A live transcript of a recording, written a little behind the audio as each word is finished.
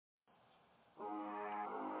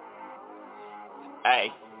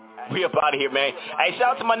Hey, we up out of here, man. Hey,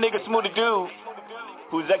 shout out to my nigga Smoothie Dude,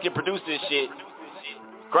 who executive produced this shit.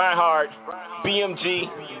 Grind hard, BMG.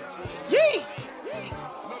 Yee!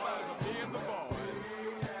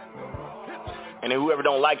 And then whoever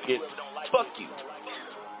don't like it, fuck you.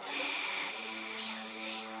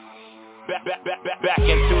 Back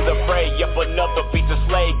into the fray, up another beat to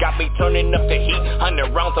slay. Got me turning up the heat,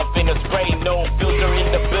 100 rounds I'm finna spray. No filter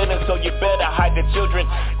in the building, so you better hide the children.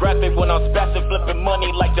 Graphic when I'm spastic, flipping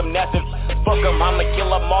money like gymnastics. Fuck them, I'ma kill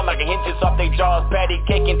them all like hinges off they jaws. Patty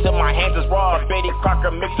cake until my hands is raw. Betty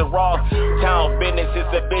Crocker mix the raw. Town business is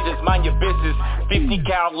the business, mind your business. 50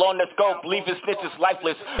 cal on the scope, leaving snitches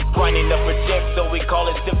lifeless. Grinding up a check, so we call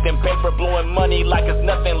it sifting paper. Blowing money like it's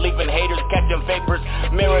nothing, leaving haters catching vapors.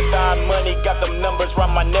 Marathon money, got them numbers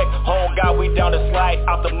round my neck. Oh God, we down to slide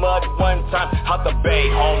out the mud one time, out the bay.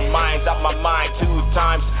 Home mines out my mind 2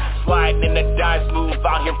 times. Sliding in the dice, smooth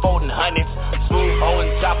out here folding hundreds. Smooth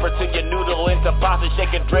holding chopper to your noodle into pasta,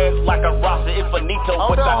 shaking dreads like a roster. If Benito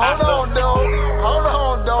with the Hold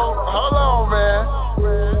on, man.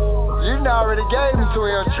 You already gave me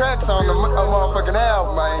 12 tracks on the motherfucking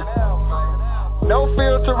album, man.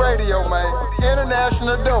 Nofilterradio, man.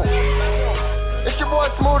 International dope. It's your boy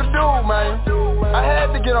Smoothie Dude, man. I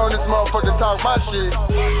had to get on this motherfucker and talk my shit.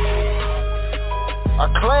 A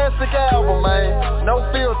classic album, man. No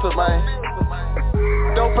filter, man.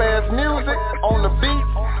 Dope ass music on the beat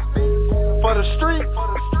for the street,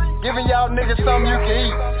 giving y'all niggas something you can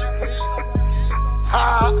eat.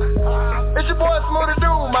 It's your boy Smoothie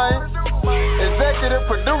Dude, man. Executive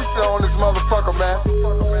producer on this motherfucker, man.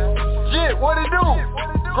 Shit, what it do?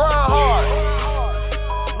 Grind hard.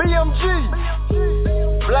 BMG.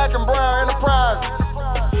 Black and Brown Enterprise.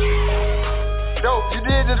 Dope, you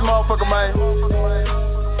did this motherfucker, man.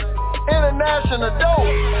 International dope.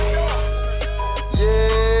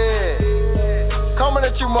 Yeah. Coming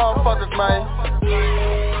at you motherfuckers, man.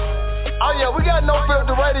 Oh yeah, we got No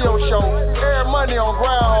Filter Radio Show every Monday on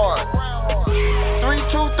Grind Hard.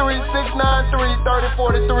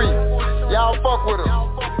 323-693-3043. Y'all fuck with us.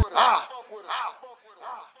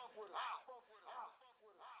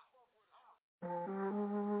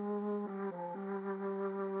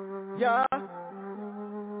 Yeah.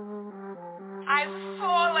 I've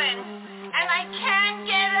fallen and I can't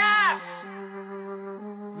get up.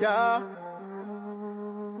 Yeah.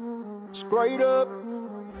 Straight up.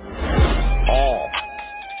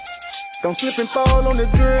 Don't slip and fall on the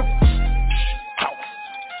drip.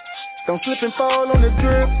 Don't slip and fall on the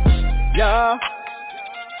drip. Yeah.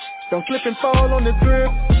 Don't slip and fall on the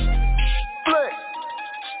drip. Flick.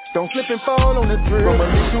 Don't slip and fall on the drip. From a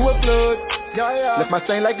leak to a flood. Yeah. Left my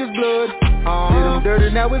stain like it's blood. Did them dirty,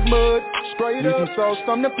 now it's mud. Straight up. Need some sauce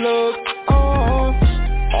from the plug.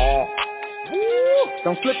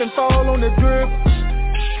 Don't slip and fall on the drip.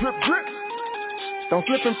 Drip, drip. Don't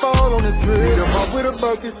slip and fall on the drip. Beat 'em up with a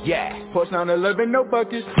bucket. Yeah. Push down 11, no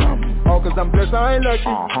buckets. All cause I'm blessed, I ain't lucky.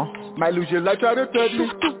 Might lose your life, try to touch me.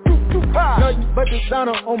 Nothing but the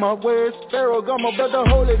downer on my waist. Pharaoh got my brother,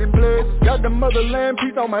 hold it in place. Got the motherland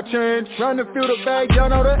piece on my chain. Trying to fill the bag, y'all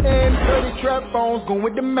know the end. 30 trap phones, going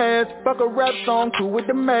with the mask. Fuck a rap song, cool with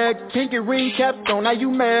the mag. Pinky ring capstone, now you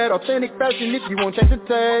mad. Authentic fashion if you won't check the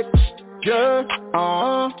tag. Yeah,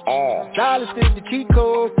 Silence is the cheat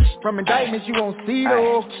code. From indictments you won't see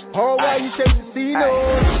though. All while you chase the C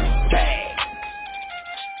notes.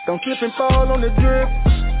 Don't slip and fall on the drip.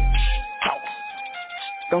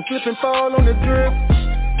 Don't slip and fall on the drip.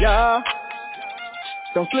 Yeah.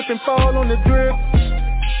 Don't slip and fall on the drip.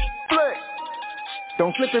 Flick.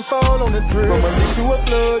 Don't slip and fall on the drip. From a leak to a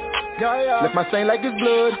flood. Yeah. Left my stain like it's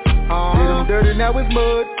blood. Did them dirty, now it's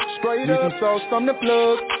mud. Straight up. Need some sauce from the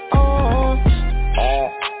plug.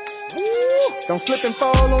 Don't slip and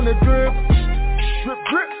fall on the drip. Drip,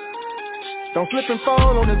 drip. Don't slip and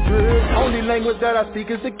fall on the drip. Only language that I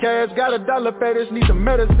speak is the cash. Got a dollar fetish, need some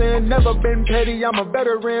medicine. Never been petty, I'm a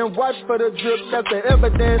veteran. Watch for the drip, that's the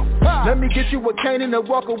evidence. Let me get you a cane and a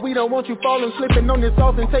walker. We don't want you falling, slipping on this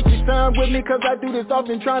often. Take your time with me, cause I do this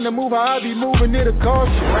often. Trying to move how I be moving, it a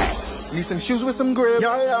caution. Need some shoes with some grip.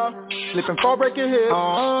 Yeah. Slip and fall, break your hip.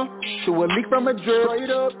 To a leak from a drip. Straight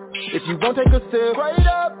up. If you won't take a sip. Straight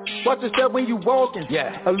up. Watch yourself when you walking.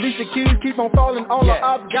 Yeah. Alicia Keys keep on falling. All the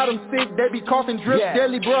ops got them sick. They be coughing drip.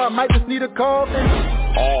 Deadly bro, I might just need a coffin.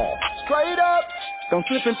 Straight up. Don't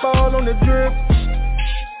slip and fall on the drip.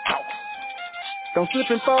 Don't slip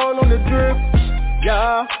and fall on the drip.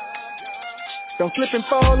 Yeah. Don't slip and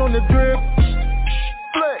fall on the drip.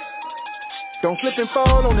 Flick. Don't slip and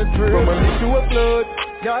fall on the drip. From a leak to a flood.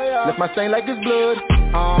 Yeah. Left my stain like it's blood.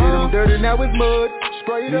 Did them dirty, now it's mud.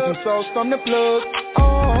 Straight up. Need some sauce from the plug.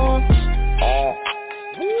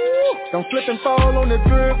 Don't slip and fall on the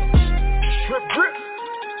drip. Drip, drip.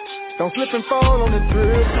 Don't slip and fall on the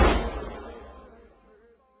drip.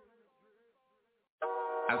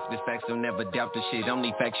 I spit facts, don't never doubt the shit.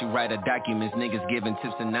 Only facts you write are documents. Niggas giving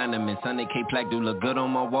tips anonymous. 100K plaque do look good on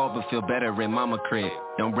my wall, but feel better in mama crib.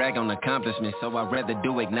 Don't brag on accomplishments, so I'd rather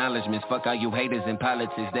do acknowledgements. Fuck all you haters in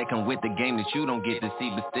politics that come with the game that you don't get to see,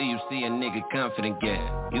 but still you see a nigga confident,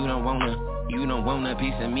 yeah. You don't want a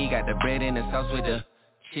piece of me. Got the bread and the sauce with the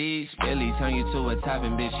cheese. Really turn you to a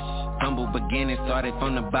topping, bitch. Humble beginning, started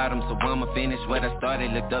from the bottom, so I'ma finish what I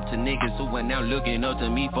started. Looked up to niggas who are now looking up to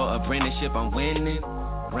me for apprenticeship. I'm winning.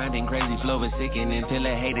 Grinding crazy, flow is sickening till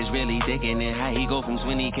the haters really dicking. How he go from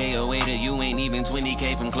 20K away to you ain't even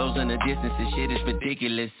 20K from closing the distance. This shit is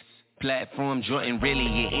ridiculous. Platform Jordan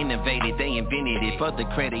really innovated, they invented it. Fuck the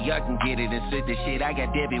credit, y'all can get it and split the shit. I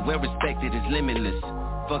got Debbie, well respected is limitless.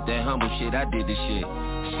 Fuck that humble shit, I did this shit.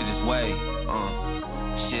 Shit is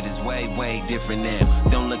way different now.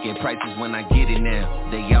 Don't look at prices when I get it now.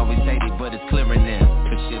 They always hate it, but it's clearer now.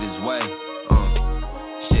 Cause shit is way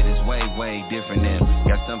different now.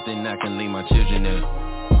 Got something I can leave my children now.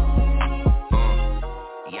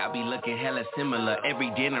 Y'all be looking hella similar.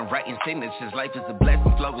 Every day I'm writing signatures. Life is a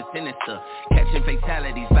blessing, flow is sinister. Catching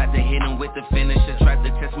fatalities, about to hit them with the finisher. Tried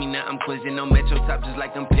to test me, now I'm quizzing on Metro Top just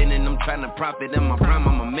like I'm pinning. I'm trying to profit in my prime,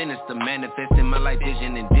 I'm a minister. Manifesting my life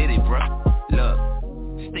vision and did it, bro. Look,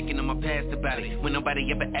 sticking to my past about it when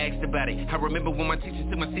nobody ever asked about it. I remember when my teachers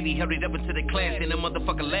in my city held it up into the class and a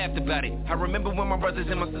motherfucker laughed about it. I remember when my brothers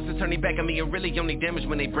and my sisters turned their back on me and really only damaged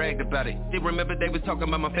when they bragged about it. They remember they was talking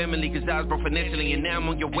about my family cause I was broke financially and now I'm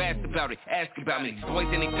on your ass about it. Ask about me, these boys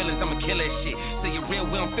and their feelings, I'ma kill that shit. So you're real,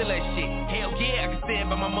 we don't feel that shit. Hell yeah, I can stand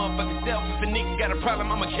by my motherfucking self. If a nigga got a problem,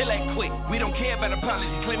 I'ma kill that quick. We don't care about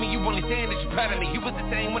apologies, claiming you only saying that you're proud of me. You was the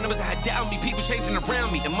same when it was I doubt me, people chasing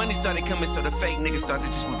around me. The money started coming so the fake niggas started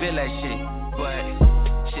just reveal that shit. But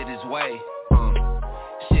shit is way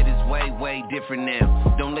different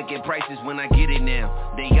now. Don't look at prices when I get it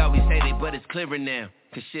now. They always say they, but it's clearer now.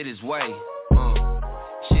 Cause shit is way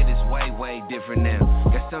different now.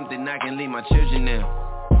 Got something I can leave my children now.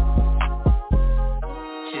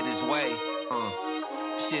 Shit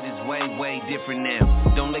is way different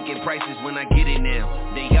now. Don't look at prices when I get it now.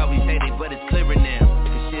 They always say they, but it's clearer now.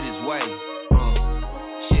 Cause shit is way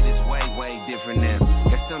different now.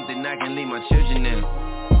 Got something I can leave my children now.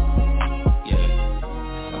 Yeah.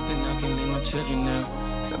 Something I can leave my children now.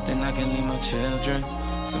 Something I can leave my children.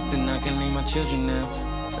 Something I can leave my children now.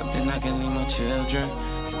 Something I can leave my children.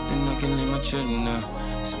 Something I can leave my children now.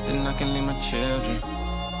 Something I can leave my children.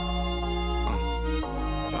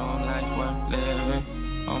 All life worth living.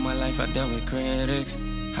 All my life I dealt with critics.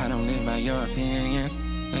 I don't live by your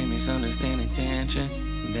opinion. They misunderstand intention.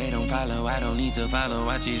 They don't follow, I don't need to follow.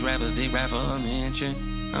 Watch these rappers, they rap for a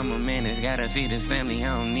mention. I'm a man that's gotta feed his family.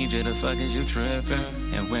 I don't need you to fuck, is you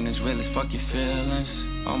trippin'? And when it's real, it's fuck your feelings.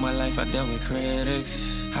 All my life I dealt with critics.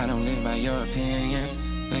 I don't live by your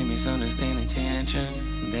opinion. They misunderstand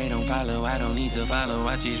intention. They don't follow, I don't need to follow.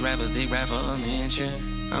 Watch these rappers, they rap for a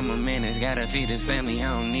mention. I'm a man that's gotta feed his family. I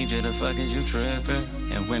don't need you to fuck, is you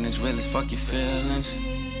trippin'? And when it's real, it's fuck your feelings.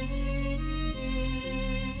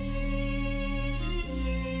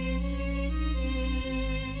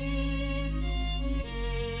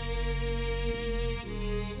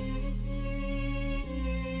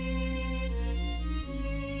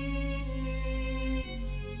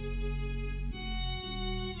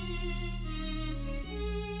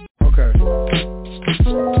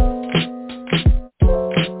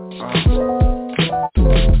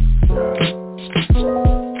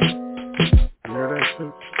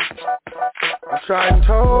 Tried and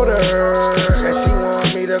told her, and she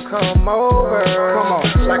want me to come over. Come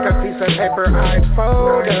on, like a piece of paper I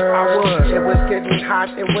fold her. I would. It was getting hot,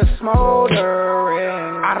 it was smoldering.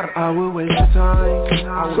 I would waste your time.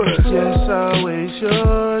 I would. Yes, I'll waste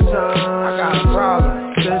your time. I got a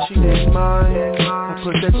problem. Said she didn't mind. I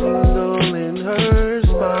put that tingle in her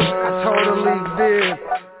spine. I totally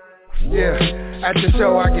did. Yeah. At the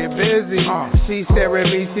show I get busy. She stare at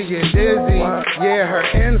me, she get dizzy. Yeah, her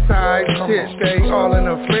inside shit stay all in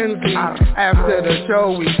a frenzy. After the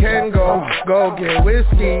show we can go get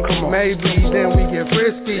whiskey. Maybe then we get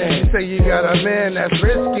frisky. She say you got a man that's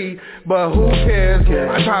risky, but who cares?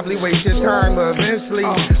 I probably waste your time eventually.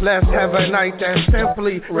 Let's have a night that's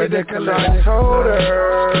simply ridiculous. I told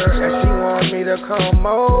her, and she want me to come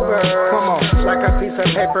over. Come on, like a piece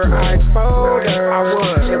of paper I fold her. I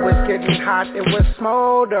would. It was getting hot, it was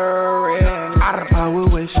smoldering. I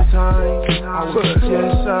would waste your time. I would.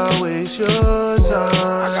 Yes, I'll waste your time.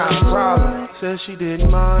 I got a problem. Said she didn't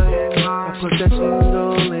mind. I put that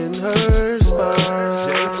tingle in her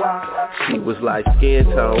She was like skin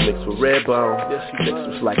tone mixed with red bone. Mixed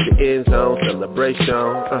was like the end zone celebration.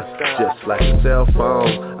 Just like a cell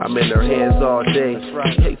phone, I'm in her hands all day.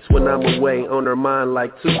 She hates when I'm away, on her mind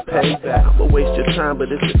like toothpaste. I'ma waste your time,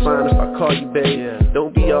 but is it fine if I call you babe?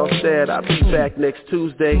 Don't be all sad, I'll be back next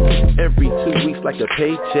Tuesday. Every 2 weeks like a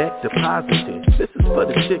paycheck deposited. This is for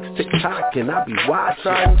the chicks TikTok and I be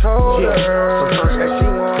watching. I told her that she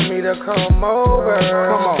want me to come over.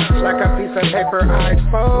 Come on, like a piece of paper I'd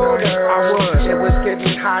fold her. I would. It was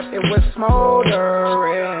getting hot, it was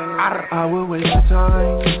smoldering. I would waste your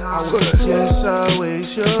time. I would. Yes, I'll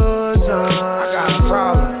waste your time. I got a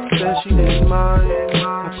problem. Said she didn't mind.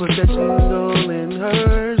 I put that tingle in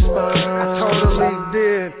her spine. I totally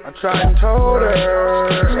did. I tried and told her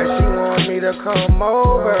that she want me to come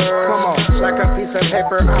over. Come on, like a piece of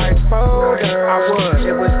paper I'd fold her. I would.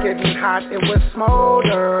 It was getting hot, it was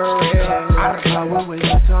smoldering. I would waste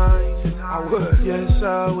your time. I would. Yes,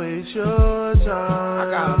 I'll waste your time.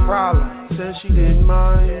 I got a problem. Said she didn't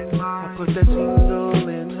mind. I put that tingle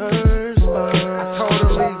in her spine. I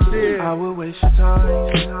totally did. I would waste your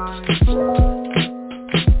time.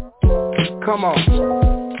 Come on.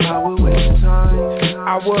 I would waste your time.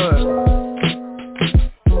 I would.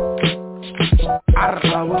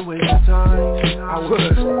 I would waste your time. I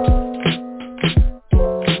would.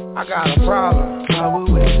 I got a problem. I would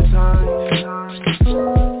waste your time.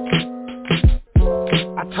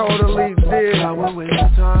 I totally did. I would waste your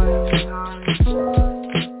time.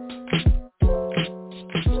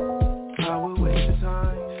 I would waste your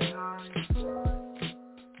time.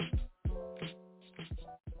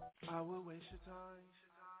 I would waste your time.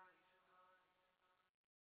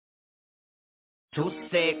 Too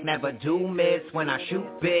sick, never do miss when I shoot,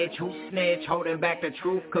 bitch. Who snitch? Holding back the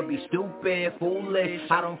truth could be stupid, foolish.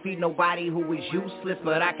 I don't feed nobody who is useless,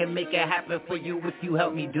 but I can make it happen for you if you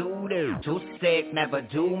help me do this. Too sick, never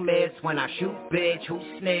do miss when I shoot, bitch. Who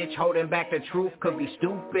snitch? Holding back the truth could be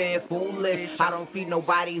stupid, foolish. I don't feed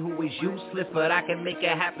nobody who is useless, but I can make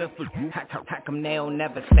it happen for you. How come they don't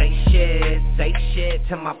never say shit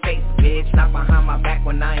to my face, bitch. Not behind my back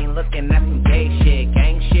when I ain't looking at some gay shit,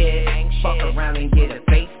 gang shit. Fuck around and get a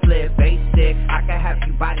facelift, basic. I can have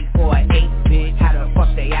you body for an 8, bitch. How the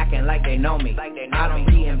fuck they acting like they know me? I don't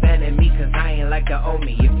reinvented me cause I ain't like to owe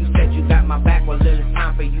me. If you said you got my back, well it is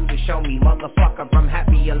time for you to show me. Motherfucker, I'm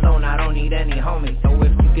happy alone, I don't need any homies. So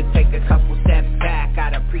if you could take a couple steps back,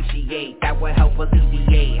 I'd appreciate. That would help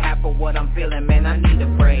alleviate half of what I'm feeling, man, I need a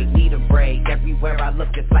break. Everywhere I look,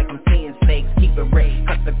 it's like I'm seeing snakes. Keep it raised,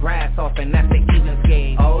 cut the grass off and that's the even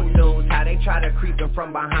skate. Old news, how they try to creep in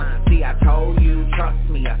from behind. See, I told you, trust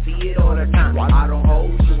me, I see it all the time. I don't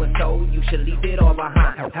hold you and so you should leave it all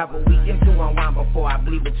behind. Have a weekend to unwind before I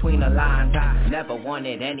bleed between the lines. I never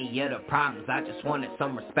wanted any of the problems, I just wanted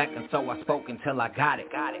some respect, and so I spoke until I got it.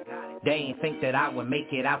 They ain't think that I would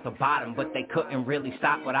make it out the bottom, but they couldn't really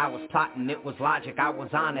stop what I was plotting. It was logic, I was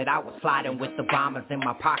on it, I was sliding with the bombers in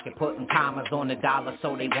my pocket, putting commas on the dollar,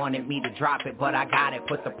 so they wanted me to drop it, but I got it.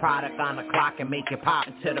 Put the product on the clock and make it pop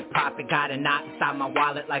until the profit got a knot inside my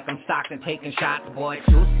wallet like I'm stocked and taking shots. Boy,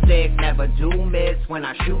 too sick, never do miss when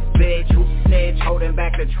I shoot, bitch. Who snitch? Holding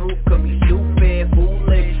back the truth could be stupid,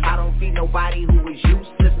 foolish. I don't feed nobody who is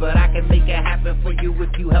useless, but I can make it happen for you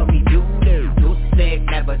if you help me do this. Too sick,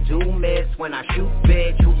 never do miss when I shoot,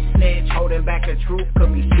 bitch. Who snitch? Holding back the truth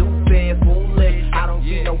could be stupid, foolish. I don't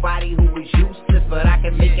feed nobody who is useless, but I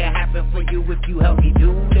can make it happen for you if you help me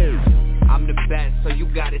do this. I'm the best, so you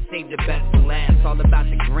gotta save the best for last. All about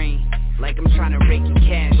the green, like I'm trying to rake your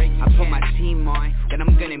cash. I put my team on, then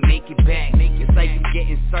I'm gonna make it back. It's like you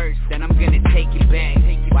getting searched, then I'm gonna take it back.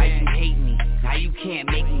 Why you hate me? Now you can't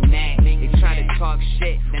make me mad. They try to talk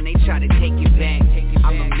shit, then they try to take it back.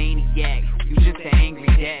 I'm a maniac, you just an angry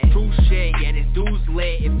dad. True shit, yeah, this dude's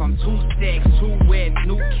lit. If I'm too sick, too wet,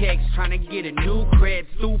 new kicks, trying to get a new crib.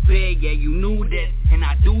 Stupid, yeah, you knew this, and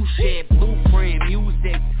I do shit. Blueprint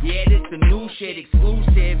music, yeah, this the new shit,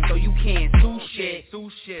 exclusive, so you can't sue shit. Too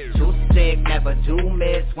sick, never do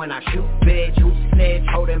miss when I shoot, bitch. Who snitch?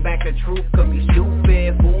 Holding back the truth could be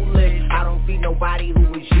stupid, foolish. I don't feed nobody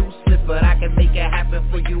who is useless, but I can make it happen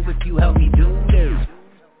for you if you help me do this.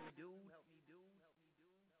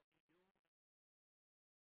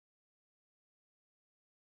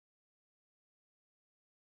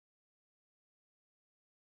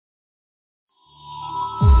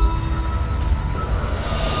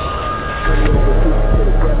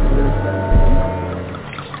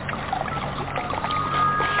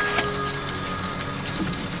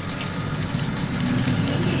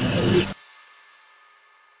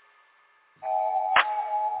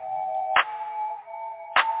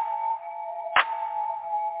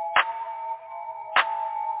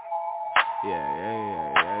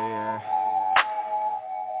 Yeah.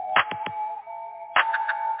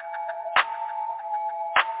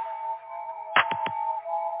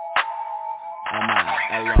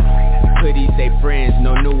 Hoodies say friends,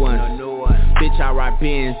 no new ones. Bitch, I ride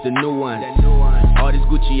Benz, the new ones. All this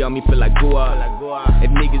Gucci on me feel like Gua. If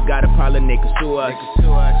niggas got a problem, they can sue us.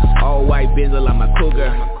 All white Benzel on my cougar.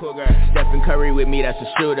 Stephen Curry with me, that's a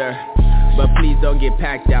shooter. But please don't get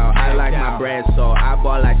packed out. I like my bread, so I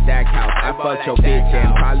ball like Stackhouse. I fucked your bitch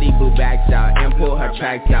and probably blew backs out and pull her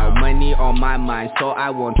tracks out. Money on my mind, so I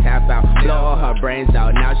won't tap out. Blow all her brains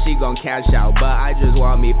out, now she gon' cash out. But I just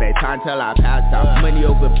want me pay time till I pass out. Money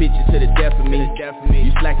over bitches to the death of me.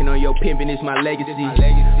 You slacking on your pimpin', it's my legacy.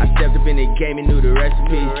 I stepped up in the game and knew the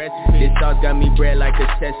recipe. This sauce got me bread like a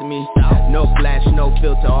sesame. No flash, no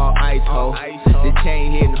filter, all ice, ho. This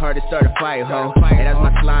chain hitting hard to start a fight, ho. And that's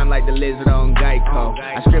my slime like the lizard on Geico.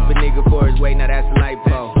 I strip a nigga for his weight, now that's a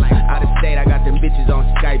lipo. Out of state, I got them bitches on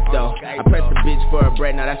Skype though. I press a bitch for a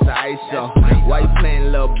bread, now that's the ISO. Why you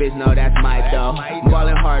playing little bitch, no that's my dough.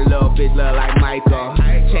 Ballin' hard, little bitch, look like Michael.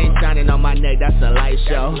 Chain shining on my neck, that's a light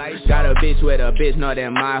show. Got a bitch with a bitch, no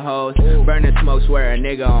than my hoes. Burnin' smoke, swear a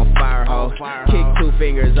nigga on fire, ho. Kick 2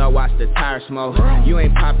 fingers up, watch the tire smoke. You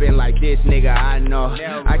ain't poppin' like this, nigga, I know.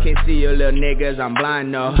 I can't see you little niggas, I'm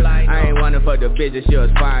blind, no. I ain't wanna fuck the bitch, she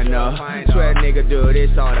was fine, no. Swear a nigga do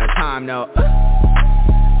this all the time, no.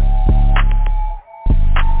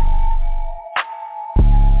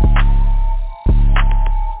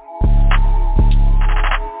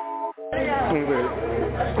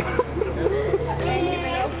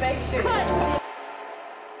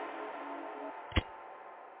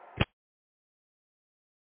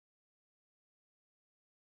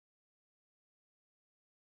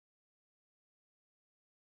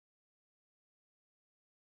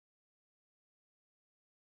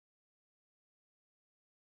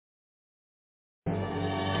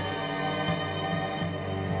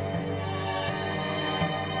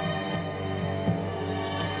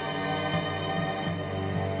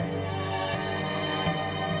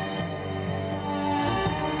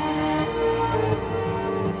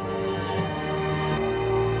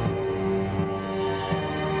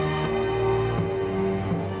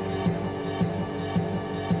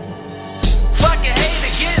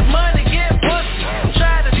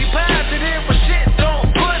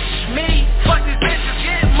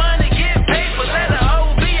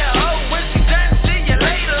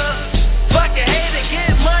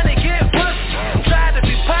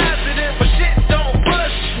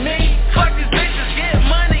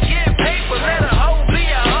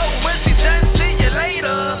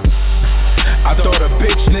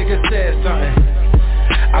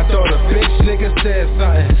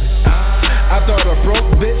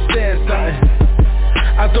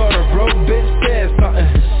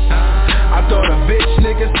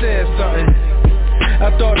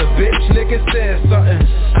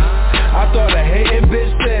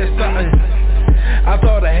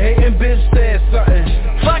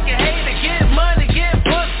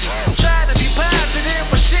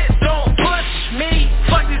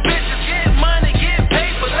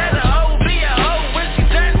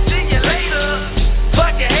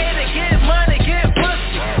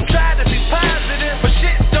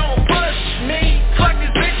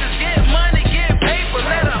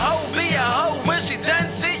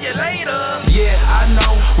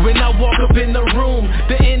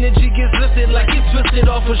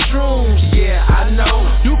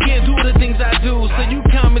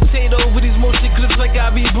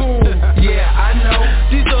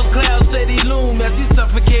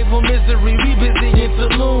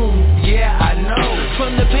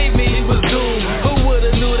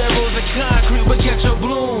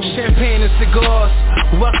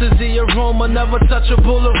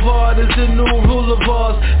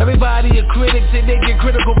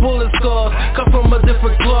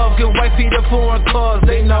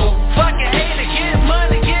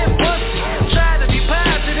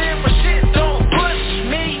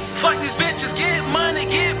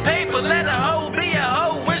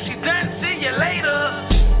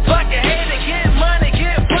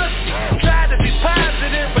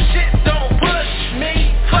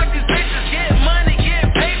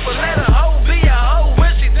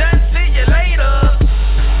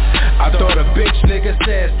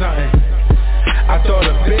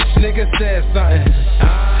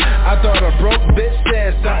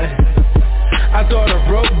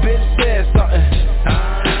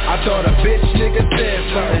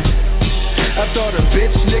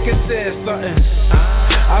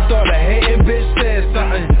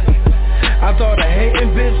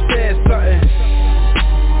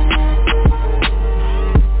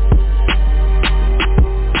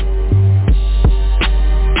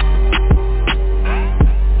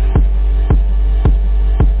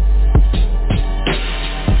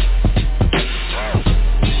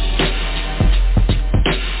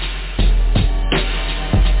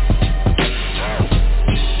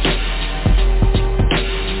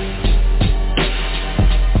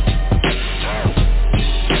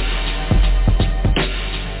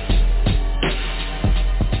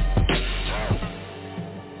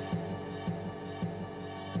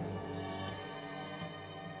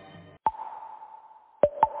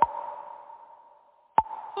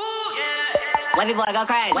 Wavy boy go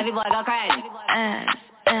crazy. Wavy boy go crazy.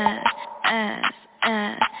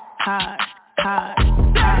 Hard.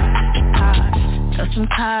 Got some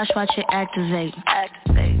cash, watch it activate.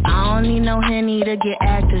 I don't need no Henny to get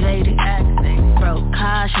activated. Broke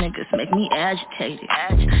cash niggas make me agitated.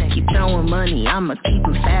 Keep throwing money, I'ma keep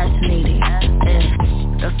them fascinated.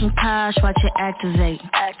 Got some cash, watch it activate.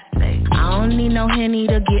 I don't need no Henny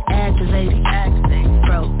to get activated.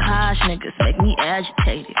 Broke cash niggas make me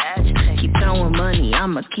agitated. Keep throwing money,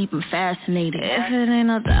 I'ma keep them fascinated. If it ain't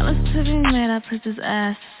no dollars to be made, I put this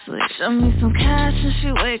ass to switch. Show me some cash and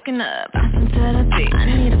she waking up. I can tell the beat. I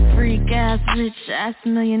need a freak ass rich ass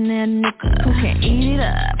millionaire nigga who can eat it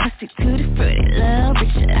up. Pussy tutti frutti, love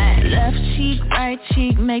bitch. Left cheek, right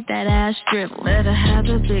cheek, make that ass dribble. Better have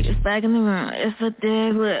the biggest bag in the room if a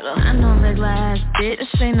dig little. I know regular ass bitch,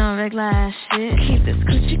 this ain't no regular ass shit. Keep this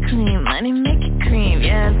coochie clean, money make it cream,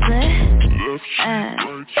 yeah, but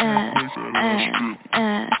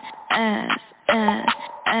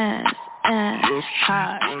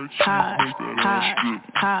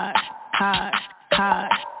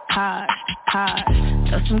hard.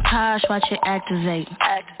 Got some cash, watch it activate.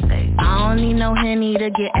 I don't need no Henny to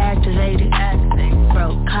get activated.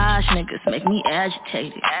 Broke cash niggas make me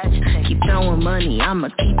agitated. Keep throwing money, I'ma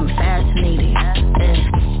keep them fascinated.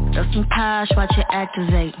 Got some cash, watch it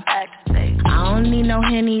activate. I don't need no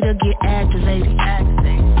Henny to get activated.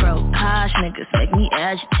 Broke cash niggas make me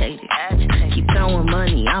agitated. Keep throwing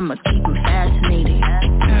money, I'ma keep them fascinated.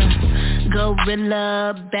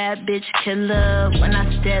 Gorilla, bad bitch killer. When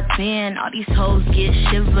I step in, all these hoes get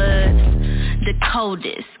shivered. The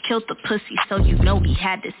coldest, killed the pussy so you know we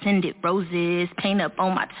had to send it roses. Paint up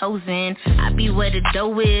on my toes and I be where the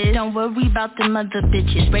dough is. Don't worry about them other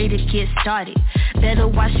bitches, ready to get started. Better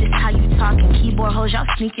watch this how you talking. Keyboard hoes, y'all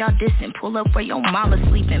sneak, y'all dissing. Pull up where your mama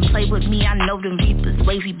sleeping. Play with me, I know them reapers.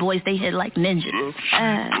 Wavy boys, they hit like ninjas.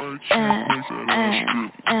 Hard.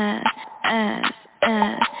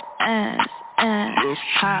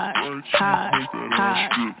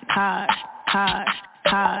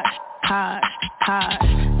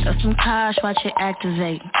 Got some cash, watch it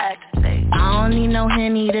activate. I don't need no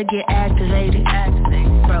Henny to get activated.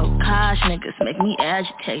 Broke cash niggas make me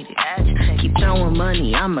agitated. Keep throwing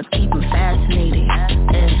money, I'ma keep them fascinated.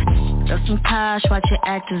 Got some cash, watch it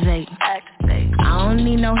activate. I don't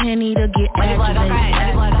need no Henny to get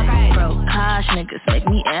activated. Broke cash niggas make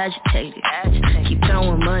me agitated. Keep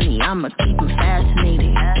throwing money, I'ma keep them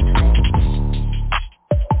fascinated.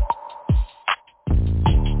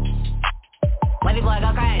 Wavy boy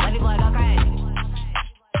go crazy. Wavy boy go crazy.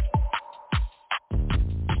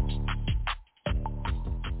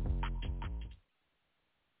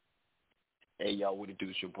 Hey y'all, what it do?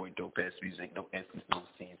 It's your boy Dope Ass Music, no essence, no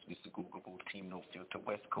sense, Mr. Google, Team No Filter,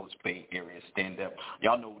 West Coast Bay Area stand up.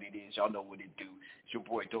 Y'all know what it is, y'all know what it do. It's your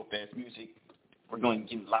boy Dope Ass Music. We're going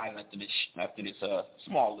to get live after this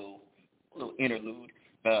small little interlude.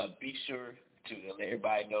 Be sure to let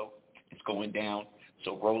everybody know it's going down.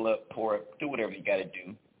 So roll up, pour up, do whatever you gotta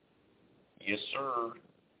do. Yes sir.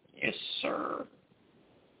 Yes sir.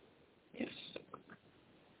 Yes sir.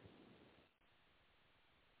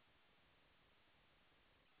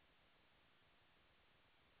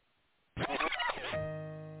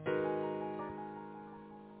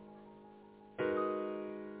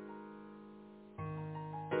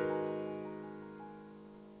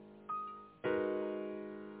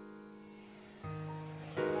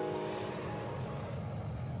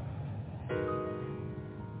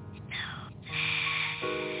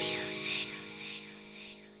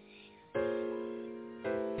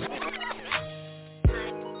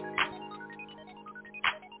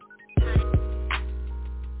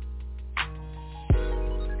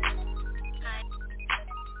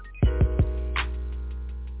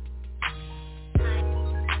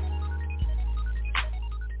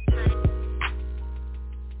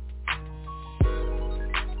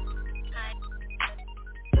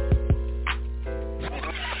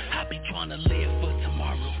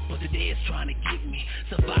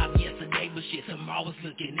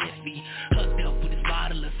 Looking at me, hooked up with this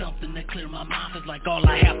bottle of something to clear my mind. It's like all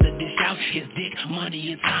I have to dish out is dick,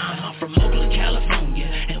 money, and time. I'm from Oakland, California,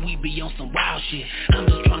 and we be on some wild shit. I'm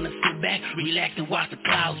just trying to sit back, relax, and watch the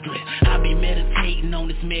clouds drift. I be meditating hating on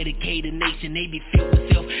this medicated nation. They be filled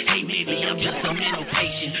with self-hate, maybe I'm just a mental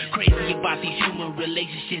patient. Crazy about these human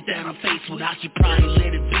relationships that I'm faced with. I should probably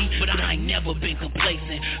let it be, but I ain't never been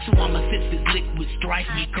complacent. So I'ma assist this liquid strife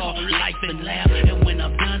we call life and laugh. And when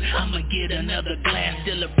I'm done, I'ma get another glass.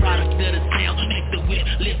 Still a product of the sound, make the whip,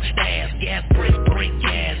 lift the ass. Gas, break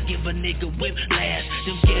gas, give a nigga whiplash.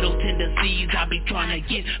 Them ghetto tendencies I be trying to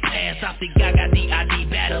get past. I think I got the ID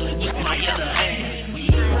battling with my other half. We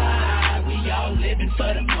ride, we all living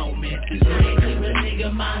for the moment. This regular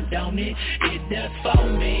nigga mind, don't it? It does for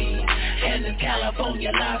me. And the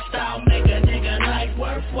California lifestyle make a nigga life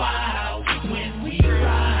worthwhile. When we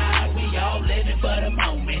ride, we all living for the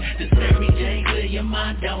moment. This Mary Jane, clear your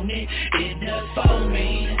mind, don't it? It does for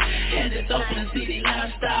me. And this Oakland City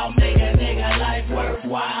lifestyle make a nigga life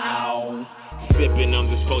worthwhile. Sipping on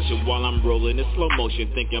this potion while I'm rolling in slow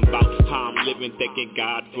motion, thinking about how I'm living, thanking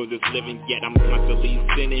God for this living. Yet I'm constantly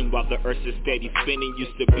sinning while the earth is steady spinning.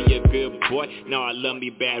 Used to be a good boy, now I love me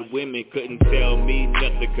bad women. Couldn't tell me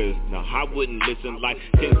nothing, cause no, I wouldn't listen. Life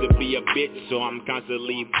tends to be a bitch, so I'm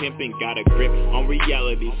constantly pimping. Got a grip on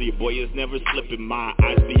reality, so your boy is never slipping. My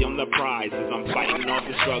eyes be on the prize as I'm fighting all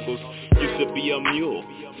the struggles. Used to be a mule,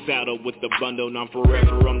 saddled with the bundle. Now I'm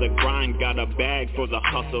forever on the grind, got a bag for the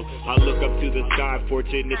hustle. I look up to the sky,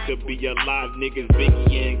 fortunate to be alive. Niggas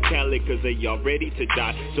Biggie and Cali, cause they all ready to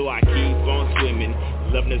die. So I keep on swimming,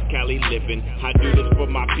 loving this Cali living. I do this for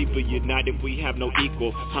my people, united we have no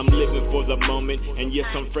equal. I'm living for the moment, and yes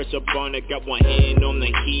I'm fresh up on it. Got one hand on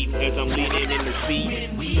the heat as I'm leaning in the seat.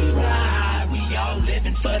 When we ride, we all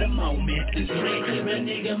living for the moment. This regular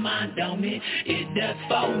nigga mind, don't it? It does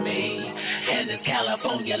for me. And this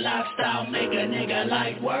California lifestyle make a nigga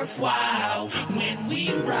life worthwhile. When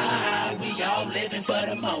we ride, we all living for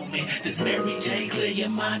the moment. This Mary Jane, clear your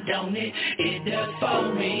mind, don't it? It does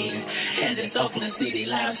for me. And this Oakland City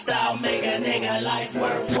lifestyle make a nigga life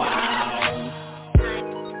worthwhile.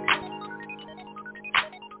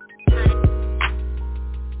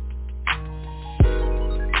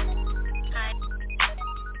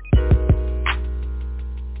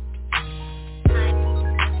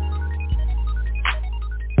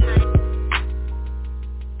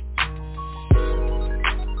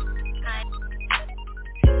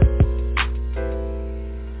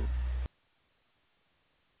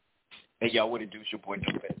 Hey y'all, what it do? It's your boy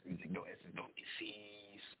No Fast Music, no S's, no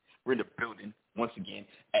C's. We're in the building once again.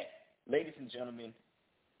 Hey, ladies and gentlemen,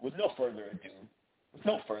 with no further ado, with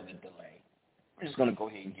no further delay, we're just gonna go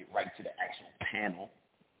ahead and get right to the actual panel.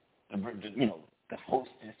 You know, the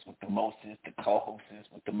hostess with the mostest, the co-hostess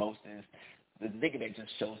with the mostest, the nigga that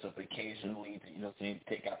just shows up occasionally to, you know, to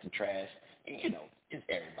take out the trash. You know, it's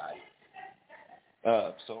everybody.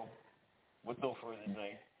 So with no further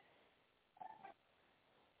delay,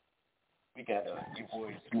 we got your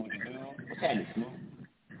boy Smooth the Dude. What's happening,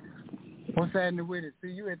 Smooth? What's happening with it? See,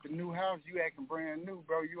 you at the new house, you acting brand new,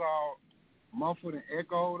 bro. You all muffled and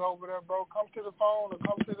echoed over there, bro. Come to the phone or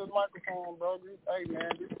come to the microphone, bro. Hey, man,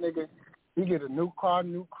 this nigga, he get a new car,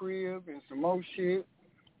 new crib, and some more shit.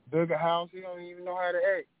 Bigger house, he don't even know how to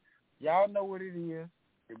act. Y'all know what it is.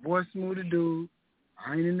 Your boy Smooth the Dude.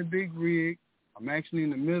 I ain't in the big rig. I'm actually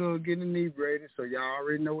in the middle of getting inebriated, so y'all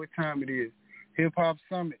already know what time it is. Hip Hop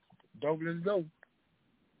Summit. Dope, let's go.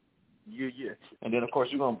 Yeah. And then, of course,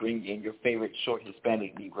 we're going to bring in your favorite short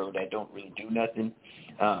Hispanic Negro that don't really do nothing,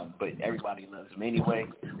 but everybody loves him anyway.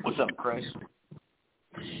 What's up, Crush?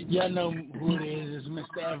 Y'all know who it is. It's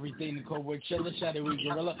Mr. Everything, the Cobra Chiller, Shadowy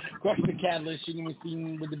Gorilla, Crush the Catalyst, you can see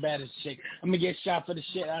me with the baddest chick. I'm going to get shot for the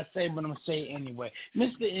shit I say, but I'm going to say it anyway.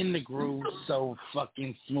 Mr. In the Groove, so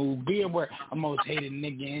fucking smooth. Be aware, I'm most hated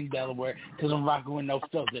nigga in Delaware, because I'm rocking with no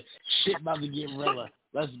filter. Shit about to get realer.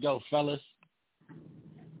 Let's go, fellas.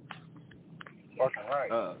 Fucking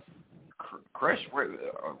right. Crush, where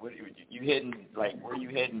you heading? Like, where you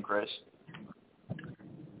heading, Crush?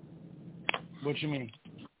 What you mean?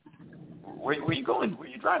 Where you going? Where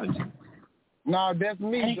you driving to? Nah, that's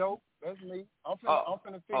me, dope. That's me. I'm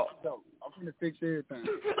finna fix it, dope. I'm finna fix everything.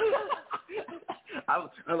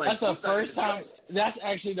 Like, that's the first time. That's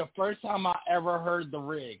actually the first time I ever heard the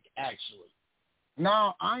rig. Actually.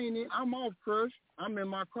 No, I ain't. I'm off, Crush. I'm in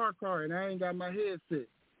my car, and I ain't got my headset.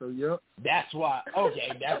 So, yep. That's why.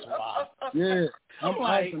 Okay, that's why. Yeah, I'm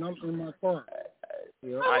off, and I'm in my car.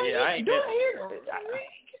 Yep. I ain't doing it.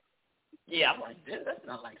 Yeah, I'm like, that's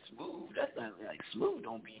not like Smooth. That's not like Smooth.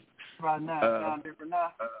 Don't be. Right now, sound different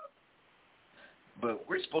now. But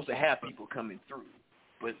we're supposed to have people coming through,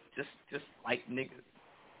 but just like niggas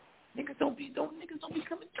don't be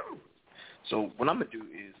coming through. So what I'm gonna do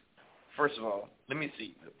is, first of all, let me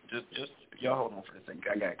see. Just y'all hold on for a second.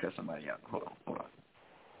 I gotta cut somebody out. Hold on.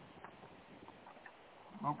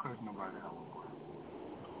 Don't cuss nobody out.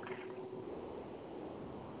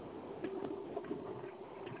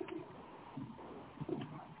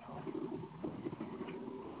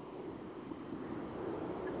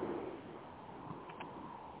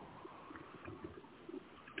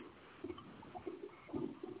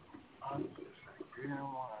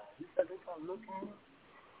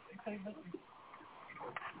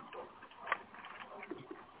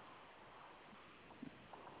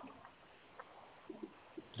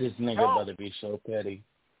 This nigga better be so petty.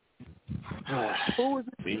 Who is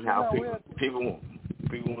it? See how people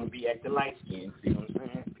want to be acting light skinned. See what I'm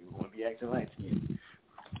saying? People want to be acting light skinned.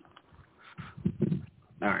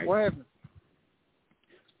 All right. What happened?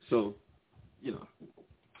 So,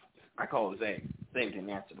 I called Zach. Zach didn't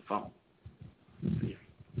answer the phone.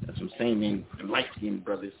 That's what I'm saying, man. The light skinned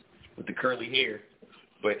brothers with the curly hair.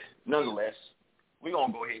 But nonetheless, we're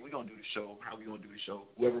going to go ahead. We're going to do the show. How we going to do the show?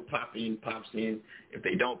 Whoever pops in. If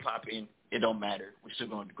they don't pop in, it don't matter. We're still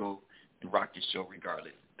going to go and rock this show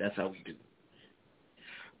regardless. That's how we do.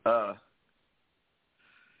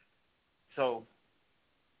 So,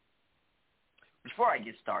 before I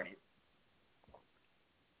get started,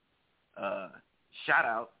 shout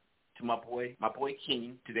out to my boy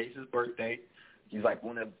King. Today's his birthday. He's like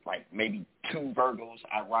one of maybe 2 Virgos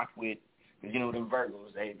I rock with. Because them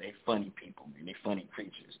Virgos, they funny people, man. They funny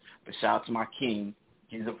creatures. But shout out to my King.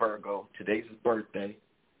 He's a Virgo. Today's his birthday.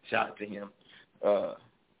 Shout out to him.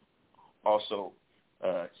 Also,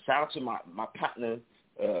 shout out to my partner,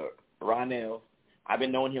 Ronell. I've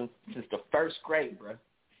been knowing him since the 1st grade, bro.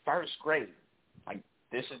 1st grade.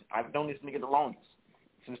 I've known this nigga the longest.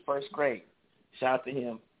 Since 1st grade. Shout out to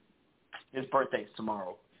him. His birthday's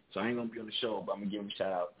tomorrow. So I ain't going to be on the show, but I'm going to give him a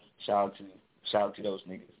shout out. Shout out to those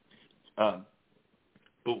niggas.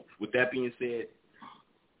 But with that being said,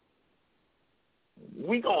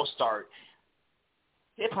 we going to start.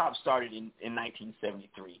 Hip-hop started in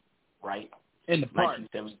 1973, right? In the park.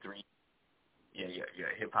 1973. Yeah.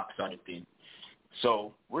 Hip-hop started then.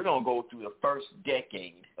 So we're going to go through the first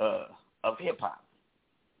decade of hip-hop.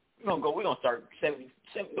 We're going to start 70.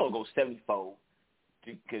 We're going to go 74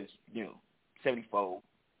 because, 74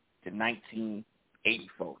 to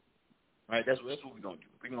 1984. All right, that's what we're going to do.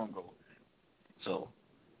 We're going to go. So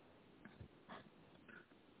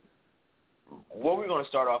what we're going to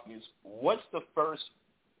start off is, what's the first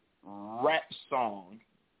rap song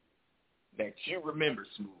that you remember,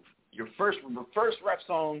 Smooth? The first rap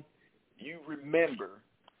song you remember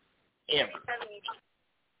ever.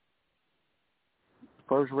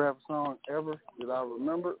 First rap song ever that I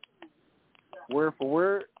remember, word for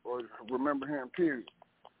word, or remember hearing period?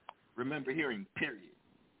 Remember hearing period.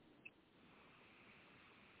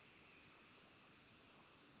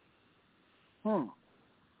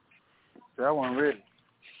 That one ready.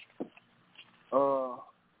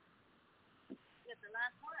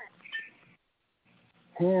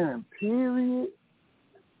 Hearing period.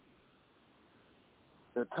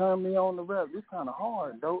 That turned me on the rap. This kind of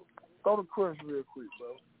hard, though. Go to Chris real quick,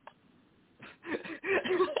 bro.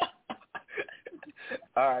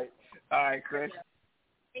 All right, Chris.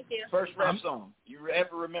 Thank you. First rap song you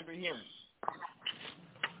ever remember hearing?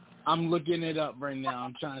 I'm looking it up right now.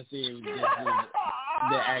 I'm trying to see if this is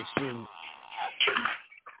the actual.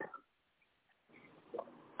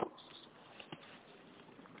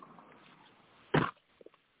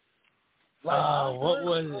 What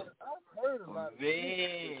was it? I've heard a lot of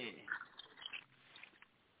it.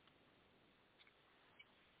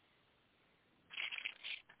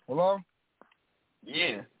 Hello?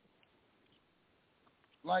 Yeah.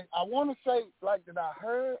 Like, I want to say, like, that I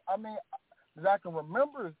heard, that I can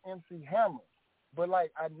remember is MC Hammer. But,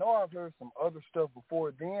 like, I know I've heard some other stuff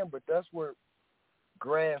before then, but that's where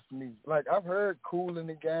grasped me. Like, I've heard Cool in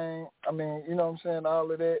the Game. You know what I'm saying,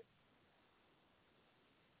 all of that.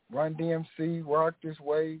 Run DMC, Rock This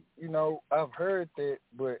Way. I've heard that,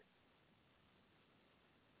 but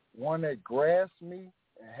one that grasped me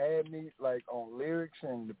and had me, like, on lyrics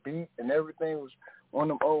and the beat and everything was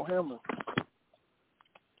one of them old Hammers.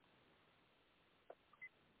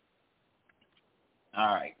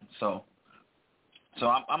 All right, so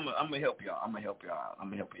I'm gonna help y'all. I'm gonna help y'all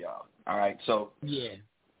out. All right, so yeah,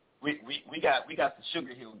 we got the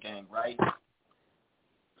Sugar Hill Gang, right?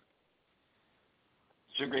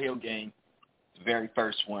 Sugar Hill Gang, the very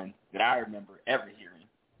first one that I remember ever hearing.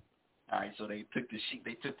 All right, so they took the sheep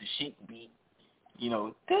beat,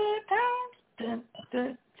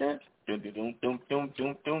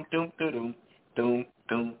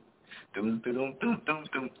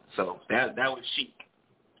 So that was Sheik.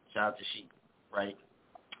 Shout out to Sheik, right?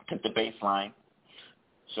 Took the bass line.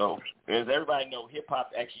 So as everybody know, hip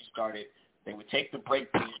hop actually started They would take the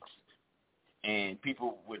break beats and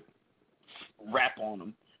people would rap on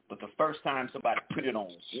them. But the first time somebody put it on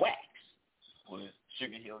wax was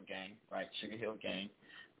Sugar Hill Gang, right? Sugar Hill Gang.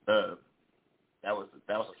 That was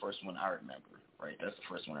the first one I remember, right? That's the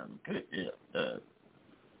first one I remember. Good, yeah.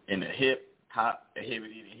 In the hip hop, the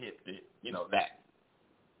hibbity, the hip, that.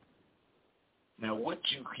 Now what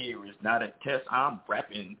you hear is not a test. I'm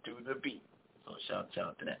rapping to the beat. So shout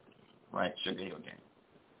out to that, right? Sugar Hill Gang.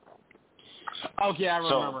 Okay, I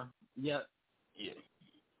remember. Yeah.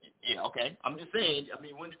 Okay. I'm just saying. I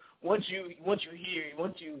mean, once you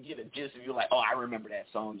get a gist, and you're like, oh, I remember that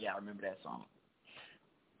song. Yeah, I remember that song.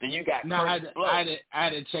 Then you got Curtis Blow. I had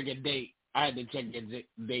to check a date. I had to check a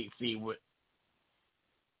date, see what.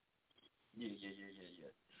 Yeah.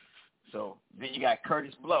 So then you got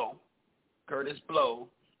Curtis Blow. Curtis Blow.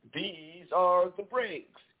 These are the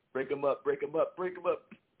breaks. Break them up, break them up, break them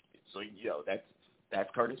up. So that's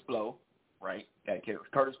Curtis Blow, right?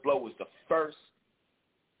 Curtis Blow was the first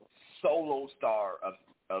solo star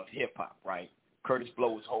of hip hop, right? Curtis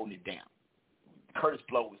Blow was holding it down. Curtis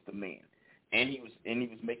Blow was the man, and he was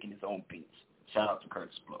making his own beats. Shout out to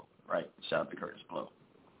Curtis Blow, right? Shout out to Curtis Blow.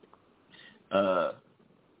 All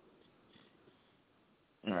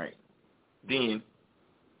right. Then,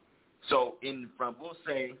 so we'll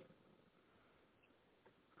say,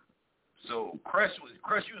 so Crush, you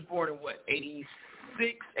was born in what,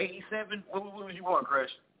 86, 87? When was you born, Crush?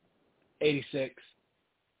 86.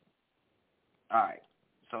 All right.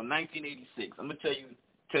 So 1986. I'm gonna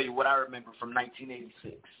tell you what I remember from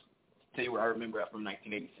 1986. Tell you what I remember from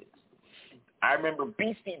 1986. I remember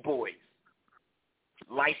Beastie Boys,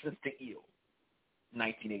 License to Ill,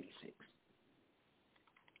 1986.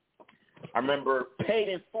 I remember Paid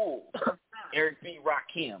in Full, Eric B.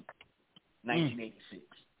 Rakim, 1986.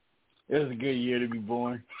 It was a good year to be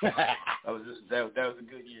born. that was a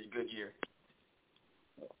good year.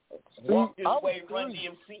 Walk This Way, Run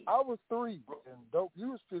DMC. I was 3, and dope. You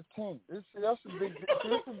was 15. That's a big.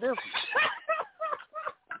 It's a difference.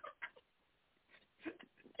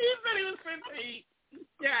 He said he was 15.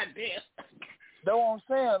 God damn. That's what I'm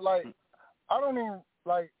saying. Like, I don't even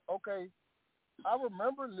Okay, I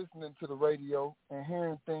remember listening to the radio and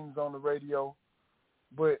hearing things on the radio,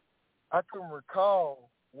 but I couldn't recall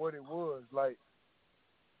what it was. Like,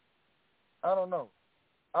 I don't know.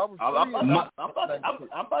 I'm about to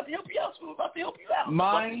help you out. I'm about to help you out.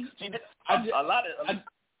 Mine. A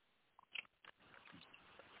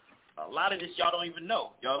lot of this y'all don't even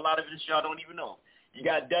know. A lot of this y'all don't even know. You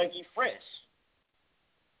got Dougie Fresh.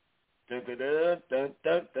 Yeah,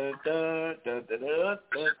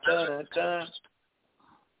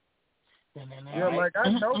 like I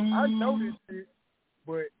know this shit,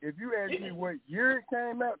 but if you ask me what year it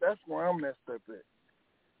came out, that's where I'm messed up at.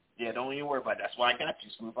 Yeah, don't even worry about it. That's why I got you,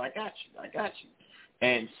 Smooth. I got you.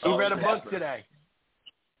 And so read a book today.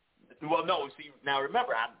 Well, no. See, now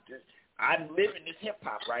remember, I'm living this hip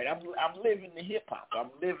hop, right? I'm living the hip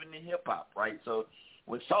hop, right? So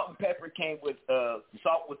when Salt and Pepper came with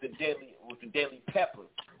salt with the deadly pepper,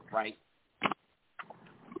 right?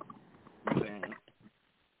 Man,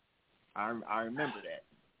 I remember that.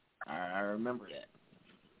 I remember that.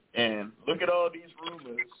 And look at all these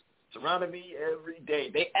rumors surrounding me every day.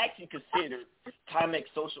 They actually consider Timex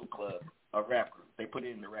Social Club a rap group. They put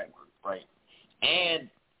it in the rap group, right? And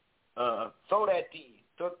Throw That D,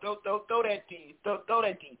 2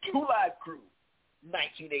 Live Crew,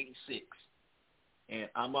 1986. And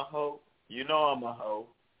I'm a hoe, you know I'm a hoe.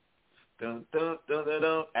 Dun, dun, dun, dun,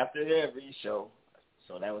 dun, after every show.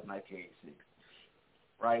 So that was 1986,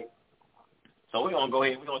 right? So we're gonna go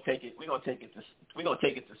ahead. We're gonna take it to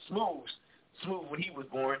Smooth when he was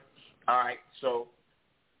born. All right. So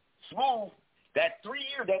Smooth, that three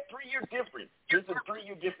year difference. There's a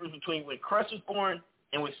 3-year difference between when Crush was born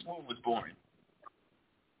and when Smooth was born.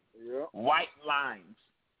 Yeah. White lines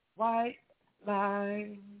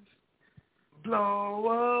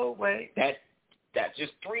blow away. That's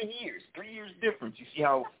just 3 years. 3 years difference. You see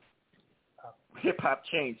how hip hop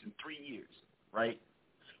changed in 3 years, right?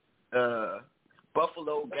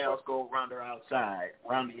 Buffalo gals go round the outside.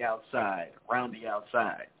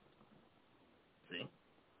 See,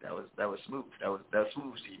 that was Smooth. That was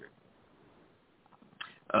Smooth's year.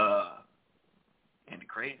 And the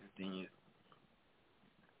crazy thing is,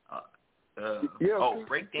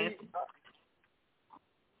 breakdancing.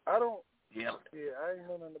 I don't. Yeah. Yeah, I ain't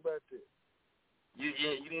know nothing about that. You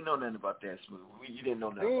didn't know nothing about that, Smooth. You didn't know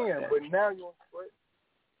nothing about that. But now you're what?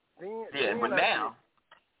 Yeah, but now.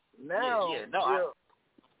 Now.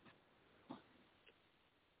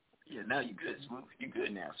 Yeah, now you good, Smooth. You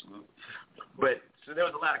good now, Smooth. But so there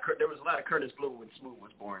was a lot of Curtis Blow when Smooth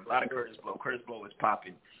was born. A lot of Curtis Blow. Curtis Blow was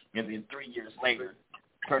popping, and then 3 years later,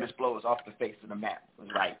 Curtis Blow was off the face of the map. It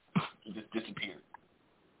was like he just disappeared.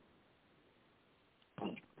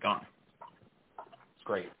 Boom, gone. It's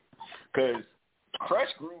great because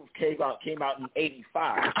Crush Groove came out in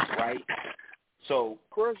 '85, right? So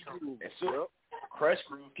Crush Groove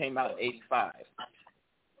came out in '85.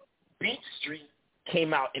 Beat Street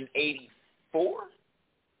came out in '84.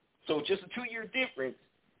 So just a 2-year difference,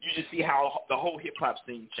 you just see how the whole hip-hop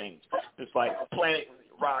scene changed. It's like Planet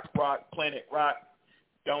Rock, Planet Rock,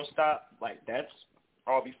 Don't Stop. Like, that's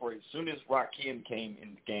all before. As soon as Rakim came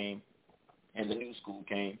in the game and the new school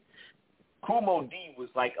came, Kool Moe Dee was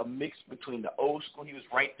like a mix between the old school. He was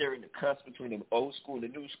right there in the cusp between the old school and the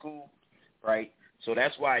new school, right? So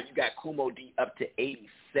that's why you got Kool Moe Dee up to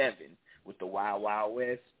 '87 with the Wild Wild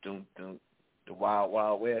West, the Wild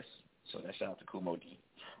Wild West. So that shout out to Kool Moe Dee.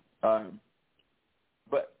 But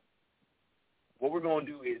what we're gonna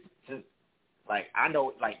do is, since like I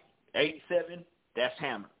know like '87, that's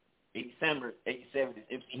Hammer. '87 is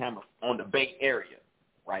MC Hammer on the Bay Area,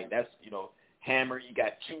 right? That's Hammer. You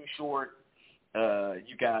got Too Short.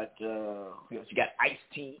 You got who else? You got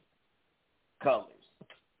Ice-T. Colors.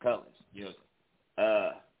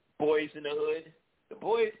 Boys in the Hood. The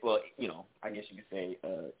Boys, well, I guess you could say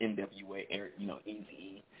NWA,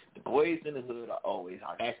 Eazy-E. The Boys in the Hood are always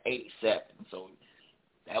hard. That's '87. So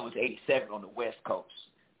that was '87 on the West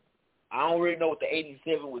Coast. I don't really know what the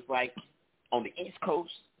 '87 was like on the East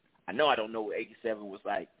Coast. I don't know what '87 was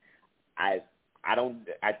like. I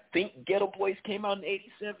think Ghetto Boys came out in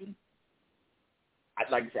 '87.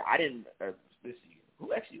 Like I said, I didn't. Let's see.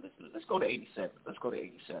 Who actually? Let's go to '87. Let's go to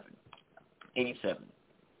 '87. '87.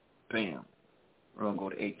 Bam. We're gonna go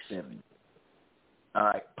to '87. All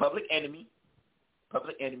right. Public Enemy.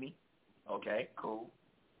 Okay, cool.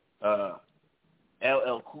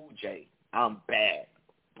 LL Cool J. I'm Bad,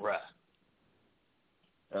 bruh.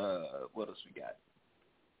 What else we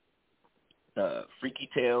got? Freaky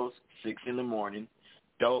Tales, 6 in the Morning.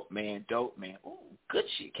 Dope Man. Ooh, good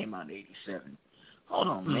shit came out in '87. Hold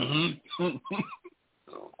on, man.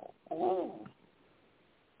 Ooh.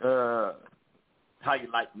 How You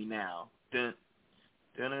Like Me Now. Dun.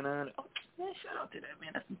 Oh, man, shout out to that,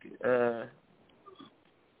 man. That's good.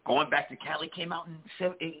 Going Back to Cali came out in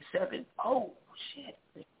 '87. Oh, shit.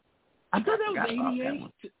 I thought that was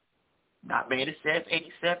 '88. Nah, man, it says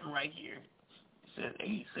 '87 right here. It says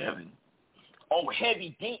 '87. Oh,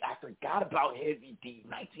 Heavy D. I forgot about Heavy D.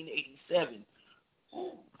 1987.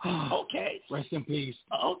 Ooh, okay. Rest in peace.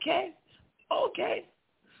 Okay.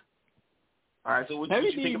 All right, so what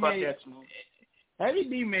you think about that, Smooth? Heavy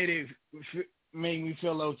D made me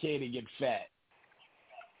feel okay to get fat.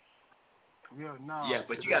 Yeah,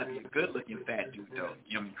 but you got to be a good-looking fat dude, though.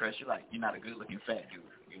 You know what I mean, Chris? You're not a good-looking fat dude.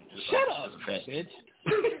 Shut up, fat bitch.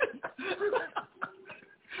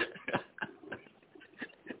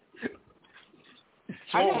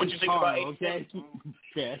 So what you think about okay?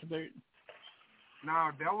 Bastard.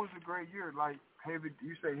 No, that was a great year. Like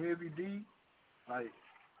you say Heavy D, like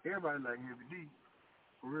everybody like Heavy D,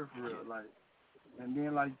 for real. Like, and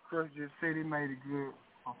then like Chris just said, he made it good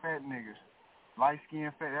for fat niggas, light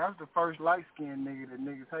skinned fat. That was the first light skinned nigga that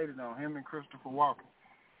niggas hated on. Him and Christopher Walken.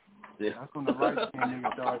 Yeah. That's when the light skinned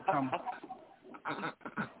niggas started coming.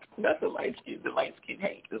 That's the light skin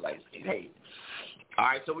hate. All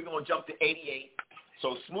right, so we're gonna jump to '88.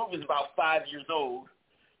 So Smooth is about 5 years old.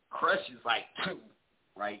 Crush is like 2,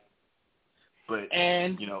 right? But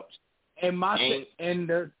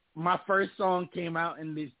my first song came out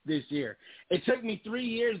in this year. It took me 3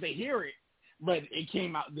 years to hear it, but it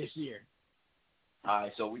came out this year. All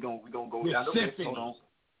right, so we're gonna go with down the list. Symphony. Hold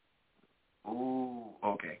on. Ooh,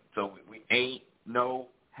 okay. So we ain't no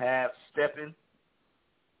half stepping.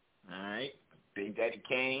 All right, Big Daddy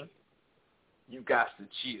Kane. You got to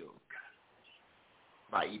chill.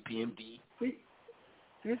 By EPMD. See,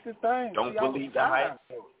 this is the thing. Don't believe the hype.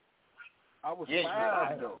 I was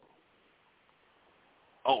 5 though.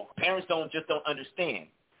 Oh, parents don't understand.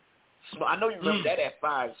 I know you remember that at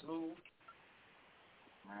 5, Smooth.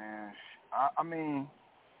 Man, I mean,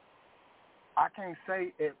 I can't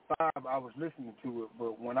say at 5 I was listening to it,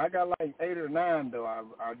 but when I got like 8 or 9 though, I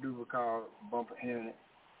do recall bumping hearing it.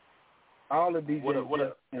 All of these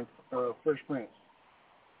in Fresh Prince.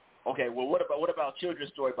 Okay, well, what about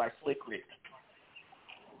Children's Story by Slick Rick?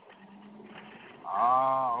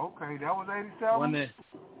 Okay, that was '87.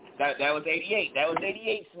 That was '88. That was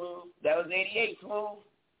 '88, Smooth.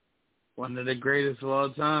 One of the greatest of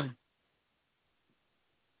all time.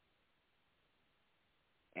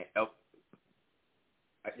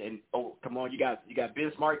 And come on, you got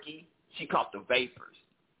Biz Markie. She caught the vapors.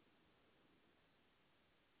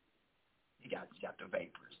 You got the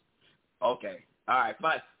vapors. Okay. All right.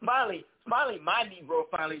 Finally, my Negro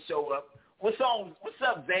finally showed up. What's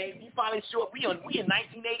up, Zane? You finally show up. We in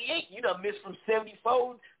 1988. You done missed from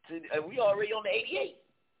 74 to we already on the 88.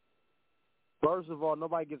 First of all,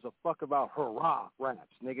 nobody gives a fuck about hurrah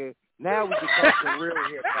raps, nigga. Now we can talk some real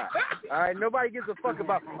hip hop. All right, nobody gives a fuck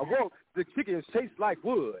about, the chicken tastes like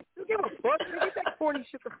wood. You give a fuck, nigga. Get that corny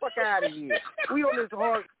shit the fuck out of here. We on this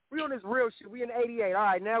real shit. We in 88. All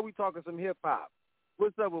right, now we talking some hip hop.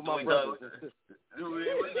 What's up with my brothers and sisters?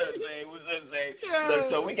 What's up, Zane?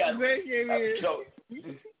 So we got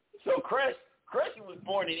so Cressy was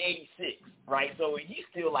born in 86, right? So he's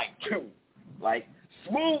still like 2. Like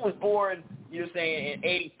Smooth was born, you know what I'm saying, in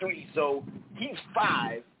 83, so he's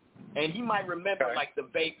 5, and he might remember like the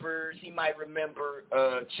Vapors. He might remember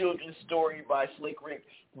Children's Story by Slick Rick.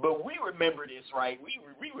 But we remember this, right? We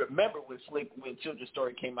remember when Children's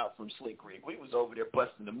Story came out from Slick Rick. We was over there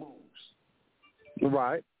busting the moves.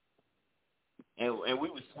 Right. And we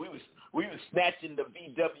was snatching the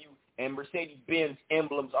VW and Mercedes-Benz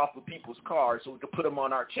emblems off of people's cars so we could put them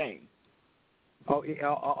on our chain. Oh,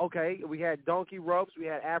 okay. We had donkey ropes. We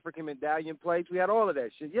had African medallion plates. We had all of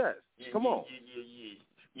that shit. Yes. Come on.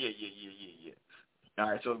 Yeah. All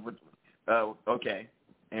right. So, okay.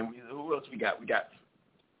 And who else we got? We got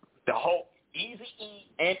the whole Eazy-E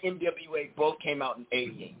and NWA both came out in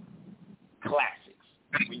 88. Classics.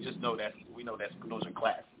 We just know that. We know those are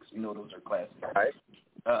classics. We know those are classics. All right.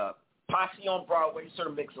 Posse on Broadway, Sir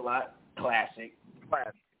Mix-a-Lot, classic.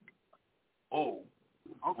 Oh.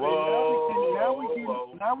 Okay,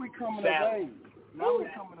 whoa, now we coming of age. Now we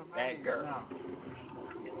coming of age. That girl. Now.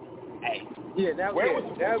 Hey. Yeah, now we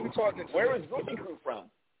talking. Where was Gucci Crew from?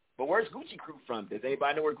 But where's Gucci Crew from? Does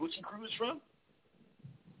anybody know where Gucci Crew is from?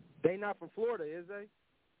 They not from Florida, is they?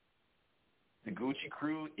 The Gucci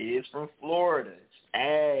Crew is from Florida.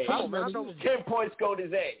 Hey, 10 points go to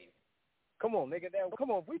Zay. Come on, nigga.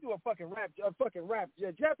 Come on. If we do a fucking rap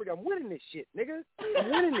Jeopardy, I'm winning this shit, nigga.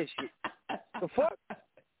 I'm winning this shit. The fuck?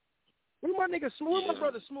 Where my nigga Smooth? Where my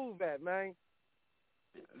brother Smooth at, man?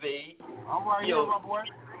 I'm right here, my boy.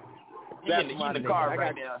 He's in the car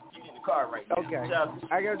right now. He's in the car right now. Okay.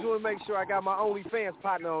 I just want to make sure I got my OnlyFans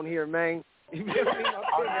partner on here, man. You feel me?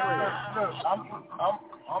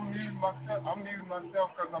 I'm muting myself. I'm muting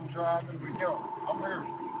myself because I'm driving with him. I'm here.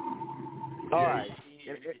 All right.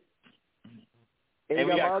 And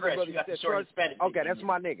we got Chris. You got the short Hispanic. Okay, that's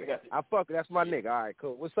my nigga. That's my nigga. All right,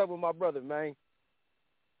 cool. What's up with my brother, man?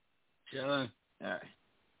 Chillin'. All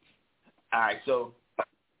right. So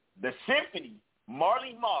the symphony,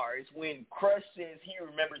 Marley Marl, when Crush says he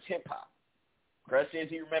remembers hip hop. Crush says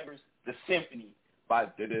he remembers the symphony by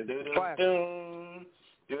The Juice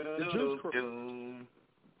Crew.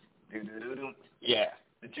 Yeah,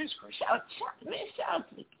 the Juice Crew. Shout out to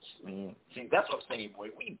man. See, that's what I'm saying, boy.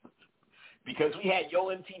 Because we had Yo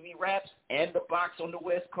MTV Raps and The Box on the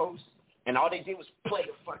West Coast, and all they did was play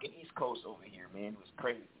the fucking East Coast over here, man. It was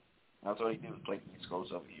crazy. That's all they did was play the East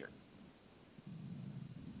Coast over here.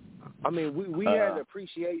 I mean, we had an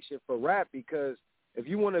appreciation for rap because if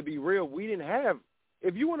you want to be real,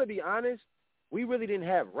 if you want to be honest, we really didn't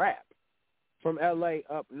have rap from L.A.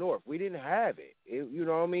 up north. We didn't have it. You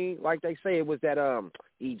know what I mean? Like they say, it was that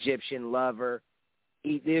Egyptian Lover.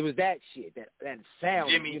 It was that shit, that sound,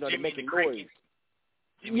 Jimmy, to make a noise.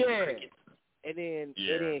 And then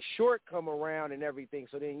Short come around and everything.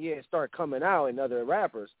 So then, it started coming out in other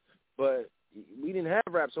rappers. But we didn't have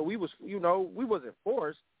rap, so we was, we wasn't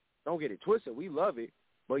forced. Don't get it twisted. We love it.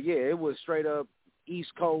 But, it was straight up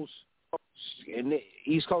East Coast and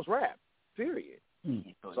East Coast rap, period.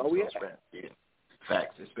 So we had rap. Yeah.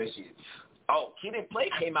 Facts, especially. Oh, Kid and Play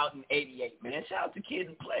came out in 88, man. Shout out to Kid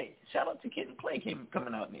and Play.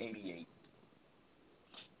 Coming out in 88.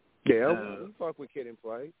 Yeah, we fuck with Kid and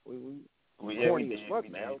Play. We corny as fuck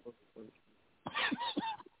now.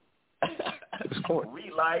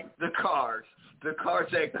 We like the cars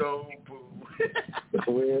that go boo.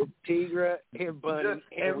 With Tigra and Bunny,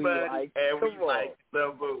 and we like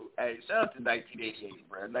the boo. Hey, shout out to 1988,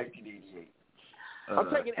 bro. 1988. I'm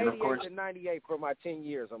taking 88 to 98 for my 10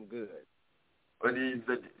 years. I'm good. But 88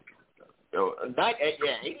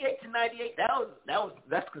 to 98.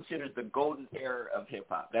 That's considered the golden era of hip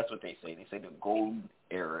hop. That's what they say. They say the golden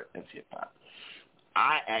era of hip hop.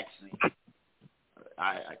 I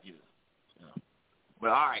But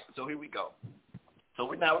all right, so here we go. So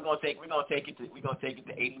we're gonna take it to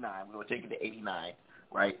 89. We're gonna take it to 89,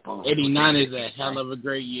 right? Boom. 89 is a hell of a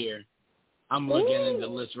great year. I'm looking at the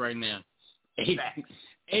list right now.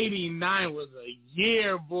 '89 was a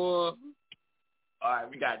year, boy. All right,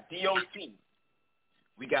 we got DOC.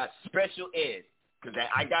 We got Special Ed. Because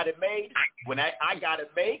I Got It Made, when I Got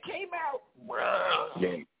It Made came out,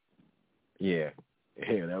 bruh. Yeah.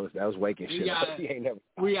 Yeah, that was waking shit up.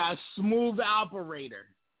 We got Smooth Operator.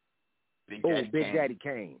 Big Daddy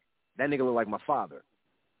Kane. That nigga look like my father.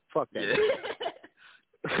 Fuck that.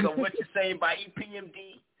 Yeah. So What You Saying by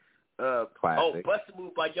EPMD. Classic. Bust a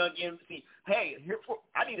Move by Young MC. Hey,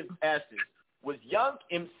 I need to ask this. Was Young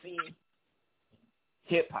MC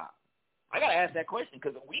hip-hop? I got to ask that question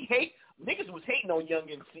because niggas was hating on Young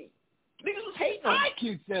MC. Niggas was hating on him.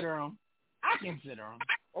 I consider him.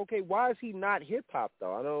 Okay, why is he not hip-hop,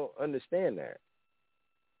 though? I don't understand that.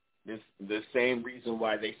 This the same reason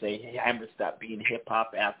why they say Hammer stopped being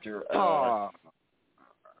hip-hop after...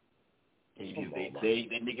 They say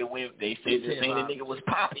the nigga went... They say the nigga was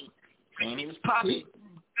poppy. Saying he was poppy.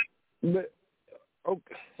 But,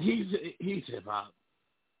 okay. He's hip-hop.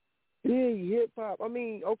 Yeah, hip-hop. I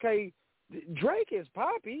mean, okay, Drake is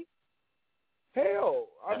poppy. Hell,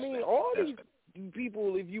 I mean, all these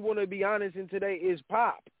people, if you want to be honest, in today is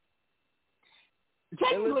pop.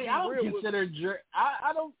 Technically, I don't consider Drake.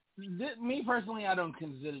 I don't. Me personally, I don't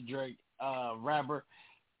consider Drake rapper.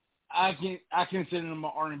 I consider him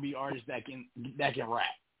an R&B artist that can rap.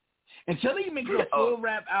 Until he makes a full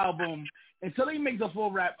rap album,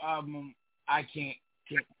 I can't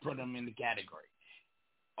put him in the category.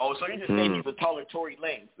 Oh, so you're just saying he's a taller Tory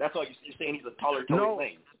Lanez. That's all you're saying, he's a taller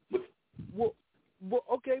Tory Lanez. Well,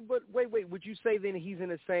 okay, but wait. Would you say then he's in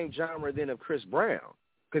the same genre then of Chris Brown?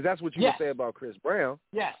 Because that's what you would say about Chris Brown.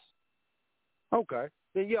 Yes. Okay.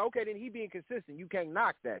 Then then he being consistent. You can't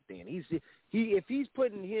knock that then. If he's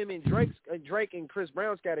putting him in Drake and Chris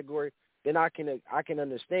Brown's category, then I can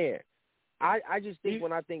understand. I just think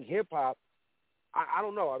when I think hip hop, I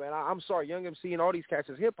don't know. I mean, I'm sorry, Young MC and all these cats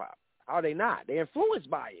is hip hop. How are they not? They're influenced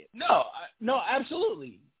by it. No,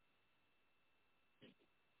 absolutely.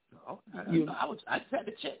 I just had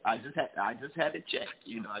to check. I just had to check.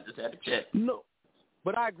 I just had to check. No,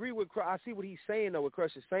 but I agree with. I see what he's saying though. What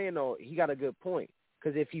Crush is saying though, he got a good point.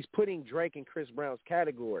 Because if he's putting Drake in Chris Brown's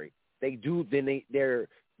category,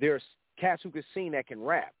 there's cats who can sing that can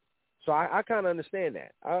rap. So I kind of understand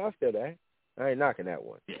that. I feel that. I ain't knocking that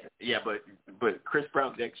one. Yeah, but Chris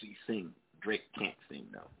Brown can actually sing. Drake can't sing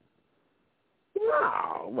though.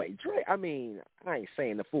 No, wait, Drake. I mean, I ain't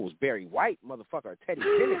saying the fool's Barry White, motherfucker, or Teddy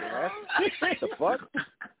Pendergrass. What the fuck?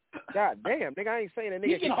 God damn, nigga, I ain't saying that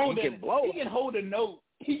nigga can blow. He can hold a note.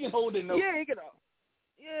 Yeah, he can.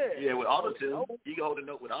 Yeah, with auto-tune. You can hold a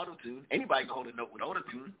note with auto-tune. Anybody can hold a note with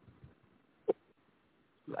auto-tune.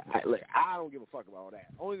 I don't give a fuck about all that.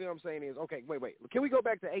 Only thing I'm saying is, okay, wait. Can we go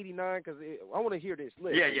back to 89? Because I want to hear this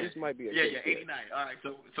list. Yeah. This might be 89. All right,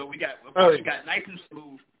 so we got Nice and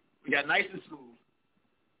Smooth. We got Nice and Smooth.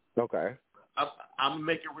 Okay. I'm going to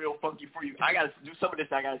make it real funky for you. I got to do some of this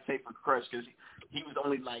I got to say for Crush because he was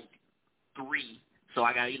only like 3. So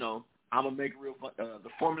I got, I'm going to make it real fun. The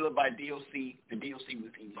Formula by DOC. The DOC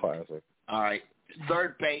was easy. Classic. All right.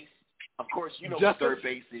 Third Base. Of course, you know what Third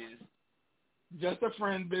Base is. Just a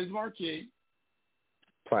Friend, Biz Marquis.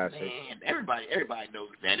 Classic. Man, everybody knows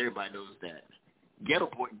that. Everybody knows that. Ghetto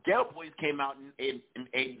Boys came out in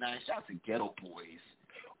 89. Shout out to Ghetto Boys.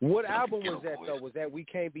 What album was that, though? Was that We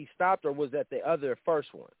Can't Be Stopped, or was that the other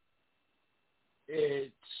first one?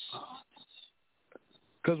 It's...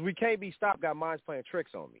 Because We Can't Be Stopped got Minds Playing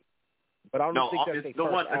Tricks on Me. But I don't think that's the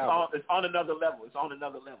first album. It's on another level. It's on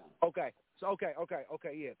another level. Okay. So, okay,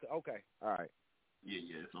 yeah. Okay. All right. Yeah,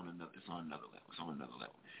 it's on another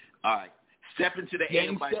level. All right. Step Into the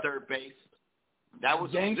Air by Third Base. That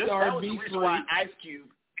was the reason why Ice Cube.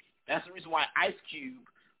 That's the reason why Ice Cube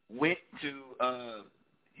went to.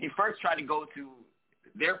 He first tried to go to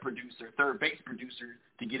their producer, Third Base producer,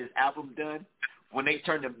 to get his album done. When they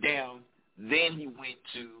turned him down, then he went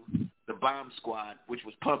to the Bomb Squad, which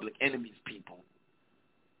was Public Enemy's people,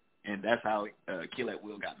 and that's how Kill at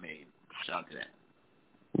Will got made. Shout out to that.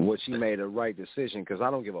 Well, she made a right decision because I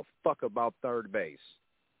don't give a fuck about Third Base.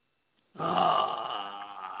 Heavy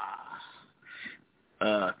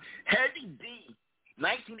D,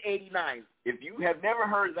 1989. If you have never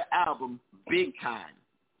heard the album Big Time,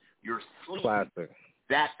 you're sleeping. Classic.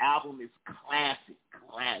 That album is classic.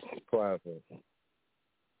 Classic.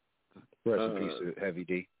 Rest in peace, Heavy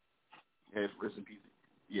D. Rest in peace.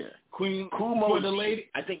 Yeah. Queen for the lady.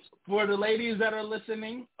 I think for the ladies that are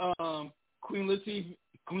listening, Queen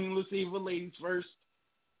Latifah, ladies first.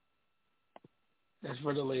 That's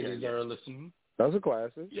for the ladies that are listening. That's a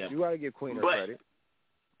classic. Yeah. You gotta give Queen her credit.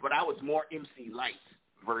 But I was more MC Light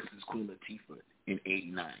versus Queen Latifah in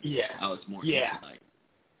 '89. Yeah. I was more MC Light.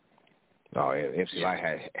 Oh, MC Light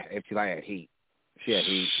had heat. She had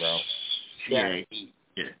heat, bro. She had heat.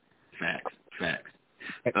 Yeah, facts.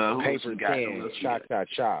 Paper thin, shot.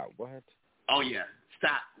 What? Oh yeah.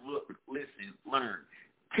 Stop. Look. Listen. Learn.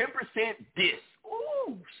 10% diss.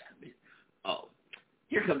 Ooh. Oh.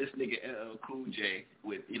 Here comes this nigga Cool J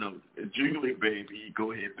with, jiggly baby,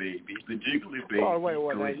 go ahead baby, the jiggly baby. Oh wait,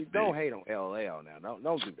 now you don't hate on LL now.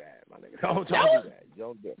 Don't do that, my nigga. Don't do that.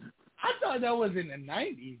 Don't do it. I thought that was in the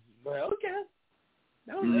 90s, but okay.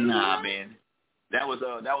 Nah, man. That was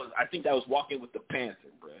I think that was Walking with the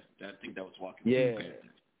Panther, bro. I think that was Walking with the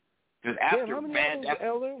Panther. Because after Bad,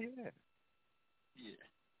 LL,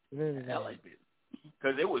 LA bit.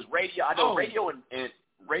 Because it was Radio. I know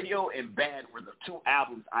Radio and Bad were the two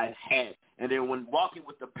albums I had. And then when Walking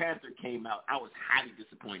with the Panther came out, I was highly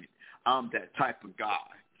disappointed. I'm that type of guy.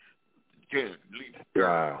 Good.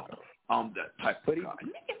 I'm that type of guy.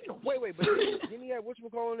 Wait, but didn't he have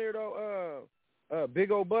whatchamacallit there, though?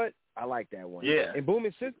 Big Ol' Butt? I like that one. Yeah. And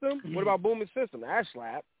Booming System? What about Booming System? That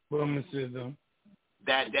slap. Booming System.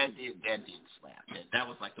 That did slap. That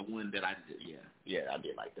was like the one that I did. Yeah, I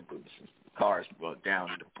did like the Booming System. Cars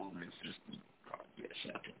down in the Booming System. Yeah,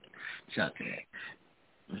 shout to that.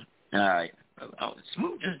 All right. Oh,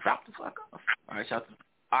 Smooth just dropped the fuck off. All right, shout to.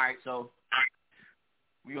 All right, so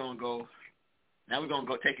we're gonna go. Now we're gonna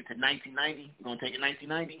go take it to 1990. We're gonna take it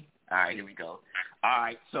 1990. All right, here we go. All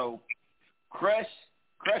right, so Crush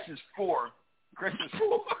is 4.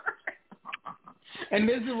 And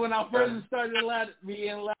this is when I first started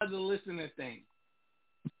being allowed to listen to things.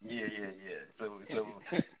 Yeah. So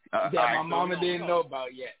that my mama didn't know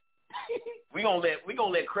about yet. We're gonna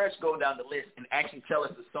let Crush go down the list and actually tell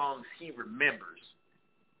us the songs he remembers.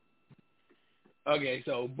 Okay,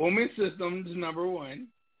 so Booming Systems is number 1.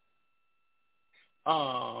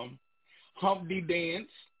 Humpty Dance.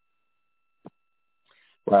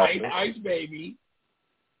 Ice Baby.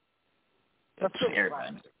 That's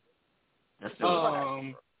everybody.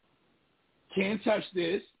 Can't Touch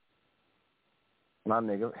This. My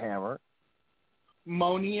nigga Hammer.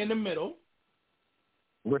 Moni in the Middle.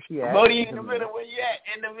 Where she at? Moni in the middle. Where you at?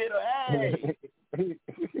 In the middle. Hey.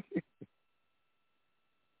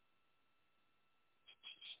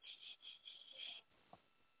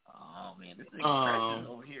 Oh man, this nigga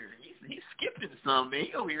over here. He's skipping some, man.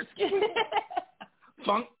 He over here skipping.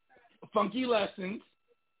 Funky Lessons.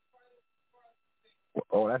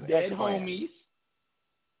 Oh, that's Dead Homies.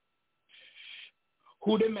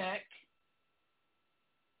 Who the Mac.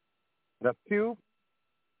 That's Cube.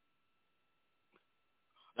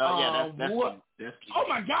 Oh yeah, that's oh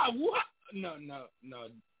my God! What? No.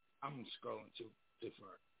 I'm scrolling too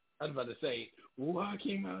far. I was about to say what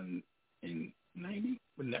came out in 90,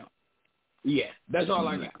 but no. Yeah, that's all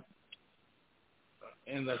I got.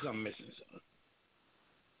 Unless I'm missing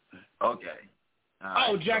something. Okay.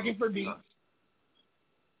 Jacking for Beats.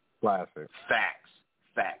 Classic. Facts.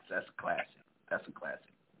 That's a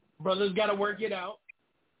classic. Brothers Gotta Work It Out.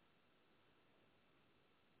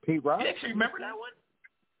 Pete Rock. You actually remember that one?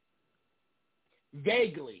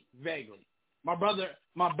 Vaguely. My brother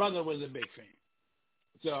was a big fan,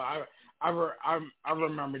 so I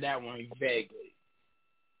remember that one vaguely.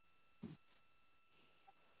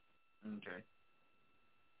 Okay.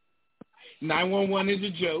 911 is a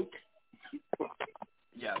joke.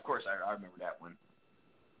 Yeah, of course I remember that one.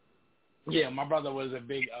 Yeah, my brother was a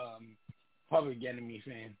big Public Enemy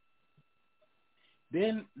fan.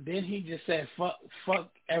 Then he just said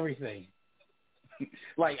fuck everything.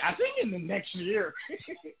 Like I think in the next year,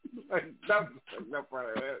 that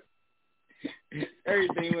part of it.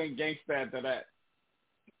 Everything went gangsta after that.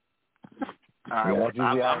 All right,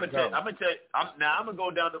 I'm gonna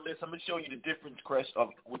go down the list. I'm gonna show you the difference, Crush,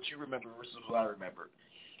 of what you remember versus what I remember.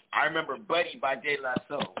 I remember Buddy by De La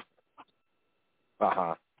Soul.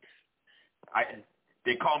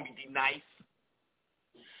 They Call Me D Nice.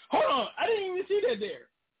 Hold on, I didn't even see that there.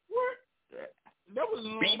 What? That was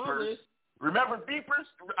on my list. Remember Beepers?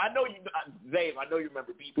 I know you, Dave. I know you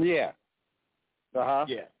remember Beepers. Yeah.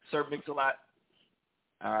 Yeah. Sir Mix-a-Lot.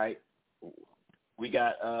 All right. We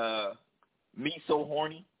got Me So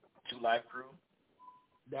Horny, 2 Live Crew.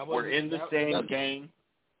 We're in the same game.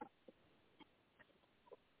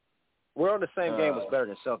 We're on the same game was better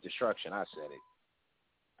than Self-Destruction. I said it.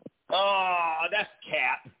 Oh, that's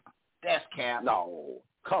cap. No.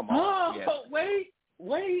 Come on. Oh, wait.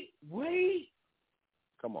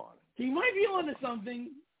 Come on. He might be onto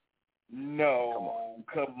something. No.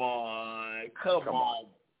 Come on.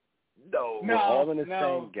 No. We're all in the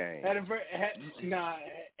same game. Heading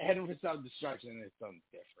for Self-Destruction is something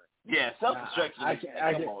different. Yeah, Self-Destruction.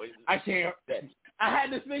 I can't. I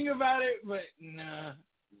had to think about it, but nah.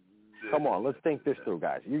 Come on, let's think this through,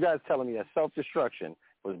 guys. You guys telling me that self-destruction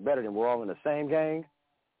was better than we're all in the same gang?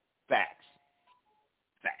 Facts.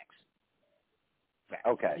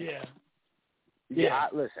 Okay. Yeah.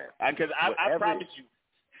 Listen. Because I promise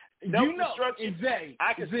you, self-destruction,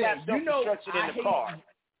 I can slap self-destruction in the car.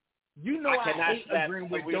 You know I hate agreeing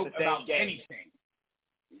with dope about anything.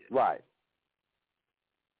 Right.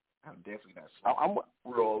 I'm definitely not. I'm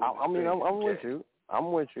with you.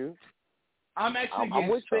 I'm with you. I'm actually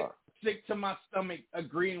getting sick to my stomach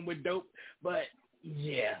agreeing with dope, but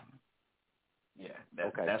yeah. Yeah,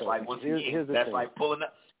 that's like once again, that's like pulling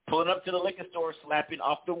up to the liquor store, slapping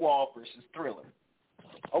off the wall versus Thriller.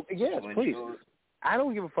 Okay, yes, please. I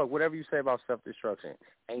don't give a fuck whatever you say about self-destruction.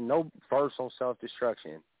 Ain't no verse on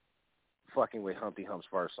self-destruction fucking with Humpty Hump's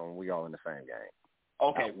verse on We All in the Same Game.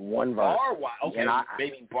 Okay, one verse. Bar-wise, okay,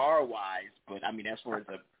 maybe bar-wise, but I mean that's where it's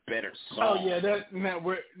a better song. Oh yeah,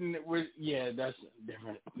 that's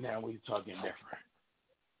different. Now we're talking different.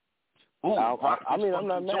 Ooh, I'm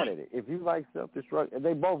not mad at it. If you like self-destruction,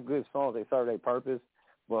 they both good songs. They serve their purpose.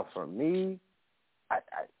 But for me,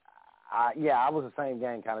 I was the same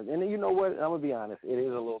gang kind of. And you know what? I'm gonna be honest. It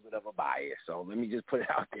is a little bit of a bias. So let me just put it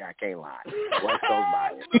out there. I can't lie. West Coast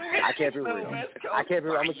bias. I can't be real. I'm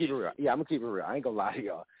gonna keep it real. Yeah, I'm gonna keep it real. I ain't gonna lie to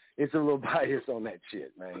y'all. It's a little bias on that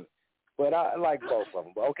shit, man. But I like both of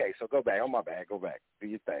them. But okay, so go back. On my bad. Go back. Do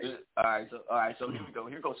your thing. All right. So here we go.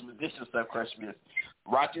 Here goes some additional stuff, freshmen.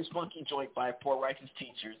 Roger's Funky Joint by Poor Righteous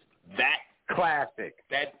Teachers. That classic.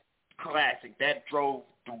 That drove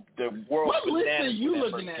the world. What list are you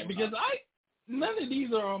looking at? Because none of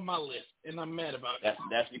these are on my list, and I'm mad about it.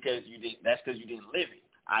 That's because you didn't. That's because you didn't live it.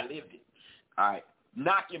 I lived it. All right.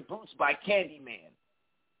 Knocking Boots by Candyman.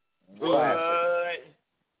 What?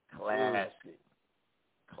 Classic.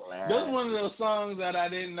 That's one of those songs that I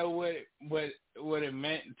didn't know what it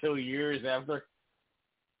meant until years after.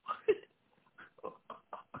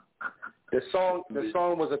 The song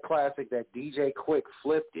was a classic that DJ Quick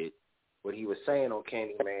flipped it, what he was saying on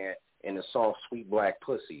Candyman in the song Sweet Black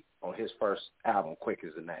Pussy on his first album, Quick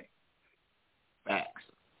is the Name. Facts.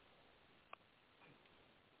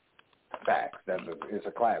 It's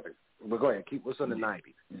a classic. But go ahead, what's in the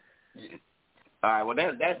 90s? All right, well,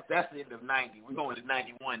 that's the end of 90. We're going to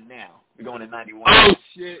 91 now. We're going to 91. Oh,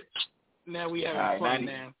 shit. Now we having fun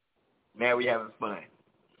now. Now we having fun.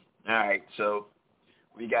 All right, so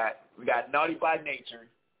we got Naughty by Nature,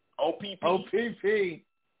 OPP.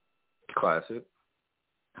 Classic.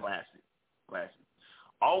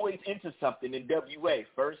 Always Into Something, NWA.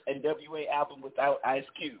 First NWA album without Ice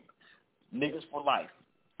Cube. Niggas for Life.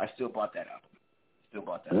 I still bought that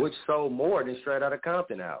album. Which sold more than Straight Outta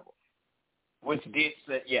Compton album. Which did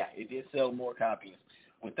it did sell more copies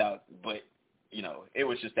without, but you know, it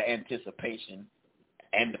was just the anticipation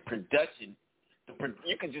and the production.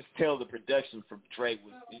 You can just tell the production from Dre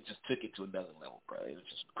it just took it to another level, bro. It was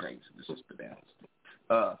just crazy. This is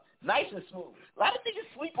bananas. Nice and Smooth. A lot of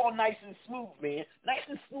niggas sleep on Nice and Smooth, man. Nice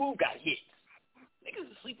and Smooth got hits. Niggas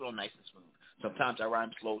are sleeping on Nice and Smooth. Sometimes I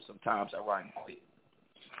rhyme slow, sometimes I rhyme quick.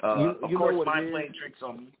 Of course, Mind Playing Tricks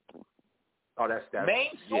on Me. Oh, that's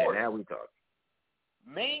Main Source. Yeah, now we talk.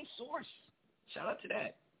 Main Source. Shout out to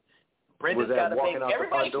that. Brenda's Got a Baby.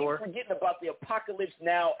 Everybody keeps forgetting about the Apocalypse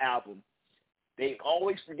Now album. They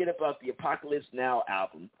always forget about the Apocalypse Now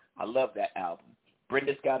album. I love that album.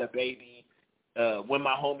 Brenda's Got a Baby. When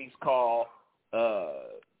My Homies Call.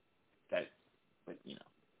 That's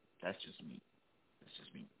just me. That's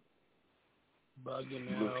just me.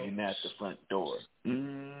 Bugging looking at the front door.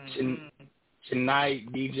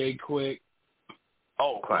 Tonight, DJ Quick.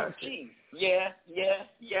 Oh, Blue Cheese. Yeah.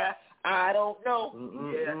 I don't know.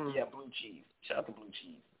 Yeah, Blue Cheese. Shout out to Blue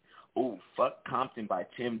Cheese. Ooh, Fuck Compton by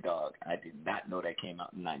Tim Dog. I did not know that came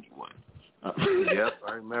out in 91. Yep,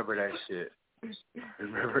 I remember that shit.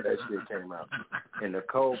 Came out. And the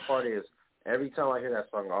cold part is, every time I hear that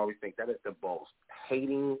song, I always think that is the most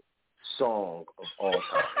hating song of all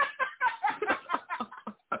time.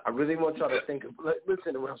 I really want y'all to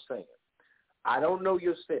listen to what I'm saying. I don't know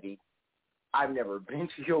your city. I've never been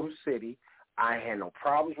to your city. I had no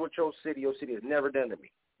problems with your city. Your city has never done to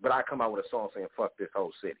me. But I come out with a song saying, fuck this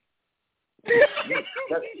whole city.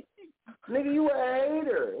 Nigga, you a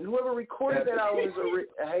hater. And whoever recorded that album is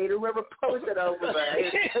a hater. Whoever published that album is a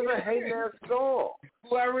hater. It's a hating ass song.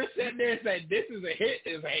 Whoever sat there and said, this is a hit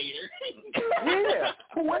is a hater. Yeah,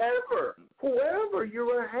 whoever,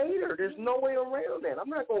 you're a hater. There's no way around that. I'm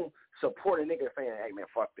not going to support a nigga saying, hey, man,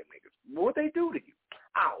 fuck them niggas. What they do to you?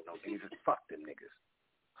 I don't know, Jesus. Fuck them niggas.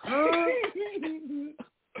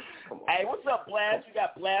 Hey, what's up, Blast? We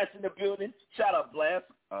got Blast in the building. Shout out, Blast.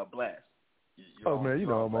 Blast. Oh man, you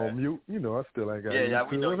know I'm on mute. You know I still ain't got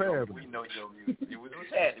we know what's you're happening. We know you're on mute. It was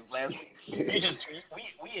happening last week.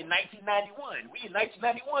 We in 1991. We in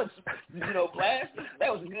 1991. You know, Blast.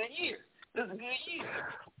 That was a good year. This is a good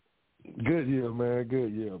year. Good year, man.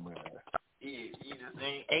 Good year, man. Yeah, you just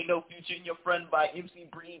ain't no future in your front by MC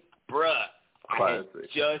Breed, bruh. I had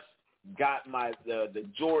just got my the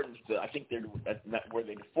Jordans. I think they're were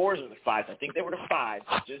they the 4s or the 5s? I think they were the 5s.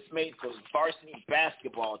 Just made the varsity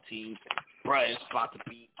basketball team. Bruh, it's about to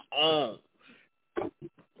be on.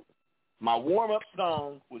 My warm up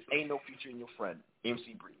song was "Ain't No Future in Your Friend,"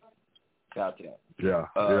 MC Breed. Shout out to that. Yeah.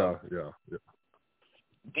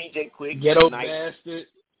 DJ Quick, Ghetto Bastard.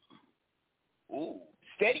 Ooh,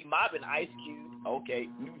 Steady Mobbing, Ice Cube. Okay,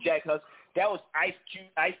 New Jack Hustle. That was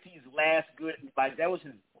Ice-T's last good. Like that was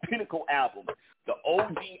his pinnacle album, the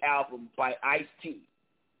OG album by Ice-T.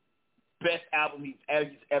 Best album he's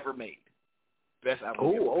ever made. Best album.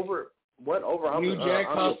 Ooh, over New Jack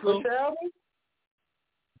Hustle album.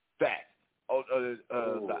 Fact.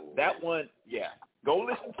 That one. Yeah. Go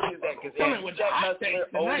listen to that because New Jack Hustler,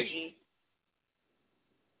 OG.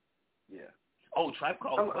 Yeah. Oh, Tribe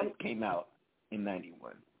Called Quest came out in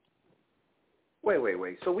 91.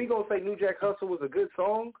 Wait. So we gonna say New Jack Hustle was a good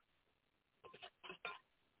song?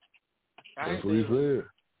 That's what he said.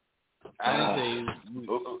 I didn't say.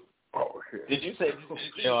 Did you say? New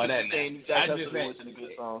Jack Hustle wasn't a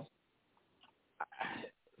good song?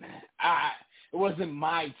 It wasn't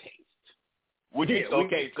my taste.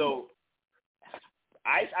 Okay, so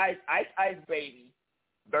Ice Baby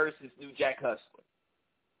versus New Jack Hustler.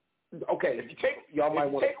 Okay, y'all might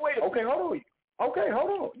want to. Okay,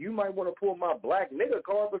 hold on. You might want to pull my black nigga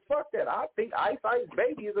card, but fuck that. I think Ice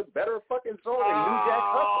Baby is a better fucking song than New Jack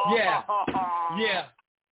Hustle.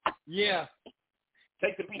 Yeah.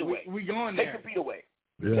 Take the beat away. We going there. Take the beat away.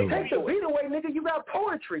 Yeah. Take the beat away, nigga. You got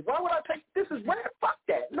poetry. Why would I take this? Is rap? Fuck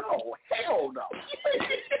that. No, hell no.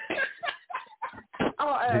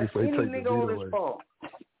 I'll ask any nigga on this phone.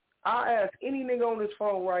 I'll ask any nigga on this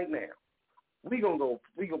phone right now. We gonna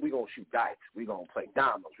shoot dice. We gonna play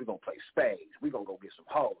dominoes. We gonna play spades. We gonna go get some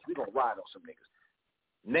hoes. We gonna ride on some niggas.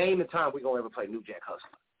 Name the time we gonna ever play New Jack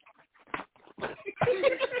Hustler.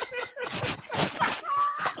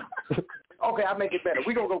 Okay, I make it better.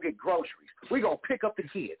 We gonna go get groceries. We gonna pick up the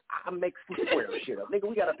kids. I make some square shit up, nigga.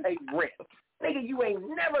 We gotta pay rent. Nigga, you ain't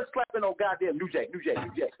never slapping no goddamn New Jack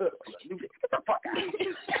Hustler. Get the fuck out of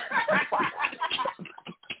here.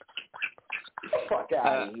 Fuck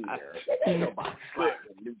out of here. Ain't nobody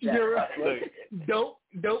slapping New Jack Hustler.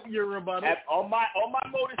 Dope your rebuttal. On my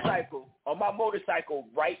motorcycle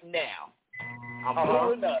right now. I'm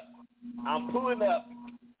pulling up.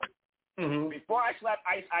 Mm-hmm. Before I slap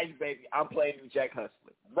Ice Baby, I'm playing New Jack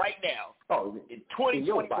Hustler right now. Oh, in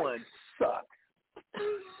 2021. Suck.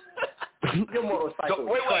 Your motorcycle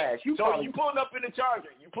is trash. You pulling up in the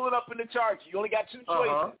Charger. You only got two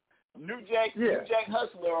choices. New Jack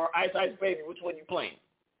Hustler or Ice Baby. Which one you playing?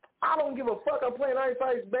 I don't give a fuck. I'm playing Ice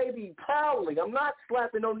Baby proudly. I'm not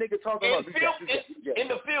slapping no nigga talking about in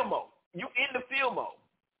the field mode. You in the field mode.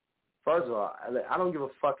 First of all, I don't give a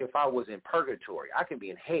fuck if I was in purgatory. I can be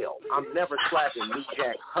in hell. I'm never slapping New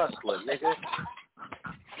Jack Hustler, nigga.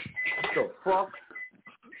 The fuck?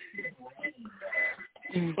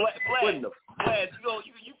 Blast, you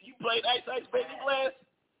played Ice Baby, Blast?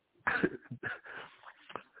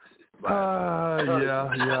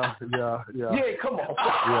 Yeah. Yeah, come on.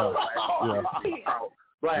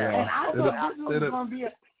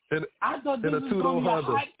 And I thought this was going to be a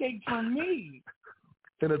hot take for me.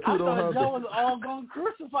 I thought Joe was all going to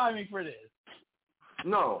crucify me for this.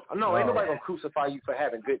 No, ain't nobody going to crucify you for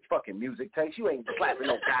having good fucking music taste. You ain't slapping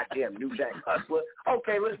no goddamn New Jack Hustler.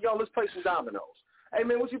 Okay, let's play some dominoes. Hey,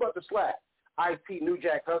 man, what you about to slap? Ice-T, New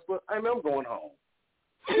Jack Hustler? Hey, man, I'm going home.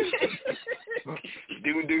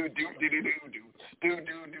 do.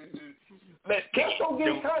 Let's that's gonna get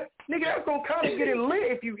nigga. That's gonna kind of get it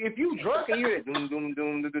lit if you drunk and you're doom.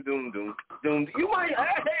 You might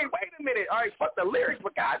hey wait a minute. All right, fuck the lyrics,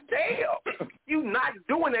 but goddamn, you not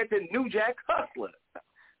doing that to New Jack Hustler.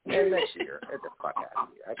 Man, next year, get the fuck out of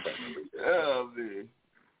here. I can't believe that. Oh man.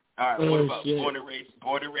 All right, what about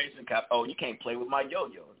border racing cop? Oh, you can't play with my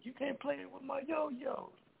yo-yo. You can't play with my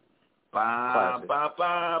yo-yo. Ba ba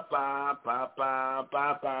ba ba ba ba ba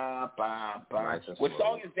ba ba ba. What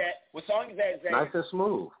song is that? Zach? Nice and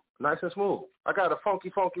smooth. I got a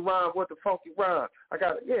funky rhyme. What the funky rhyme?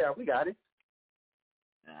 We got it.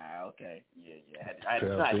 Okay. Yeah. I had to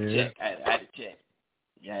check.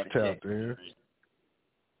 Yeah, I had to check.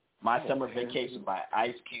 My Summer Vacation by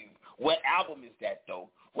Ice Cube. What album is that though?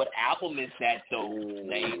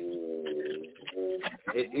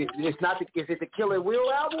 It's not. Is it the Killer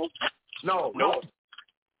Will album? No.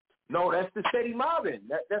 That's the Steady Mobbin'.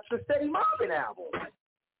 That's the Steady Mobbin' album.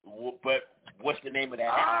 But what's the name of that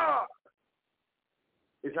album?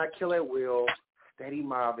 It's not Killer Will. Steady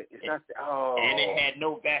Mobbin'. It's not. And it had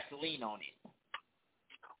no Vaseline on it.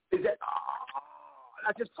 Is that?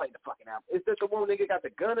 I just played the fucking album. Is that the one nigga got the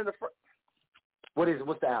gun in the front? What is it?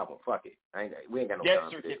 What's the album? Fuck it. We ain't got no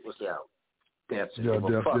time for this. What's the album? Death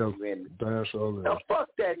Certificate. Fuck you and no, fuck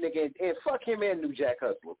that nigga and fuck him and New Jack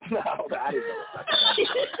Hustler. No, I didn't know.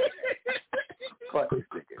 Fuck this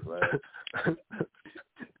nigga, man.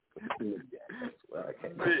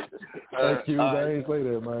 Thank you. I ain't say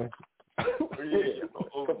that, man.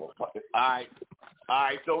 All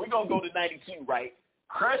right. So we're gonna go to 92, right?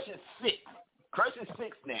 Crush is 6. Crush is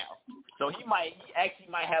 6 now. So he actually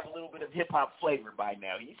might have a little bit of hip hop flavor by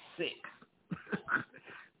now. He's 6.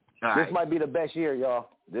 This might be the best year, y'all.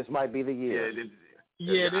 This might be the year.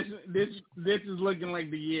 This is looking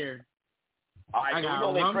like the year. All right,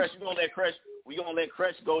 so we're gonna let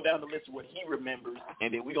Crush go down the list of what he remembers,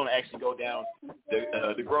 and then we're gonna actually go down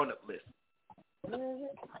the grown up list.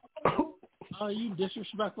 Oh, you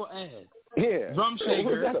disrespectful ass. Yeah. Rum Shaker.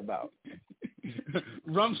 What's that about?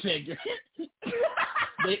 Rum Shaker.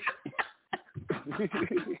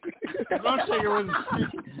 Rum Shaker was.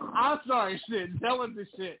 I'm sorry, shit. That was the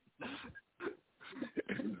shit.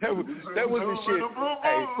 That was the shit.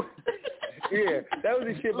 Hey, yeah, that was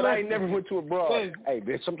the shit. But I ain't never went to a broad. Hey,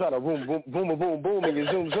 bitch, I'm trying to boom, and you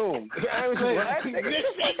zoom. I was like,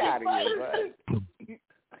 get out of here, man.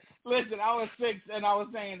 Listen, I was 6 and I was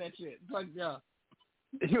saying that shit. Fuck y'all.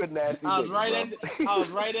 You a nasty. I was right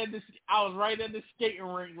at the skating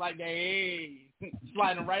rink, like hey,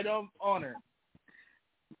 sliding right on her.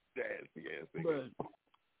 Nasty. But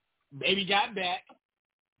baby got back.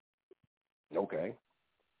 Okay.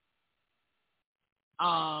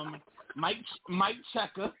 Mike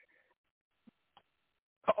Checker.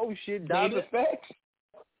 Oh shit, Daz Effects.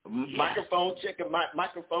 Microphone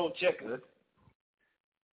checker.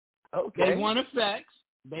 Okay. They want effects.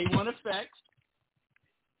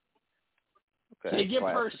 Okay. They get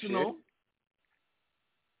personal. Shit.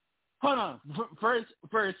 Hold on.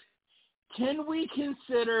 First, can we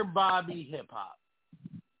consider Bobby hip hop?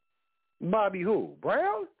 Bobby who?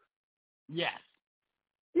 Brown? Yes.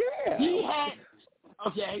 Yeah. He had.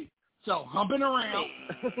 Okay. So humping around.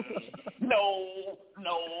 No.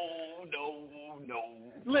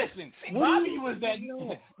 Listen, Bobby was that.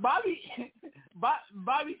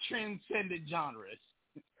 Bobby transcended genres.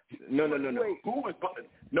 No. Who was?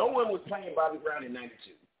 No one was playing Bobby Brown in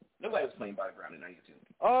 92. Nobody was playing Bobby Brown in 92.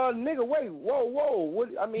 Nigga, wait, whoa. What?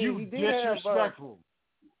 I mean, you he did disrespectful.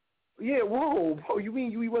 Yeah, whoa. You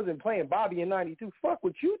mean he wasn't playing Bobby in 92? Fuck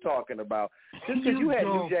what you talking about. Just because you had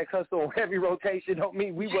New Jack Hustle on heavy rotation don't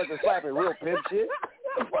mean we wasn't slapping real pimp shit.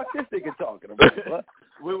 What the fuck this nigga talking about? What?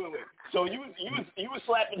 Wait. So you was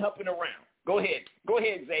slapping, humping around. Go ahead,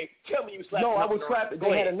 Zay. Tell me you slapping. No, I was slapping. They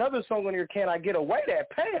had ahead. another song on here, Can I Get Away, that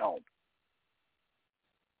pound.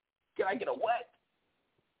 Can I get a what?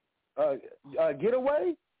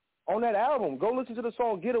 Getaway on that album. Go listen to the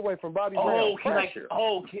song Getaway from Bobby Brown. Can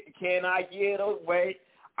I get away?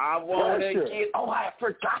 I want to get. Oh, I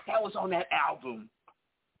forgot that was on that album.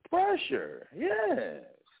 Pressure, yes.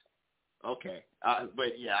 Okay,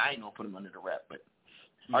 but yeah, I ain't gonna put him under the rap. But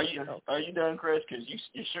are you done, Chris? Because you're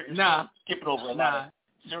skipping over a lot.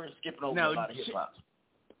 You're skipping over a lot of hip hop.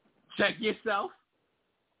 Check yourself.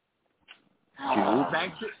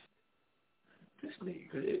 Back to this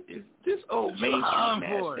nigga. Is this old mainstream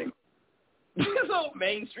ass? This old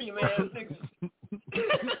mainstream ass nigga.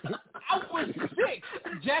 I was 6,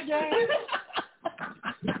 jackass.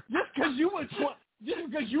 Just because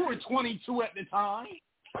you were 22 at the time.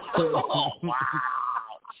 Oh wow!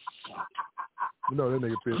 You know that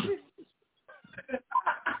nigga pissed.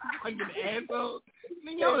 Fucking asshole.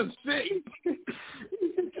 Nigga, I was 6.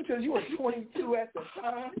 Because you were 22 at the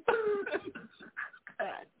time.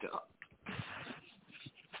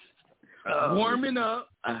 Warming up,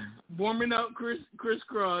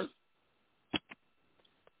 crisscross.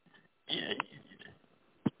 Yeah.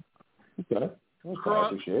 Okay.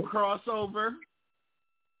 Crossover.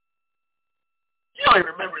 You don't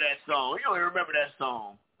even remember that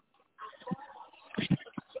song.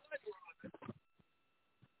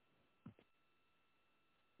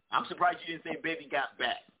 I'm surprised you didn't say Baby Got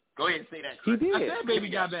Back. Go ahead and say that. He did. I said Baby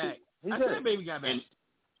Got Back. And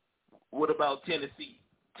what about Tennessee?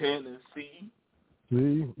 See,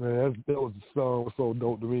 man, that was the song was so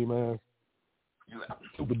dope to me, man.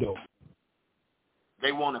 Super dope.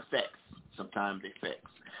 They want effects. Sometimes effects.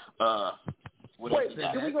 Wait,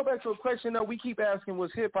 can we go back to a question that we keep asking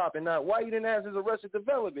was hip-hop and not, why you didn't ask is Arrested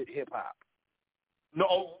Development hip-hop?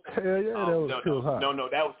 No. Hell yeah, that was hip-hop. No,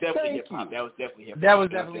 that was definitely hip-hop. That was definitely hip-hop. That was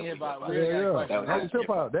definitely hip-hop. That was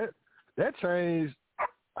hip-hop. That changed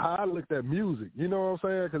how I looked at music. You know what I'm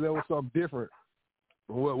saying? Because that was something different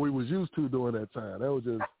from what we was used to during that time. That was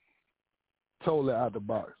just totally out the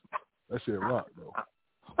box. That shit rock, though.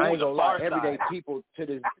 I ain't gonna lie. Everyday people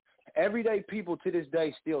to this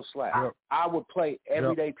day still slap. Yep. I would play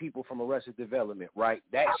Everyday People from Arrested Development, right?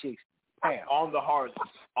 That shit's pound. On the Harley.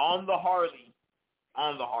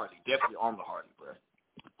 Definitely on the Harley, bro.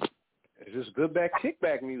 It's just good back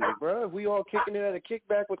kickback music, bro. If we all kicking it at a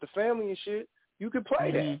kickback with the family and shit, you can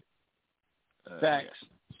play that. Facts.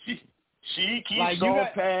 She keeps on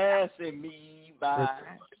passing me by.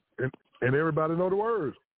 And everybody know the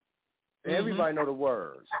words. Everybody know the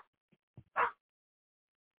words.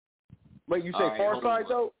 Wait, you say Far Side,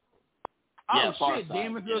 though? Oh, shit.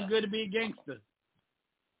 Damn, it feels good to be a gangster.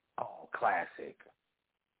 Oh, classic.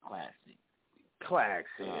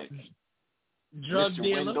 Drug Mr.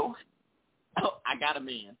 dealer. Window. Oh, I got a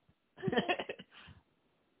man.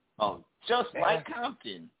 Oh, just like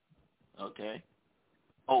Compton. Okay.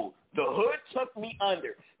 Oh, the hood took me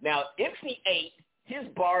under. Now, MC8, his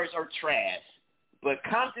bars are trash, but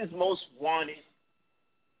Compton's Most Wanted.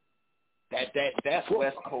 That's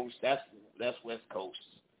West Coast. That's West Coast.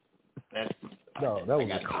 That was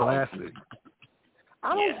a classic.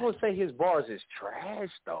 I don't want to say his bars is trash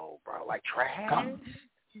though, bro. Like trash.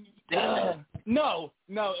 No.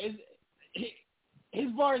 His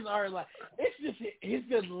bars are like, it's just his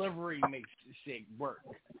delivery makes the shit work.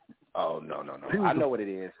 Oh no! I know what it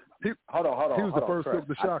is. Hold on. He was the first Silk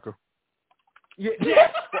the Shocker. Yeah.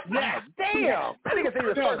 Damn. That nigga say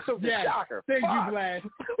the first Silk the Shocker. Thank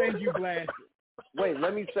you, Blast. Wait,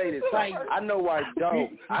 let me say this. I know why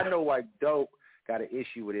Dope got an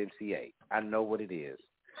issue with MC8. I know what it is.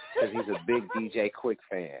 Because he's a big DJ Quick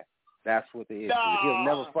fan. That's what the issue is. He'll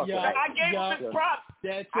never fuck with that. I gave him his props.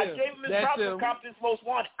 I gave him his props for Compton's Most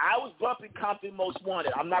Wanted. I was bumping Compton's Most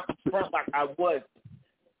Wanted. I'm not front like I was.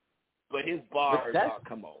 But his bars,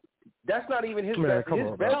 come on. That's not even his best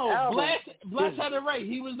album. Blast had it right.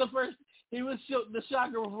 He was the first. He was Silk the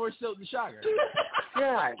Shocker before Silk the Shocker.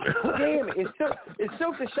 God damn it. Is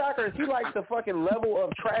Silk the Shocker, is he like the fucking level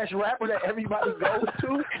of trash rapper that everybody goes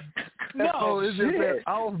to? No, it's just that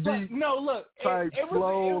offbeat type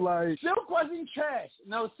flow. Like Silk wasn't trash.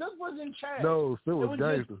 No, Silk wasn't trash. No, Silk was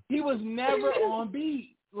gangster. He was never on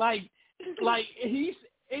beat. Like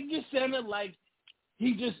it just sounded like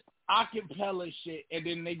he just acapella shit, and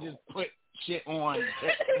then they just put shit on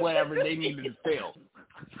whatever they needed to fill.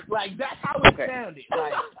 Like that's how it sounded.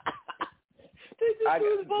 Like they just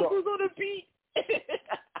put his vocals on a beat.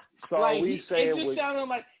 So like, we say it just sounded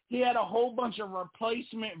like he had a whole bunch of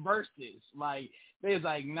replacement verses. Like they was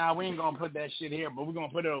like, nah, we ain't gonna put that shit here, but we're gonna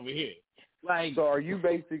put it over here. Like, so are you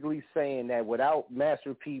basically saying that without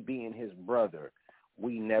Master P being his brother,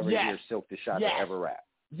 we never hear Silk the Shocker ever rap?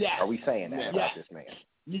 Yes. Are we saying that about this man?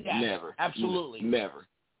 Yes. Never. Absolutely. Never.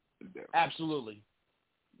 Absolutely.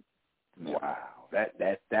 Wow.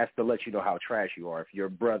 That's to let you know how trash you are. If your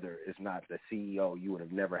brother is not the CEO, you would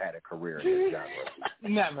have never had a career in this genre.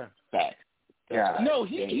 Never. Fact. God, no,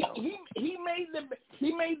 he made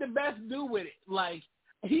the best do with it. Like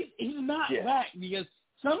he's not whack because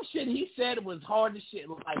some shit he said was hard as shit.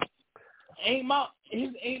 Like ain't my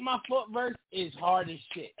foot verse is hard as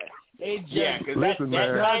shit. It just, listen,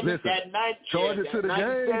 charge it to the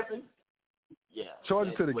 97, game. Yeah. Charge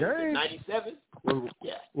it to the game. 97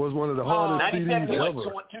 was one of the hardest CDs ever.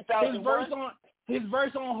 His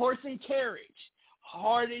verse on Horse and Carriage,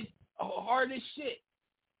 hard as shit.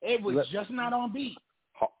 It was just not on beat.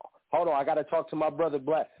 Hold on, I got to talk to my brother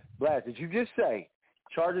Blast. Did you just say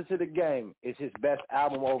Charge It to the Game is his best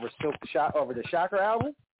album over the Shocker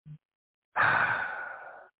album?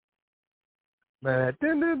 Man,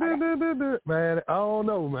 man, I don't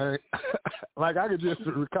know, man. Like I could just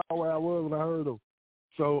recall where I was when I heard him.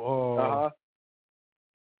 So,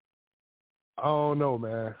 I don't know,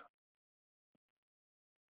 man.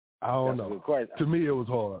 I don't know. To me, it was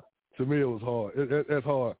hard. It's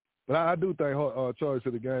hard. But I do think Charge to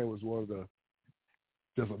the Game was one of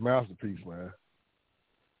just a masterpiece, man.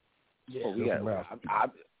 Yeah,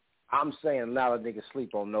 I'm saying a lot of niggas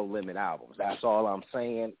sleep on No Limit albums. That's all I'm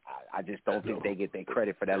saying. I just don't think they get their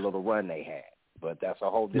credit for that little run they had. But that's a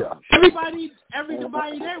whole different shit.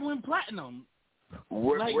 Everybody there went platinum.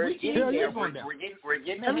 We're getting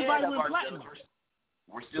everybody went platinum.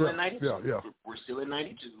 We're still in 92. Yeah. We're still in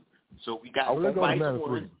 92. So we got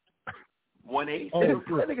 181, 186.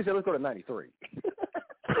 That nigga said let's go to 93.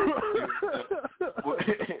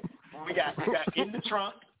 We got in the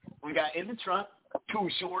trunk. We got in the trunk. Too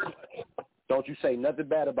Short. Don't you say nothing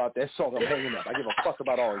bad about that song. I'm hanging up. I give a fuck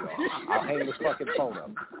about all y'all. I'll hang this fucking phone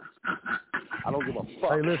up. I don't give a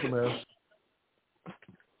fuck. Hey, listen, man.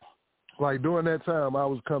 Like, during that time, I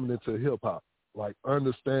was coming into hip-hop, like,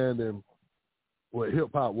 understanding what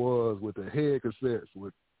hip-hop was with the head cassettes,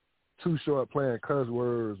 with Too Short playing cuss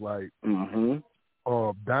words, like,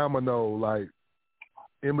 Domino, like,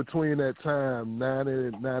 in between that time, 90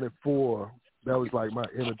 and 94, that was, like, my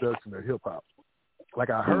introduction to hip-hop.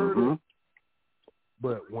 Like, I heard it,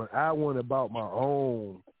 but when I went about my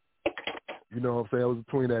own, you know what I'm saying, it was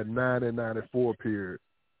between that 90 and 94 period,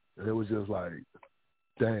 and it was just like,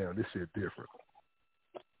 damn, this shit different.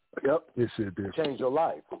 Yep. This shit different. Changed your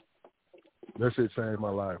life. That shit changed my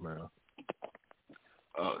life, man.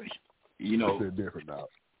 You know. This shit different now.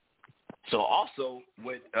 So also,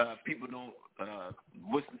 what people don't,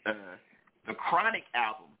 what's the Chronic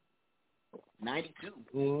album,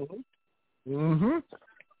 92.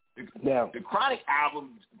 Now, the Chronic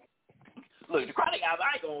album, look, the Chronic album,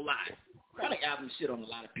 I ain't gonna lie. Chronic album shit on a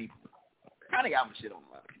lot of people. Chronic album shit on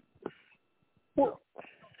a lot of people. Well,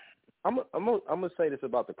 I'm gonna say this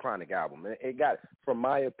about the Chronic album. It got, from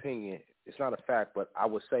my opinion, it's not a fact, but I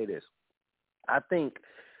would say this. I think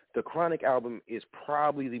the Chronic album is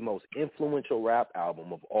probably the most influential rap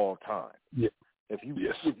album of all time. Yeah. If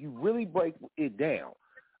you really break it down,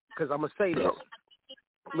 because I'm gonna say this.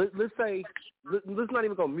 Let's not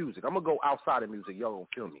even go music. I'm gonna go outside of music. Y'all gonna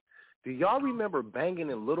feel me. Do y'all remember Banging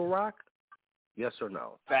in Little Rock? Yes or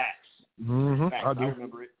no? Facts. Facts. I do. I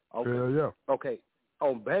remember it. Okay. Yeah. Okay.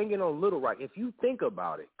 On Banging on Little Rock, if you think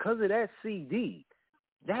about it, because of that CD,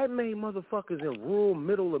 that made motherfuckers in rural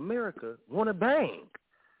middle America want to bang.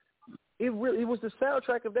 It was the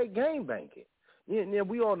soundtrack of their game banking. Yeah,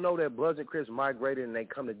 we all know that Bloods and Crips migrated and they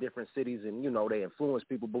come to different cities and, you know, they influence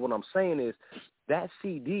people. But what I'm saying is that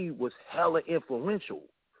CD was hella influential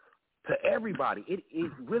to everybody.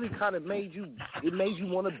 It really kind of made you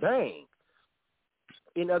want to bang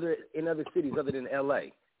in other cities other than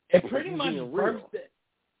L.A. It pretty much birthed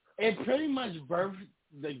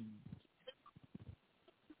the.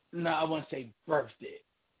 No, I won't say birthed it.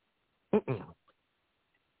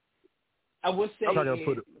 I would say. I'm not gonna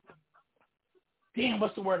put it. Damn,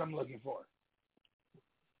 what's the word I'm looking for?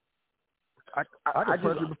 I can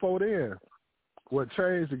put it before then. What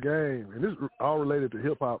changed the game, and this is all related to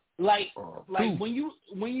hip hop. Like when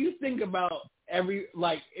you think about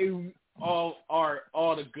all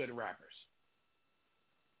the good rappers,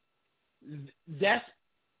 that's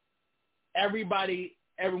everybody.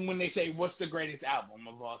 When they say what's the greatest album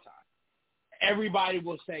of all time, everybody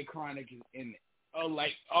will say Chronic is in it. Oh,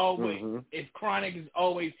 like always, if Chronic is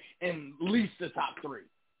always in at least the top 3.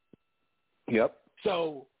 Yep.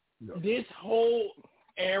 So this whole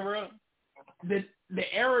era, the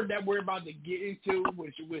era that we're about to get into,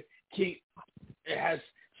 which with King, it has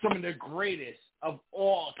some of the greatest of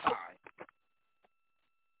all time.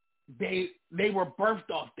 They were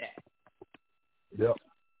birthed off that. Yep.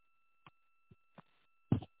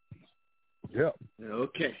 Yep.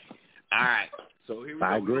 Okay. All right. So here we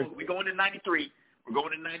go. We're going to 93. We're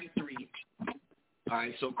going to 93. All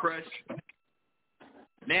right. So Crush.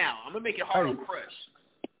 Now I'm gonna make it hard on Crush.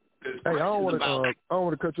 Hey, I don't want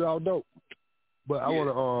to cut you out, dope. But I want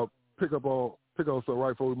to pick up on something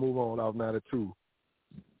right before we move on out of 92.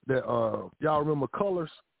 That y'all remember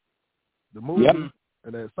Colors, the movie, and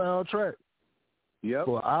that soundtrack. Yep.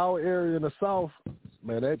 For our area in the South,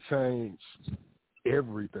 man, that changed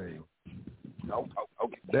everything.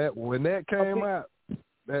 Okay. That when that came out,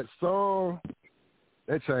 that song,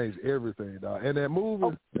 that changed everything, dog. And that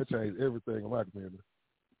movie, that changed everything in my community.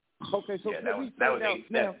 Okay, so now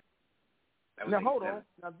hold on.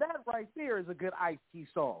 Now that right there is a good Ice-T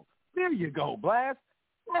song. There you go, Blast.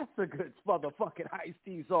 That's a good motherfucking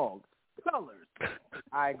Ice-T song. Colors.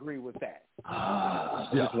 I agree with that. I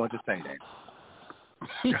just wanted to say that.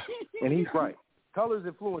 And he's right. Colors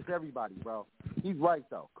influenced everybody, bro. He's right,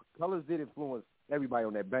 though. Colors did influence everybody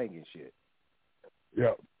on that banging shit.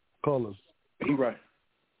 Yeah, Colors. He's right.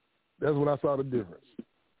 That's when I saw the difference.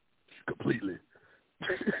 Completely.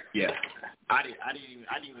 Yeah. I didn't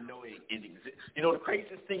even know it existed. You know, the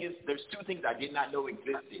craziest thing is there's 2 things I did not know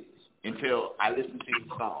existed until I listened to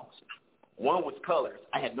these songs. One was Colors.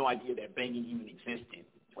 I had no idea that banging even existed,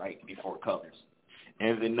 right, before Colors.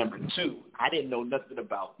 And then number 2, I didn't know nothing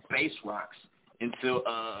about bass rocks until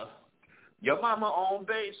Your Mama on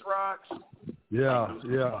Bass Rocks. Yeah.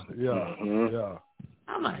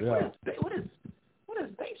 I'm like, what is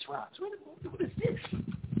bass rocks? What is this?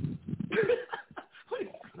 What is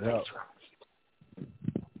bass rocks?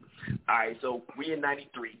 All right, so we in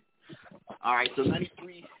 93. All right, so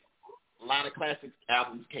 93, a lot of classic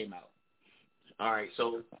albums came out. All right,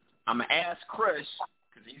 so I'm going to ask Crush,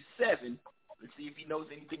 because he's 7. Let's see if he knows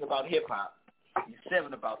anything about hip-hop. He's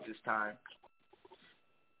 7 about this time.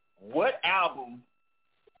 What album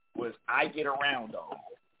was I Get Around on?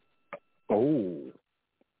 Oh.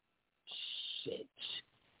 Shit.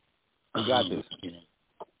 You got this.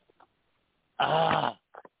 Why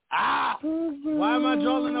am I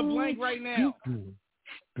drawing a blank right now?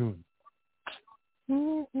 Give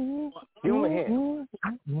him a hand.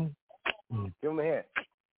 Give him a hand.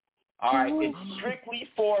 All right, it's Strictly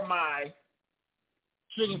for My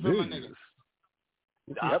Niggas.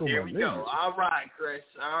 There we go. All right, Chris.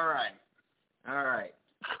 All right.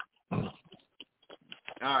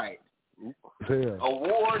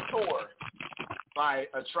 Award Tour by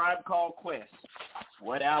A Tribe Called Quest.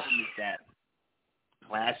 What album is that?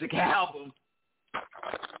 Classic album.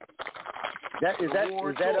 Is that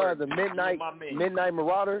the Midnight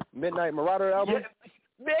Marauder album? Yeah.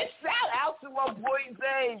 Man, shout out to my boy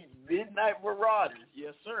Zay, Midnight Marauders.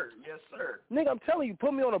 Yes, sir. Nigga, I'm telling you,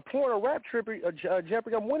 put me on a porn or rap trip,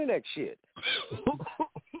 Jeopardy, I'm winning that shit.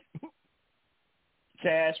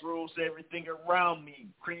 Cash rules everything around me.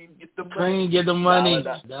 Cream, get the money. Cream, get the money.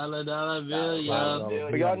 Dollar bill, y'all.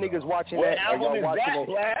 Are y'all niggas watching that?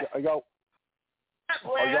 Are y'all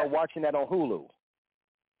watching that on Hulu?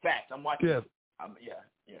 Fact, I'm watching. Yes.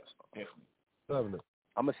 Yes, definitely.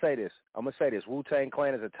 I'm gonna say this. Wu-Tang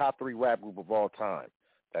Clan is a top 3 rap group of all time.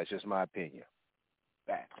 That's just my opinion.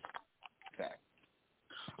 Fact.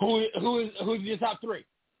 Who's your top 3?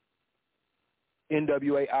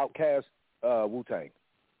 NWA, Outkast, Wu-Tang.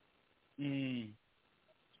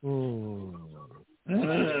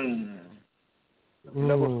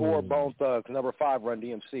 Number 4, Bone Thugs. Number 5, Run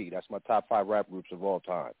DMC. That's my top 5 rap groups of all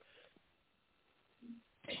time.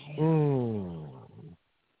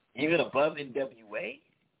 Even above NWA?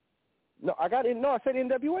 No, I said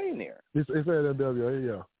NWA in there. It said NWA,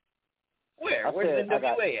 yeah. Where's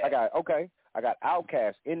NWA at? I got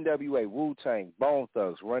Outkast, NWA, Wu-Tang, Bone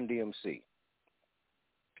Thugs, Run DMC.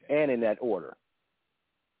 And in that order.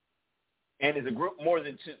 And is a group more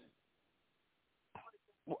than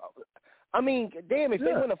 2? I mean, damn, if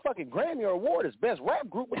they win a fucking Grammy or award as best rap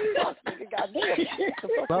group, what the fuck? Goddamn.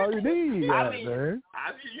 That's all you need, man.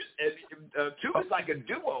 2 is like a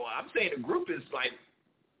duo. I'm saying a group is like,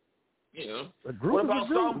 a group what about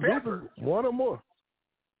Salt and Pepper? One or more.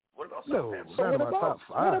 What about Salt and Pepper?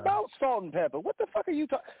 What about Salt and Pepper? What the fuck are you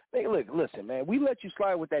talking? Hey, look, listen, man. We let you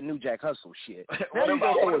slide with that New Jack Hustle shit. Now you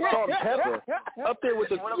gonna say Salt and Pepper up there with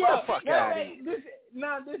the fuck out of here. This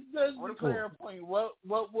does declare a point.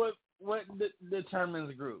 What determines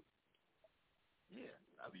a group? Yeah,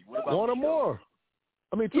 I mean, what about one or more?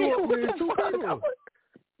 I mean, 2 people.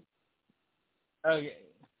 Okay,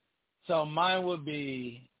 so mine would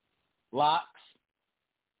be Locks,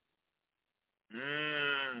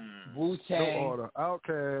 Wu-Tang, No order.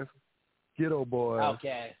 Outkast, Ghetto Boys.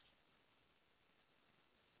 Outkast,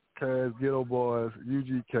 Ghetto Boys,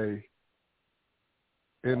 UGK,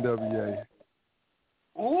 NWA.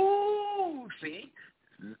 Ooh, see,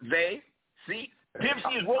 Pimp C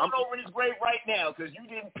is rolling over in his grave right now because you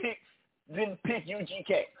didn't pick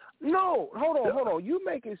UGK. No, hold on. You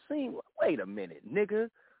make it seem. Wait a minute,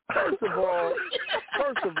 nigga. First of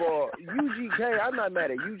all, UGK. I'm not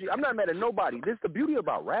mad at UGK. I'm not mad at nobody. This the beauty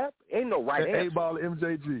about rap. Ain't no right answer. 8-Ball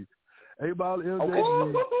MJG,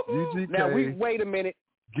 UGK. Now wait a minute.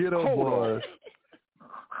 Ghetto Boys,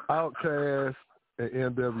 Outkast, and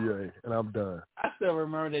NWA, and I'm done. I still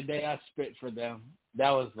remember the day I spit for them.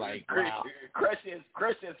 That was like, wow. Crush is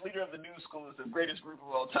leader of the new school is the greatest group of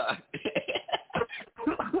all time.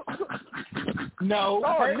 No,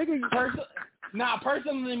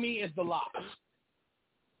 personally to me, it's the Locks.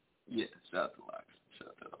 Yeah, shout out to Locks.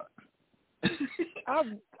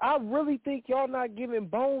 I really think y'all not giving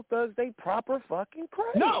Bone Thugs they proper fucking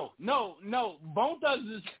credit. No. Bone Thugs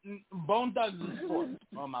is fourth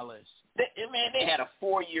on my list. They had a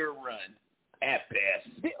 4-year run at best.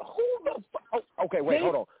 Who the fuck? Okay, wait,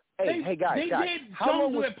 hold on. Hey, guys. They did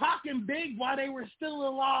songs with Pac and Big while they were still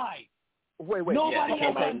alive. Wait. Nobody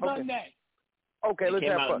has done that. Okay, let's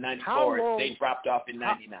have fun. In 94. They dropped off in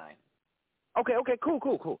 99. Okay,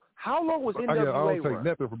 cool. How long was NWA I don't run? take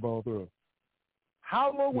nothing from Bone Thugs.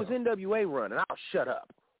 How long was NWA run? And I'll shut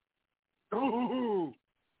up. I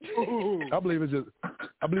believe it's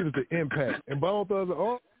the impact. And Bone Thugs are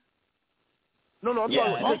all. No, I'm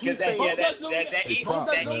talking about that East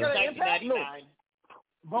 1999.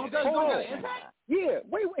 Bone Thugs don't got an impact? Yeah,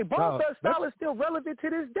 wait. Bone Thugs style is still relevant to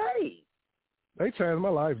this day. They changed my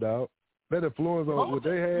life, dog. That influence on what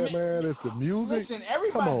they had, man. It's the music. Listen,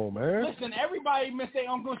 everybody. Come on, man. Listen, everybody miss their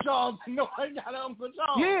Uncle Charles. Nobody got an Uncle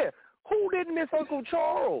Charles. Yeah. Who didn't miss Uncle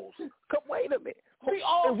Charles? Wait a minute. We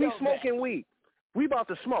all we smoking weed. We about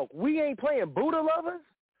to smoke. We ain't playing Buddha Lovers.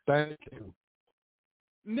 Thank you.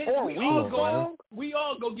 Nigga, we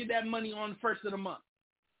all go get that money on the first of the month.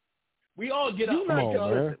 We all get up. Come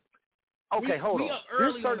on, man. Okay, hold on. We up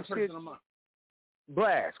early on the first of the month.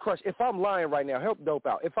 Blast, Crush, if I'm lying right now, help Dope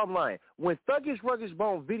out. If I'm lying, when Thuggish Ruggish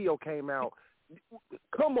Bone video came out,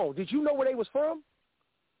 come on, did you know where they was from?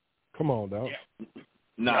 Come on, dog. Yeah.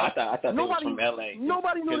 No, I thought they was from L.A.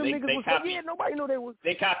 Nobody knew the niggas was from. Yeah, nobody knew they was.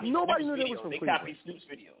 They copied. Nobody knew they was from. They copied Snoop's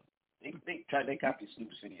video. They copied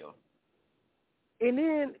Snoop's video. And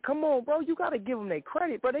then, come on, bro, you got to give them their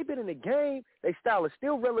credit, bro. They've been in the game. Their style is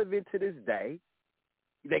still relevant to this day.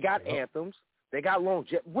 They got anthems. They got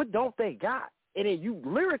longevity. What don't they got? And then you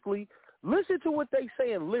lyrically, listen to what they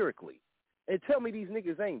saying lyrically and tell me these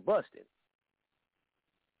niggas ain't busted.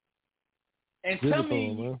 And tell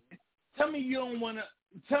me you don't want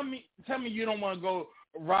to go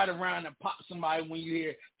ride around and pop somebody when you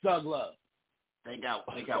hear Thug Love. They got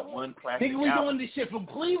one classic album. Think we doing this shit from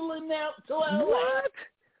Cleveland now to LA?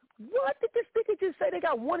 What did this nigga just say? They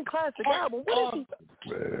got one classic album. What is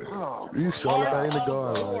he? You Charlamagne the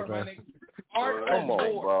God, right, man. Come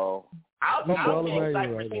on, bro. I'll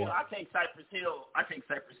take Cypress Hill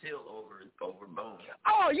over Bone.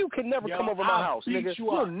 Oh, you can never come over my house, nigga.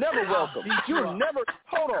 You're never welcome. You're never.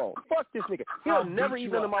 Hold on. Fuck this nigga. He'll never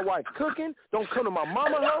eat none of my wife's cooking. Don't come to my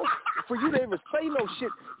mama's house. For you to even say no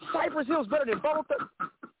shit. Cypress Hill's better than both of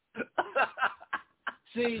them.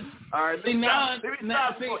 See, all right. Let me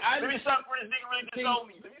stop for this nigga really console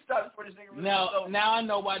me. Let me stop for this nigga really console me. Now I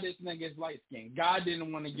know why this nigga is light skinned. God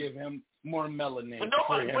didn't want to give him more melanin. But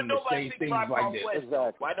nobody picked Tribe Called Quest.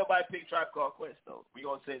 Exactly. Why nobody pick Tribe Called Quest though? We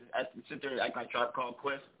gonna sit there and act like Tribe Called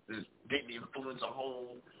Quest is didn't influence a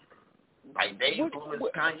whole. Like they influenced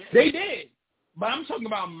Kanye. They did, but I'm talking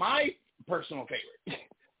about my personal favorite.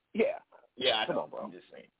 Yeah. I know, bro. I'm just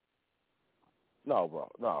saying. No, bro.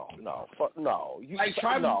 No. Fuck no. You like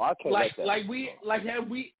Tribe, no, I can't let that.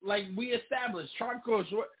 We established Tribe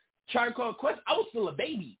Called Quest. I was still a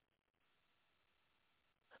baby.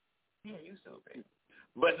 Yeah, you still a baby.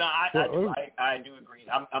 But no, I do agree.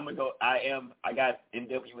 I'm gonna go. I got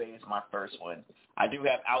NWA as my first one. I do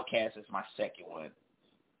have Outkast as my second one.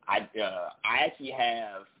 I actually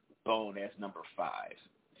have Bone as number 5.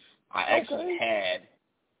 I actually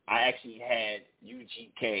had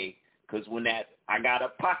UGK. Because when that I Got a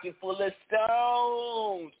Pocket Full of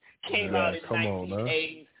Stones came out in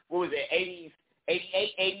 1980s, what was it, 80s,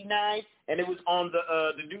 88, 89, and it was on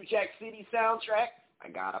the New Jack City soundtrack. I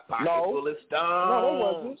Got a Pocket Full of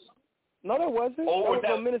Stones. No, that wasn't. That was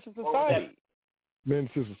on Menace to Society.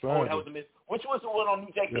 Menace to Society. Oh, that was the Which was the one on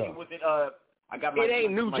New Jack City? Was it, I got my... It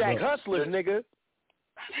ain't New Jack Hustlers, nigga.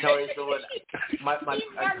 No, it's the one... He's not going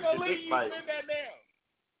to let you spin that down.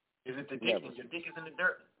 Is it the dick? Your dick is in the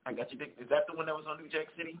dirt. I got your dick. Is that the one that was on New Jack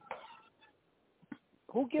City?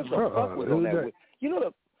 Who gives a fuck with on that? You know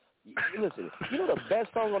the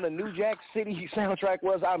best song on the New Jack City soundtrack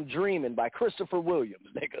was "I'm Dreaming" by Christopher Williams,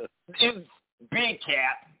 nigga. It's Big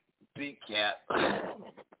Cat.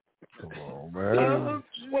 Come on, man.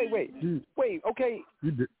 Wait. Okay.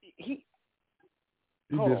 He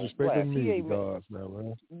disrespecting me, gods now,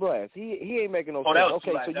 man. Blast, he ain't making no sense.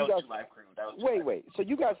 Okay, so you got wait. So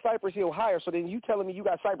you got Cypress Hill higher. So then you telling me you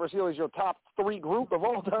got Cypress Hill as your top 3 group of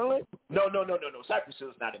all time? No. Cypress Hill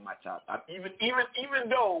is not in my top. Even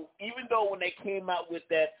though when they came out with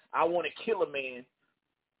that "I Want to Kill a Man,"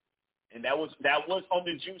 and that was on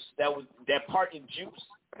the Juice. That was that part in Juice.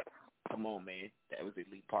 Come on, man. That was the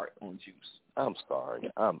lead part on Juice. I'm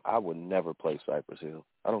sorry. I would never play Cypress Hill.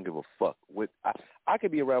 I don't give a fuck. I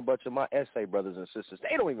could be around a bunch of my SA brothers and sisters.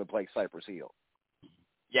 They don't even play Cypress Hill.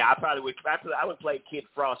 Yeah, I probably would. I would play Kid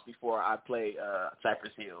Frost before I play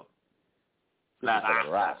Cypress Hill.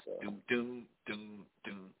 Doom.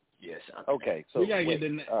 Yes. Okay, so we gotta get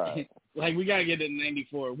the we gotta get to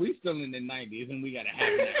 94. We still in the 90s, and we gotta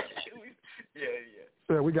have that.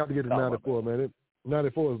 Yeah, we got to get to 94, man.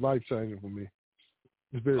 94 is life changing for me.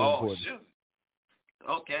 It's very important. Oh shoot.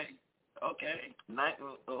 Okay.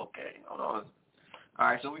 Hold on. All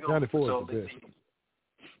right, so we go. 94 so is the best.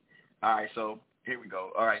 All right, so here we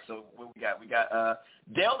go. All right, so what we got? We got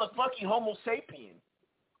Dale the Funky Homo Sapien.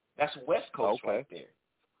 That's West Coast right there.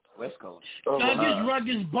 West Coast.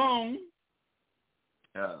 Rugged Bone.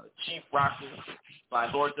 Chief Rocker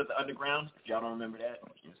by Lords of the Underground. If y'all don't remember that,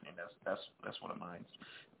 that's one of mine.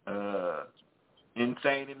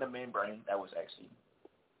 Insane in the Membrane. That was actually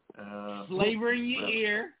Flavor in Your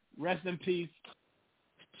Ear. Rest in peace.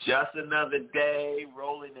 Just Another Day,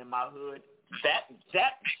 Rolling in My Hood.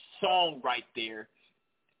 That song right there,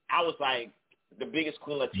 I was like the biggest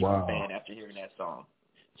Queen Latifah fan after hearing that song.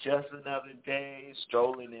 Just another day,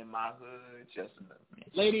 strolling in my hood. Just another day.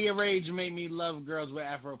 Lady of Rage made me love girls with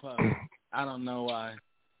Afro puffs. I don't know why.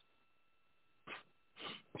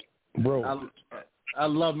 Bro, I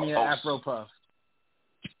love me an Afro puff.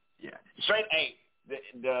 Yeah, straight. Hey,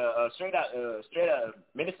 the straight out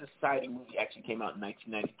Menace to Society movie actually came out in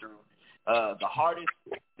 1993. The hardest.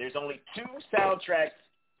 There's only 2 soundtracks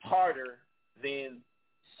harder than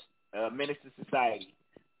Menace to Society.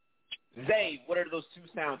 Zay, what are those 2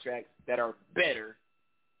 soundtracks that are better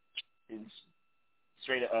than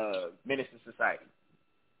straight Menace to Society?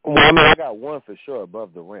 Well, I mean, I got one for sure,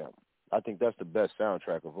 Above the Rim. I think that's the best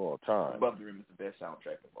soundtrack of all time. Above the Rim is the best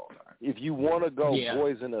soundtrack of all time. If you want to go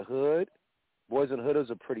Boys in the Hood is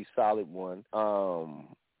a pretty solid one.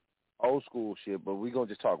 Old school shit, but we're going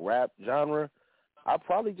to just talk rap genre. I'll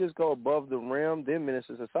probably just go Above the Rim, then Menace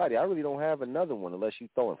to Society. I really don't have another one unless you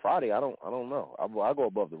throw in Friday. I don't know. I'll go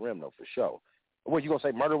Above the Rim, though, for sure. What, you going to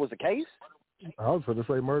say Murder Was the Case? I was going to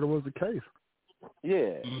say Murder Was the Case.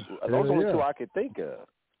 Yeah. Those are the 2 I could think of.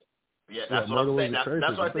 Yeah, that's what I'm saying. That's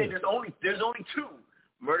what I said. There's only 2.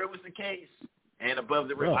 Murder Was the Case and Above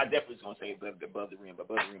the Rim. I definitely was going to say Above the Rim. Above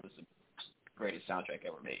the Rim is the greatest soundtrack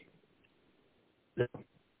ever made.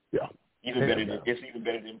 Yeah. It's even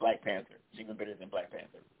better than Black Panther.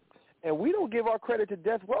 And we don't give our credit to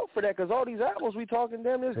Death Row for that because all these albums we talking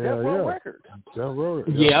them is Death Row records. Death Row.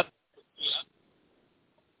 Yep.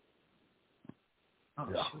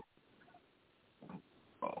 Yeah.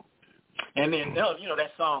 Oh. And then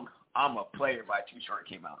that song "I'm a Player" by Too Short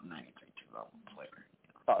came out in '93 too. I'm a player.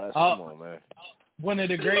 Oh, that's come on, man. One of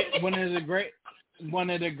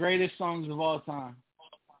the greatest songs of all time.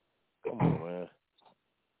 Come on, man.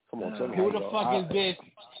 Come on, tell me. Who the fuck is this?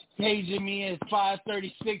 Paging me at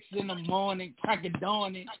 5:36 in the morning, crack of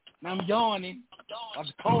dawning, and I'm yawning. Got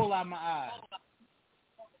the coal out my eyes.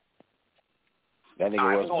 That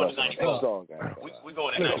nigga was busting. We're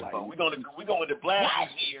going to 94. We're going to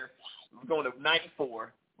Blast year. We're going to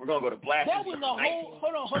 94. We're going to go to Blast. That was a whole.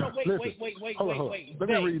 Hold on. Wait. Let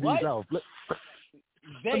me read these out.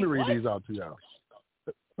 Let me read these out to y'all.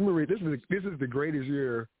 Let me read. This is the greatest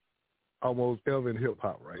year almost ever in hip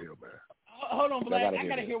hop right here, man. Hold on, Black. I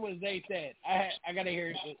gotta hear what Zay said. I gotta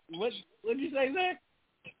hear what did you say, Zay?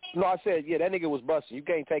 No, I said, that nigga was busting. You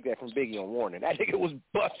can't take that from Biggie on Warning. That nigga was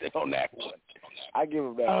busting on that one. I give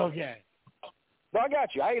him that. Okay. No, I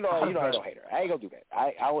got you. I ain't no hater. I ain't gonna do that.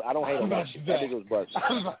 I don't hate on that shit. That nigga was busting.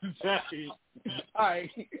 All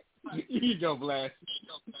right, you go, Black.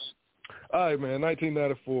 All right, man.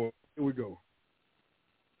 1994. Here we go.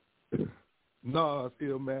 Nas,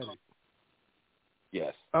 Illmatic.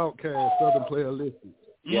 Yes. Outkast, Southern Player Listed.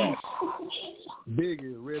 Yes.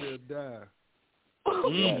 Biggie, Ready to Die.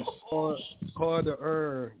 Yes. Hard to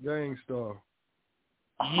Earn, Gangstar.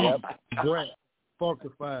 Yep. Brat,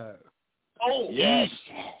 Funkified. Oh, yes.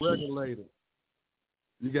 Regulator.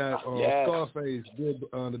 You got Scarface,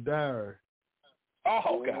 The Diary.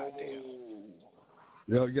 Oh, goddamn.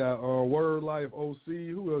 You got Word Life, OC.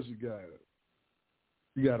 Who else you got?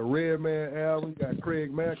 You got a Redman album. You got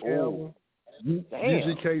Craig Mack album.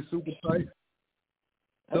 UGK Super Tight.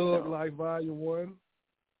 Thug Life Volume 1.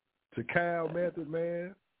 To Kyle Method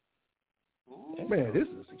Man. Ooh. Man, this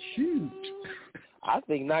is huge. I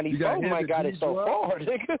think 94 might got it so far,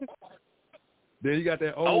 nigga. Then you got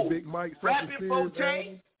that old Big Mike. Rapping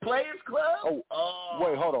 4K, Players Club.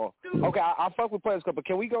 Wait, hold on. Dude. Okay, I fuck with Players Club, but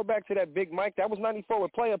can we go back to that Big Mike? That was 94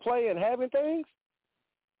 with Play and Having Things?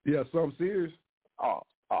 Yeah, Some Serious. Oh,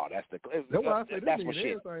 that's the. That's why I say that's what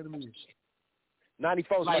shit.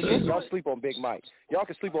 94 y'all sleep on Big Mike. Y'all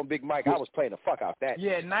can sleep on Big Mike. I was playing the fuck out that.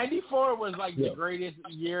 Yeah, 94 was like the greatest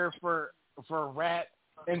year for rap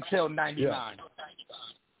until 99.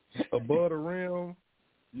 Yeah. Above the Rim,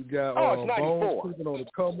 you got it's 94. Bones Creeping on the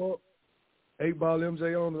Come Up. 8-Ball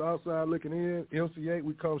MJ on the Outside Looking In. MC8,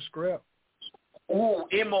 We Come Scrap. Ooh,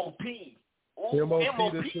 MOP.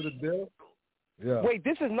 MOP, This to the Death. Yeah. Wait,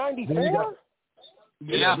 this is 94?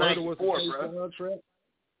 Yeah, 94, bro.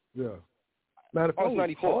 Yeah. 94 was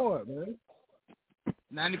 94. Hard, man.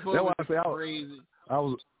 94 That's why was I say crazy. I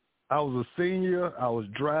was a senior. I was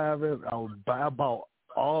driving. I bought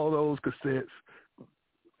all those cassettes.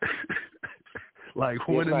 Like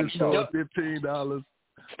one in the store, $15.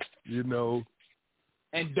 You know.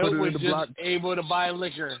 And Dope was just able to buy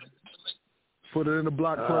liquor. Put it in the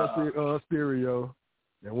Block Plus stereo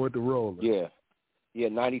and went to rolling. Yeah. Yeah,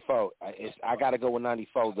 94. I got to go with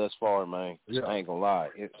 94 thus far, man. Yeah. I ain't gonna lie.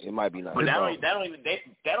 It might be 94. But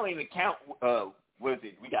that don't even count. What is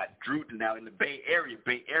it? We got Drew now in the Bay Area.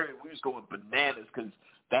 We was going bananas because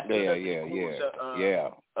that's yeah.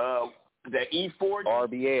 The E40.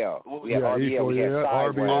 RBL. We had RBL. We had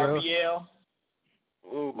Sideways. RBL.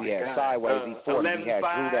 Oh my we had God. Sideways E40. We had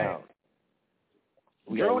Drew down.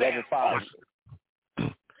 We had 11.5.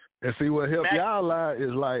 And see what helped y'all out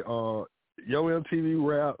is like Yo MTV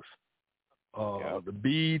Raps, the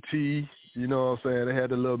BET, you know what I'm saying? They had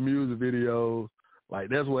the little music videos. Like,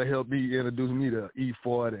 that's what helped me introduce me to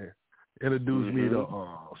E40, introduce me to,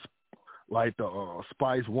 the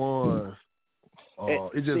Spice Ones.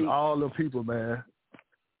 It's just all them people, man.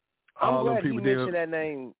 I'm glad you mentioned that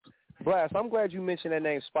name, Blast. I'm glad you mentioned that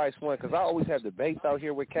name, Spice One, because I always have debates out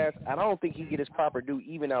here with cats, and I don't think he get his proper due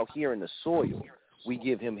even out here in the soil. We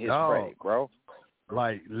give him his credit, bro.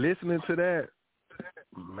 Like, listening to that,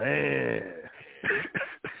 man.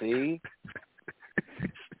 See?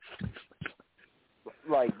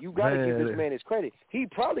 Like, you got to give this man his credit. He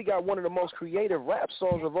probably got one of the most creative rap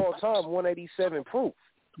songs of all time, 187 Proof.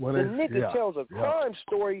 The nigga tells a crime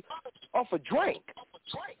story off a drink.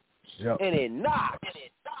 Yep. And it knocks.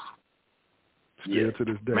 Still to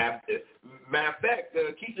this day. Matter of fact,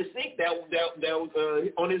 Keisha Sink, that was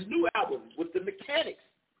on his new album with the Mechanics.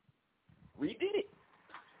 Redid it.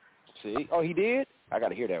 See? Oh, he did? I got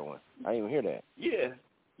to hear that one. I didn't even hear that. Yeah.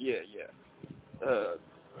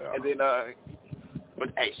 And then, but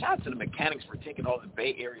hey, shout out to the Mechanics for taking all the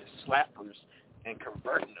Bay Area slappers and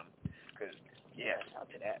converting them. Because, shout out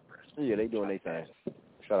to that, bro. Yeah, they doing their thing.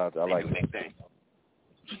 Shout out to, I like it. Thing.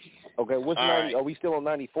 Okay, what's 90? Are we still on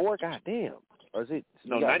 94? God damn. Or is it?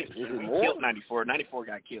 No, 94. He killed 94. 94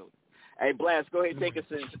 got killed. Hey, Blast, go ahead and take us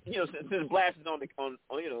since Blast is on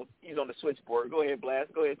he's on the switchboard. Go ahead,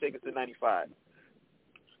 Blast. Go ahead and take us to 95.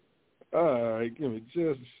 All right, give me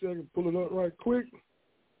just a second. Pull it up right quick.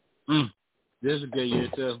 This is a good year,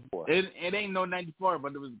 too. It ain't no 94,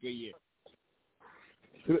 but it was a good year.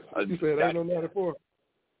 You said ain't no 94?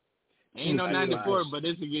 Ain't no 94, but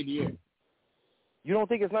it's a good year. You don't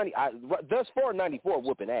think it's 90? Thus far, 94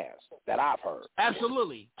 whooping ass that I've heard.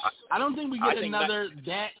 Absolutely. I don't think we get another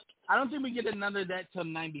that. I don't think we get another that till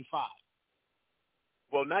 95.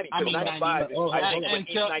 Well, 95. Till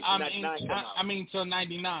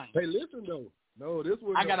 99. Hey, listen though. No, this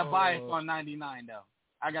was. I got a bias on 99 though.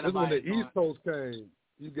 I got a bias. This when the East Coast came.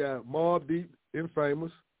 You got Mobb Deep,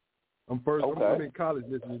 Infamous. I'm in college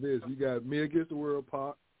listening to this. You got Me Against the World,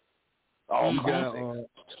 Pop. You got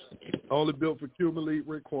Only Built for Cuban League,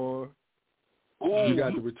 Raekwon. You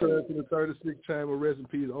got the Return to the 36th Chamber, rest in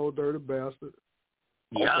peace, Old Dirty Bastard.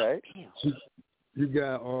 Okay. You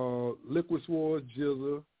got Liquid Swords,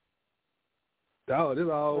 Jizza. Oh, this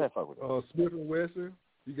all Smith & Wesson.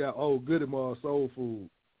 You got Goody Mob, Soul Food.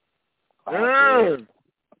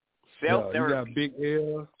 Self-therapy. You got Big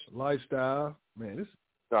L, Lifestyle. Man, this.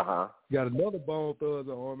 You got another Bone Thugs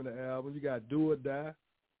on the album. You got Do or Die.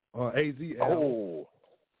 AZ album.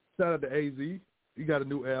 Shout out to AZ. You got a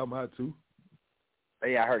new album out too.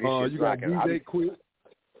 Yeah, I heard his shit. You got DJ Quit.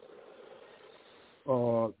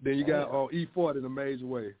 Then you got E40 in a major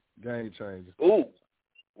way. Game Changer. Ooh,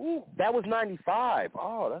 that was 95.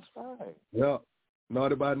 Oh, that's right. Yeah.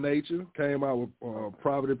 Naughty by Nature came out with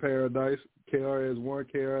Poverty Paradise,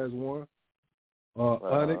 KRS-One,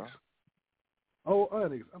 Onyx.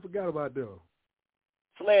 Onyx. I forgot about them.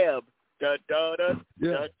 Slab.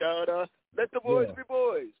 Da-da-da. Let the boys be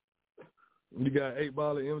boys. You got 8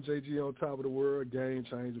 Ball of MJG on Top of the World. Game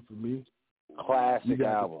Changer for me. Classic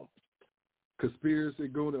album. Conspiracy,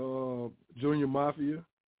 Junior Mafia.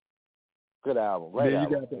 Good album. Then you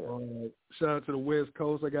got the shout out to the West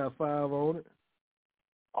Coast. I got 5 on it.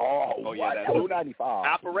 Oh yeah, that's 295.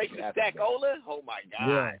 Operation Stackola. Oh my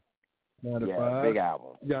God. Yeah, 95. Yeah, big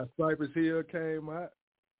album. You got Cypress Hill came out.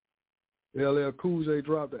 LL Cool J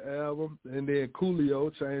dropped the album, and then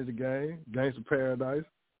Coolio changed the game. Gangsta Paradise.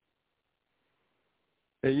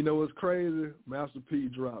 And you know what's crazy? Master P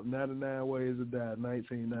dropped 99 Ways to Die,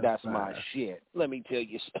 1995. That's my shit. Let me tell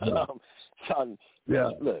you something. Son,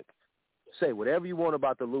 look, say whatever you want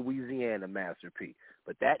about the Louisiana Master P,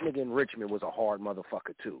 but that nigga in Richmond was a hard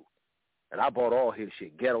motherfucker too. And I bought all his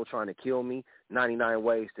shit. Ghetto Trying to Kill Me, 99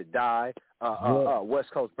 Ways to Die,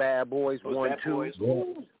 West Coast Bad Boys, 1,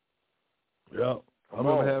 2. Yeah. I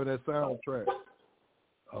remember having that soundtrack.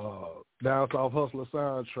 Down South Hustler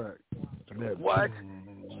soundtrack. What?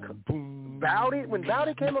 Bout It? When Bout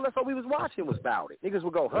It came on, that's what we was watching was Bout It. Niggas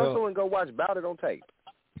would go hustle and go watch Bout It on tape.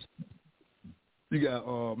 You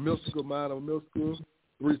got Mystical, Mind of Mystical,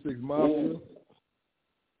 3-6 Mafia.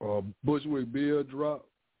 Bushwick Bill drop.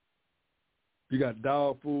 You got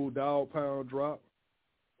Dog Food, Dog Pound drop.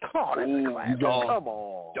 Oh, that's a classic. Come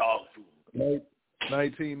on. Dog Food.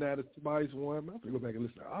 1990 Spice One. I have to go back and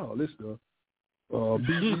listen to all this stuff.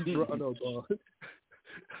 BG drop.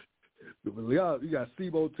 You got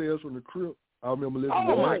Steve-O Tales from the Crib. I remember listening to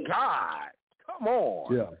that. Oh, my God. Come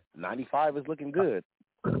on. Yeah. 95 is looking good.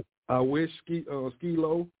 I Wish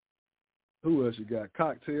Ski-Lo. Who else you got?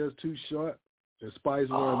 Cocktails, Too Short, and Spice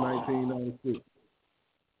One, 1996.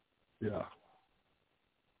 Yeah.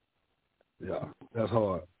 Yeah, that's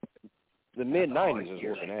hard. The mid-90s is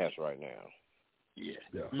working ass right now. Yeah.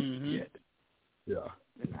 Yeah. Mm-hmm. Yeah.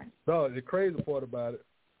 So the crazy part about it,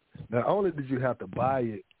 not only did you have to buy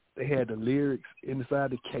it, they had the lyrics inside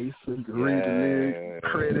the case so you could read the lyrics,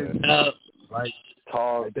 credits. Like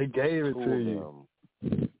they gave it to you.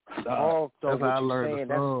 That's how I learned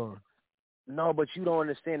the song. No, but you don't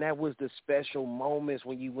understand. That was the special moments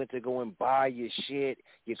when you went to go and buy your shit.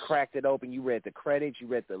 You cracked it open. You read the credits. You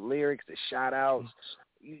read the lyrics, the shout-outs.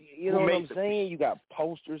 You know what I'm saying? You got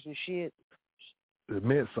posters and shit. It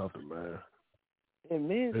meant something, man. It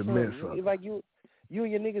meant something. Like you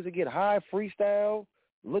and your niggas would get high, freestyle,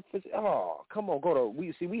 look for. Oh, come on,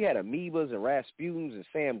 we had Amoebas and Rasputins and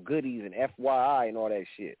Sam Goodies and FYI and all that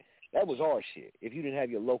shit. That was our shit. If you didn't have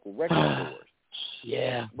your local record stores.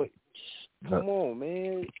 Yeah. But come on,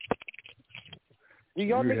 man.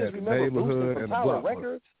 Y'all niggas remember Boosting from Tower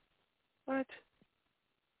Records? What?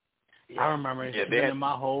 I remember spending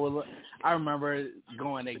my whole. I remember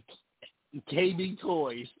going to KB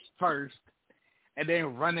Toys first, and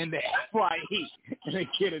then running to FYE and then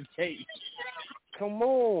get a tape. Come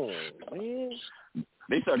on, man.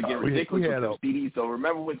 They started getting ridiculous with those CDs. So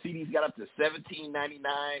remember when CDs got up to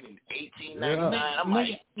 $17.99 and $18.99? Yeah. I'm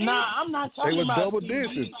like, I'm not talking about double CDs.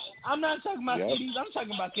 digits. I'm not talking about CDs. I'm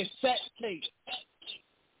talking about cassette tapes.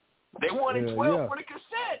 They wanted $12 for the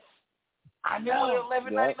cassettes. I know. They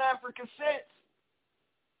wanted $11.99 for cassettes.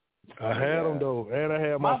 I had them though, and I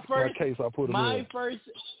had my case. I put them in.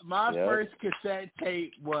 My first cassette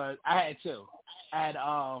tape was I had two. I had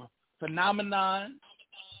Phenomenon,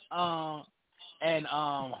 and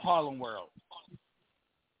Harlem World.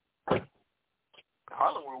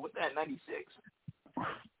 Harlem World, what's that? 96.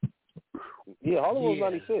 Yeah, Harlem World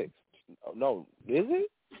 96. No, is it?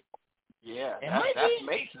 Yeah, that's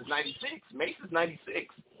Mace's 96. Mace's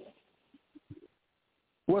 96.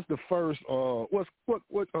 What's the first? What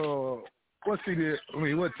CD? I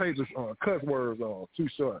mean, what tape is Cuss Words on? Too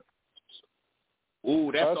Short.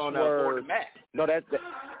 Ooh, that's on Born to Mac. No,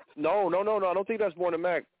 no. I don't think that's Born to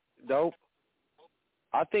Mac. Dope.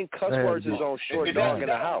 I think Cuss Words is on Short Dog in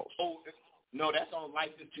the House. No, that's on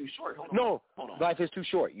Life is Too Short. Hold on. Life is Too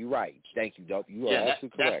Short. You're right. Thank you, Dope. You are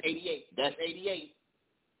absolutely correct. That's 88.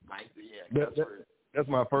 That's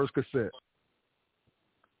my first cassette.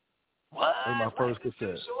 What? That's my first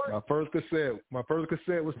cassette. My first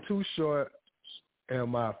cassette was Too Short,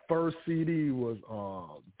 and my first CD was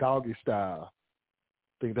Doggy Style.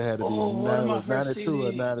 I think they had to be 92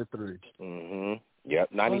 or 93. Mm-hmm.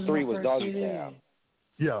 Yep, 93 was Doggy Style.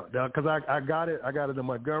 Yeah, because I got it in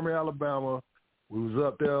Montgomery, Alabama. We was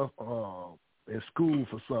up there in school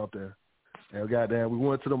for something. And goddamn, we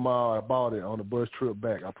went to the mall. I bought it on the bus trip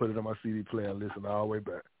back. I put it on my CD player and listened all the way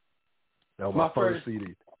back. That was my first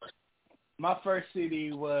CD. My first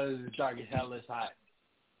CD was Darkest Hell is Hot.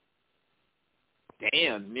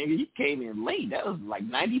 Damn, nigga, you came in late. That was like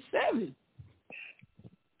 97.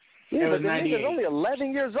 Yeah, but the nigga's only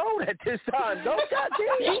 11 years old at this time. Don't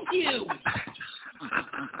goddamn. Thank you.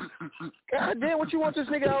 Goddamn, what you want this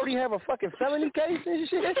nigga to already have a fucking felony case and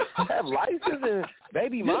shit? Have license and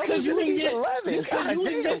baby mama? Just because you in your 11. Just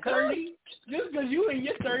because you in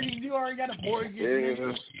your 30s, you already got a mortgage.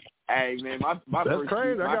 Yeah. Hey man, my that's first.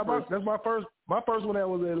 Crazy. That's my first. My first one that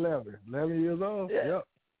was at 11. 11 years old. Yeah. Yep.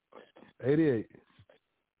 88.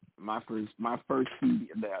 My first CD.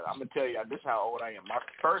 I'm gonna tell you, this is how old I am. My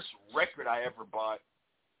first record I ever bought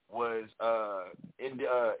was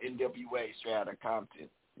NWA straight out of Compton.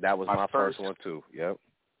 That was my first one too. Yep.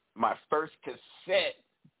 My first cassette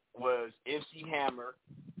was MC Hammer.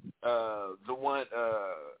 The one.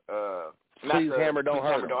 Please Hammer Don't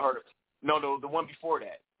Hurt Him. No, the one before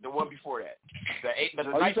that. The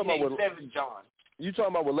 1987 John. You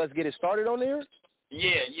talking about Let's Get It Started on there?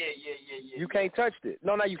 Yeah. You can't touch it.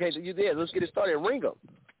 No, you can't. Let's Get It Started. Ring 'em.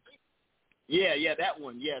 Yeah, that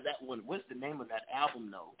one. What's the name of that album,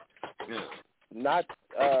 though? Yeah. Not,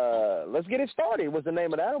 Let's Get It Started was the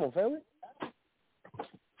name of the album, family.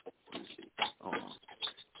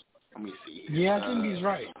 Let me see. Yeah, I think he's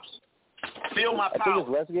right. Feel My Power. I think it's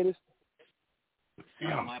Let's Get It.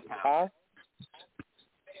 Feel My Power.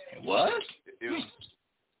 What?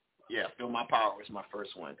 Yeah, Feel My Power was my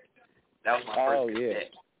first one. That was my first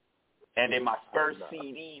cassette. And then my first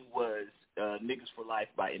CD was Niggas for Life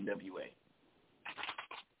by NWA.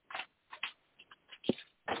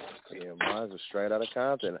 Yeah, mine was straight out of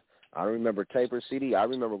Compton. I remember Taper CD. I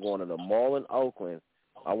remember going to the mall in Oakland.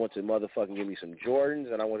 I went to motherfucking get me some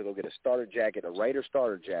Jordans, and I went to go get a starter jacket, a Raider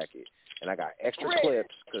starter jacket. And I got extra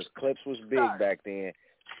clips, because clips was big back then.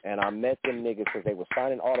 And I met them niggas because they were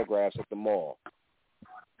signing autographs at the mall.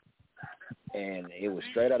 And it was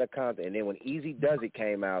straight out of Compton. And then when Easy Does It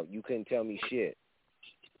came out, you couldn't tell me shit.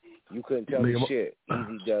 You couldn't tell me shit.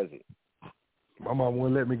 Easy Does It. My mom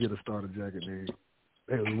wouldn't let me get a starter jacket, nigga.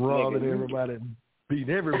 They was robbing everybody,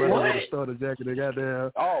 beating everybody with a starter jacket. They got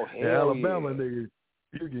there. Oh, hell Alabama, nigga.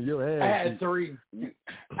 You get your ass. I had three.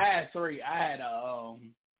 I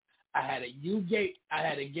had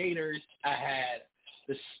a Gators. I had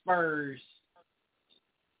the Spurs.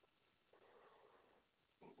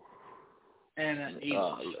 And an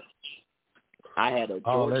Eagles. I had a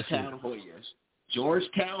Georgetown Hoyas.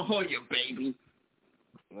 Georgetown Hoya, baby.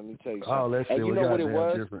 Let me tell you something. That shit you know what it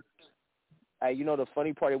was? Different. Hey, you know the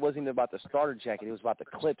funny part? It wasn't even about the starter jacket. It was about the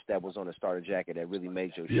clips that was on the starter jacket that really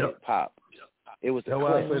made your shit pop. It was the clips.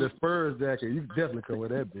 That's why I say the Spurs jacket. You definitely come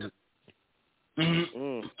with that bitch.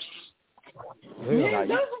 Mm-hmm. Yeah,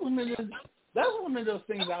 that's one of those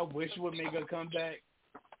things I wish would make a comeback.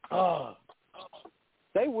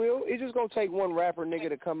 They will. It's just gonna take one rapper nigga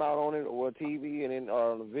to come out on it or TV, and then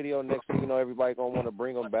on the video. Next thing you know, everybody gonna want to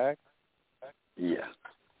bring them back. Yeah.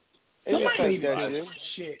 Somebody need to do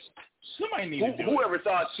shit. Somebody need to do whoever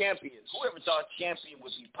thought Champion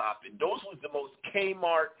would be popping. Those was the most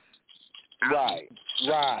Kmart. Right.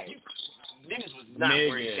 Niggas was not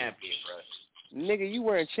wearing Champion, bro. Nigga, you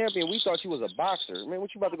wearing Champion. We thought you was a boxer. Man,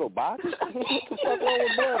 what you about to go box? What the fuck wrong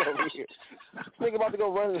with blood over here? Nigga about to go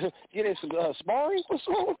run, get in some sparring? What's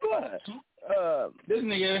wrong with blood? This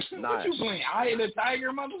nigga, what you playing? Eye of the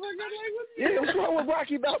Tiger, motherfucker? Yeah, what's wrong with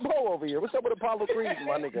Rocky Balboa over here? What's up with Apollo Creed,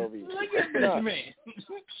 my nigga over here? Look at this man.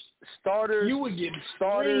 Starters. You would get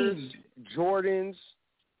starters, Jordans.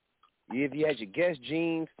 If you had your Guess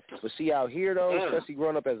jeans, but see out here though, especially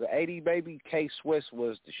growing up as an 80 baby, K-Swiss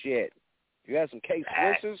was the shit. If you had some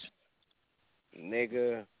K-Swisses,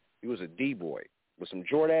 nigga, you was a D-boy. With some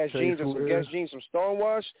Jordache jeans and some Guess jeans, some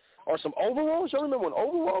Stonewash, or some overalls. Y'all remember when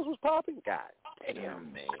overalls was popping? God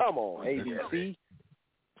damn, man. Come on, ABC.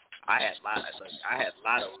 I had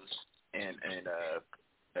Lottos and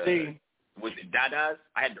with the Dadas.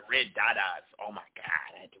 I had the red Dadas. Oh my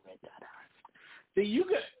God, I had the red Dadas. See, you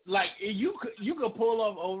could pull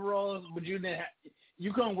off overalls, but you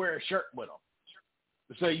couldn't wear a shirt with them.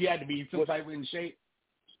 So you had to be some type of in shape.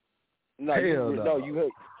 No,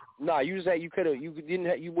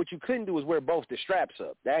 what you couldn't do is wear both the straps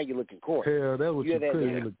up. Now you're looking corny. Hell, that was you couldn't.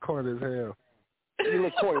 You look corny as hell. You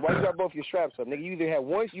look corny. Why you got both your straps up, nigga? You either had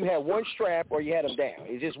one strap or you had them down.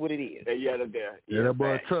 It's just what it is. Yeah, you had them down. Yeah, that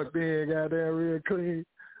boy tucked in, goddamn real clean.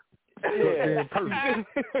 Tucked in perfect.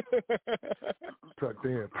 Tucked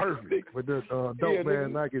in perfect with the dope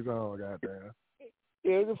man Nikes on, goddamn.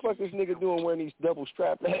 Yeah, what the fuck this nigga doing wearing these double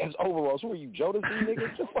strap ass overalls? Who are you, Jodeci nigga?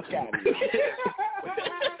 Get the fuck out of here.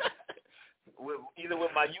 Either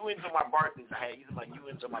with my UNs or my Barclays. I had either my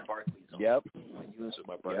UNs or my Barclays on. Yep. My UNs or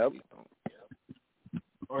my Barclays on. Yep.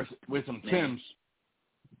 Or with some Tims.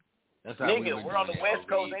 That's how we're on the West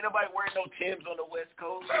Coast. Ain't nobody wearing no Tims on the West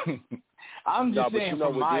Coast. I'm just saying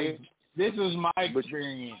this was my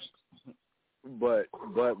experience. But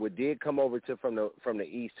what did come over from the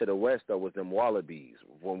east to the west though was them Wallabies.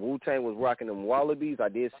 When Wu-Tang was rocking them Wallabies, I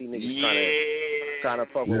did see niggas trying to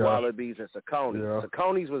fuck with Wallabies and Saucony's. Yeah.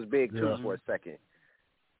 Saucony's was big too for a second.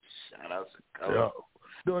 Shout out Saucony. Yeah.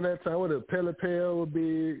 During that time, when the Pele Pale was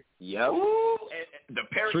big. Yep. Ooh, and the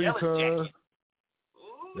Perry Ellis jacket.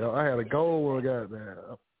 Yo, I had a gold one,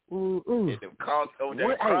 goddamn. Ooh. And the cross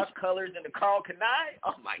colors and the Carl Kanai.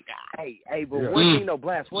 Oh my God. Hey, but one thing though,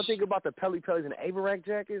 Blast. One thing about the Pelly Pellys and the Averack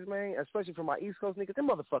jackets, man, especially for my East Coast niggas, them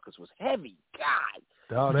motherfuckers was heavy. God.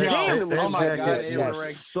 Oh, that jacket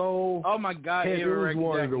Averack. So oh my God, it was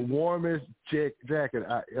one of the warmest jacket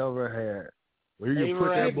I ever had. When you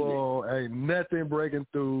put that ball, ain't nothing breaking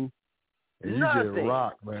through, and you just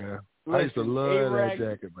rock, man. I used to love that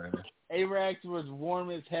jacket, man. Averax was warm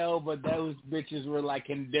as hell, but those bitches were like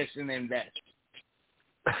conditioning that.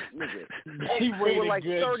 They were like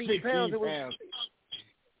 30 pounds.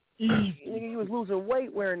 Nigga, you was losing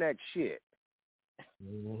weight wearing that shit.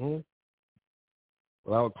 Mm-hmm.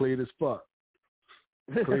 Well, I was clean as fuck.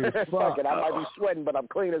 Clean as fuck. Fuck it, I might be sweating, but I'm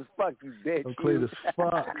clean as fuck, you bitch. I'm clean as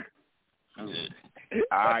fuck. All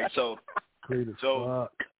right, so clean as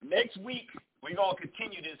fuck. next week we're going to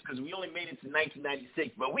continue this because we only made it to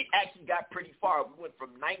 1996, but we actually got pretty far. We went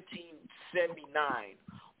from 1979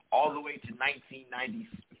 all the way to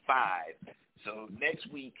 1995. So next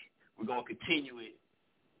week we're going to continue it.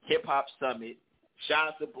 Hip Hop Summit. Shout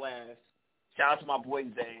out to Blast. Shout out to my boy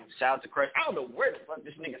Zane. Shout out to Chris. I don't know where the fuck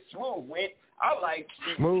this nigga Smooth went. I was like,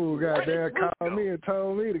 Smooth goddamn called me and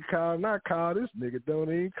told me to call, not call this nigga. Don't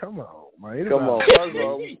even come on, man. Come on.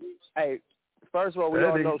 First of all, we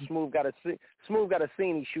all know Smooth got a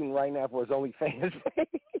scene he's shooting right now for his OnlyFans.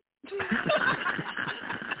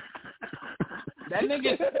 That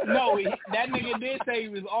nigga, that nigga did say he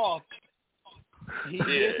was off. He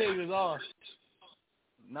did say he was off.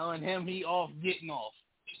 Knowing him, he off getting off.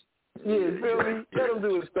 Yeah, feel me? Let him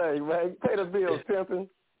do his thing, man. Pay the bills, pimping.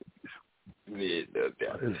 Yeah, no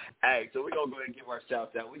doubt. All right, so we're going to go ahead and give our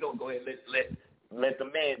shout out. We're going to go ahead and let the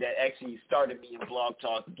man that actually started me in Blog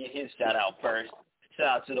Talk get his shout out first. Shout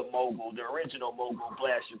out to the mogul, the original mogul.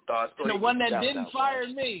 Blast your thoughts. The one that didn't fire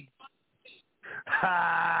me.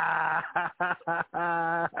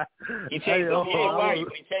 He changed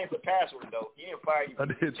the password, though. He didn't fire you. I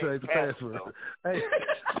did change the password. Hey.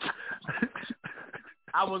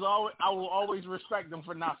 I will always respect them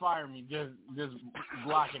for not firing me, just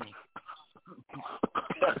blocking me.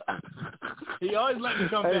 He always let me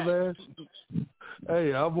come back. Man.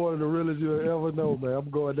 Hey, I'm one of the realest you'll ever know, man. I'm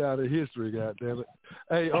going down in history, goddammit.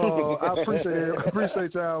 Hey, I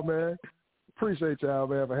appreciate y'all, man. Appreciate y'all,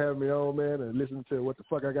 man, for having me on, man, and listening to what the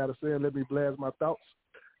fuck I got to say and let me blast my thoughts.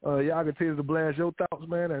 Y'all continue to blast your thoughts,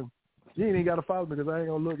 man, and you ain't even got to follow me because I ain't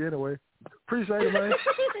going to look anyway. Appreciate it, man.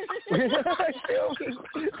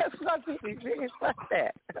 That's nothing, man. Fuck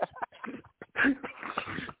that.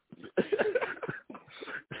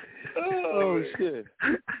 Oh, shit.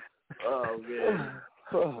 Oh, man.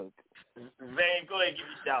 Zane, go ahead and give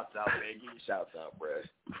me shouts out, man. Give me shouts out, bro.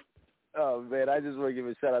 Oh, man, I just want to give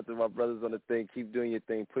a shout out to my brothers on the thing. Keep doing your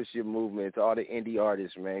thing. Push your movement. To all the indie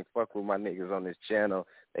artists, man. Fuck with my niggas on this channel.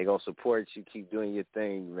 They going to support you. Keep doing your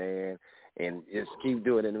thing, man. And just keep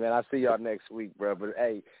doing it, man. I'll see y'all next week, bro. But,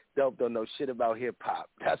 hey, Dope don't know shit about hip-hop.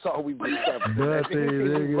 That's all we've been saying.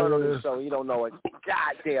 So you don't know a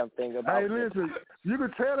goddamn thing about it. Hey, listen, you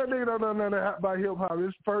can tell that nigga don't know nothing about hip-hop.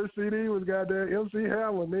 His first CD was goddamn MC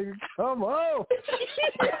Hammer, nigga. Come on.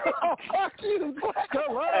 Oh, fuck you.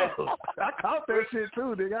 Come on. I caught that shit,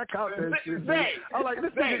 too, nigga. I caught that shit, nigga. I'm like,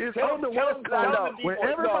 this nigga is on the West Coast where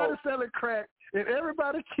everybody's selling crack and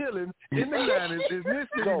everybody killing in the 90s. And this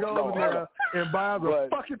nigga goes in there and buys a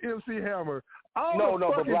fucking MC Hammer. All the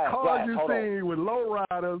fucking cars you see with low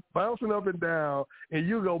riders bouncing up and down, and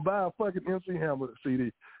you go buy a fucking MC Hammer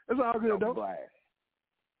CD. It's all good, though.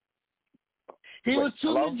 He was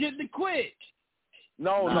too legit to quit.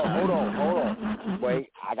 No, hold on. Wait,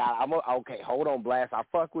 okay, hold on, Blast. I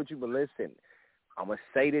fuck with you, but listen, I'm going to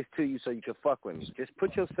say this to you so you can fuck with me. Just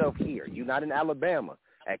put yourself here. You're not in Alabama.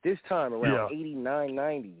 At this time, around 89,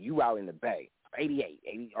 90, you out in the Bay. 88,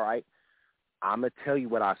 80, all right? I'm going to tell you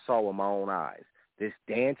what I saw with my own eyes. This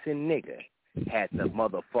dancing nigga had the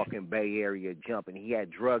motherfucking Bay Area jumping. He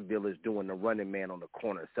had drug dealers doing the running man on the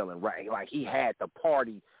corner selling right. Like, he had the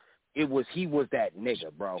party. He was that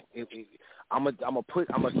nigga, bro. I'm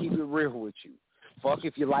gonna keep it real with you. Fuck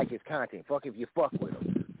if you like his content. Fuck if you fuck with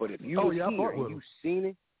him. But if you here and you seen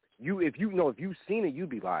it, if you seen it, you'd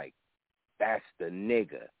be like, that's the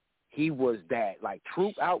nigga. He was that, like,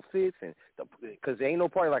 troop outfits, and because there ain't no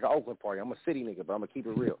party like an Oakland party. I'm a city nigga, but I'm going to keep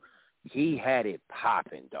it real. He had it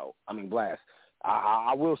popping, though. I mean, Blast.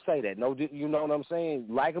 I will say that. No, you know what I'm saying?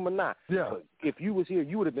 Like him or not. Yeah. But if you was here,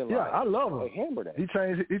 you would have been like, I love him. Hammer that. He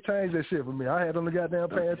changed that shit for me. I had on the goddamn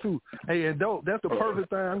pad, too. Hey, and Dope, that's the perfect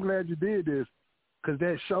thing. I'm glad you did this because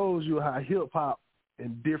that shows you how hip-hop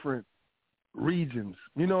in different regions,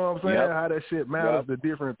 you know what I'm saying? How that shit matters to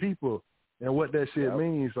different people. And what that shit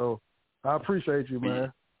means, so I appreciate you,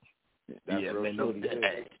 man. Man, no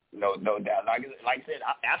doubt. Like I said,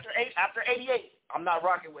 after 88, I'm not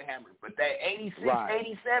rocking with Hammer, but that 86,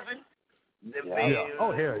 87,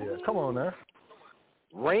 Oh hell yeah! Come on now.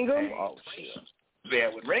 Ringham? Oh shit. Yeah,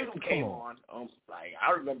 when Ringham came on, like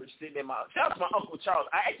I remember sitting in my shout out to my Uncle Charles.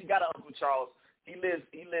 I actually got an Uncle Charles. He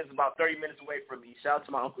lives about 30 minutes away from me. Shout out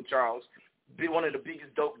to my Uncle Charles. Be one of the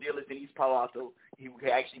biggest dope dealers in East Palo Alto. He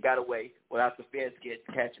actually got away without the feds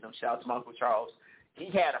catching him. Shout out to my Uncle Charles.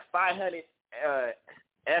 He had a 500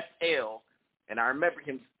 FL, and I remember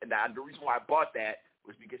him. The reason why I bought that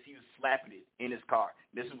was because he was slapping it in his car.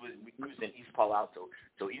 We was in East Palo Alto.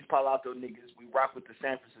 So East Palo Alto niggas, we rock with the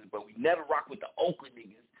San Francisco, but we never rock with the Oakland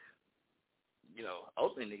niggas. You know,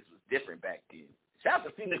 Oakland niggas was different back then. Shout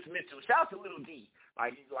out to Phoenix Mitchell. Shout out to Little D.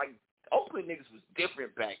 Like Oakland niggas was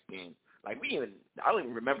different back then. Like I don't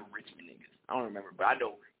even remember Richmond niggas. I don't remember, but I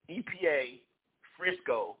know EPA,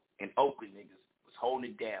 Frisco, and Oakland niggas was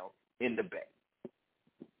holding it down in the Bay.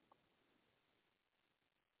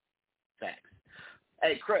 Facts.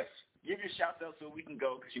 Hey, Chris, give your shout out so we can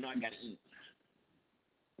go because I gotta eat.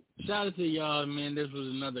 Shout out to y'all, man. This was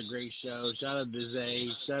another great show. Shout out to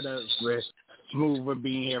Zay. Shout out to Smooth for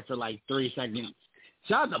being here for like 3 seconds.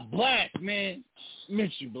 Shout out to Blast, man.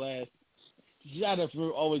 Miss you, Blast. Shout out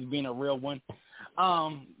for always being a real one.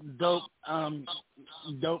 Dope.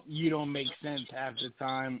 You don't make sense half the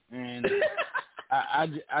time, and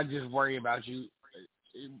I just worry about you.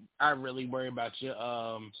 I really worry about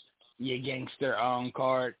your gangster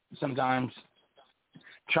card sometimes.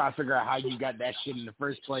 Try to figure out how you got that shit in the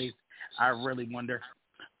first place. I really wonder.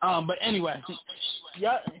 But anyway,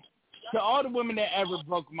 yeah, to all the women that ever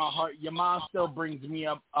broke my heart, your mom still brings me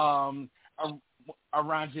up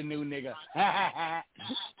around your new nigga.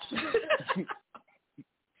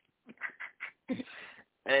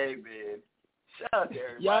 Hey, man. Shout out to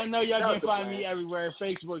everybody. Y'all know y'all can find me everywhere.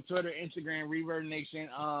 Facebook, Twitter, Instagram, Reverb Nation,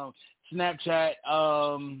 Snapchat,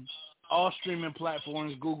 all streaming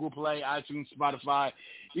platforms, Google Play, iTunes, Spotify.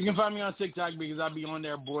 You can find me on TikTok because I'll be on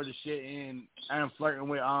there bored as shit and I'm flirting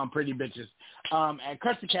with pretty bitches. At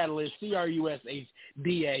Crush the Catalyst,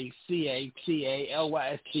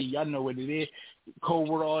 CRUSHDACATALYST. Y'all know what it is. Cold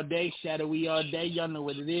War all day, shadowy all day. Y'all know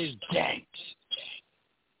what it is. Gang.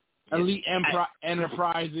 Elite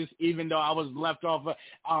Enterprises, even though I was left off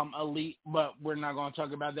of Elite, but we're not going to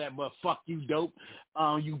talk about that. But fuck you, Dope.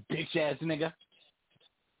 You bitch-ass nigga.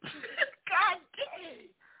 God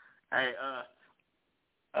dang. Hey,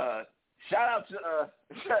 shout out to,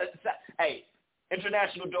 hey,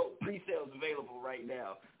 International Dope pre-sales available right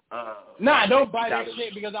now. Nah, don't buy that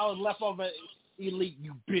shit because I was left off of Elite,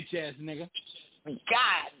 you bitch-ass nigga.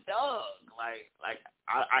 God, dog. Like,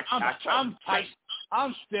 I'm tight.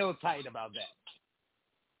 I'm still tight about that.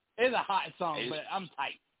 It's a hot song, but I'm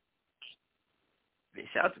tight.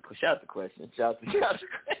 Shout out to question. Shout out to question.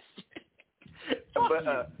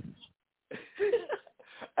 But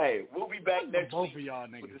hey, we'll be back next week of y'all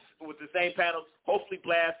niggas with the same panel. Hopefully,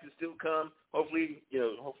 Blast can still come. Hopefully,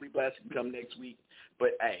 Blast can come next week.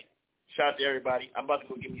 But hey, shout out to everybody. I'm about to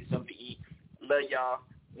go get me something to eat. Love y'all.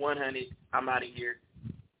 100. I'm out of here.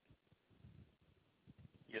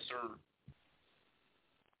 Yes, sir.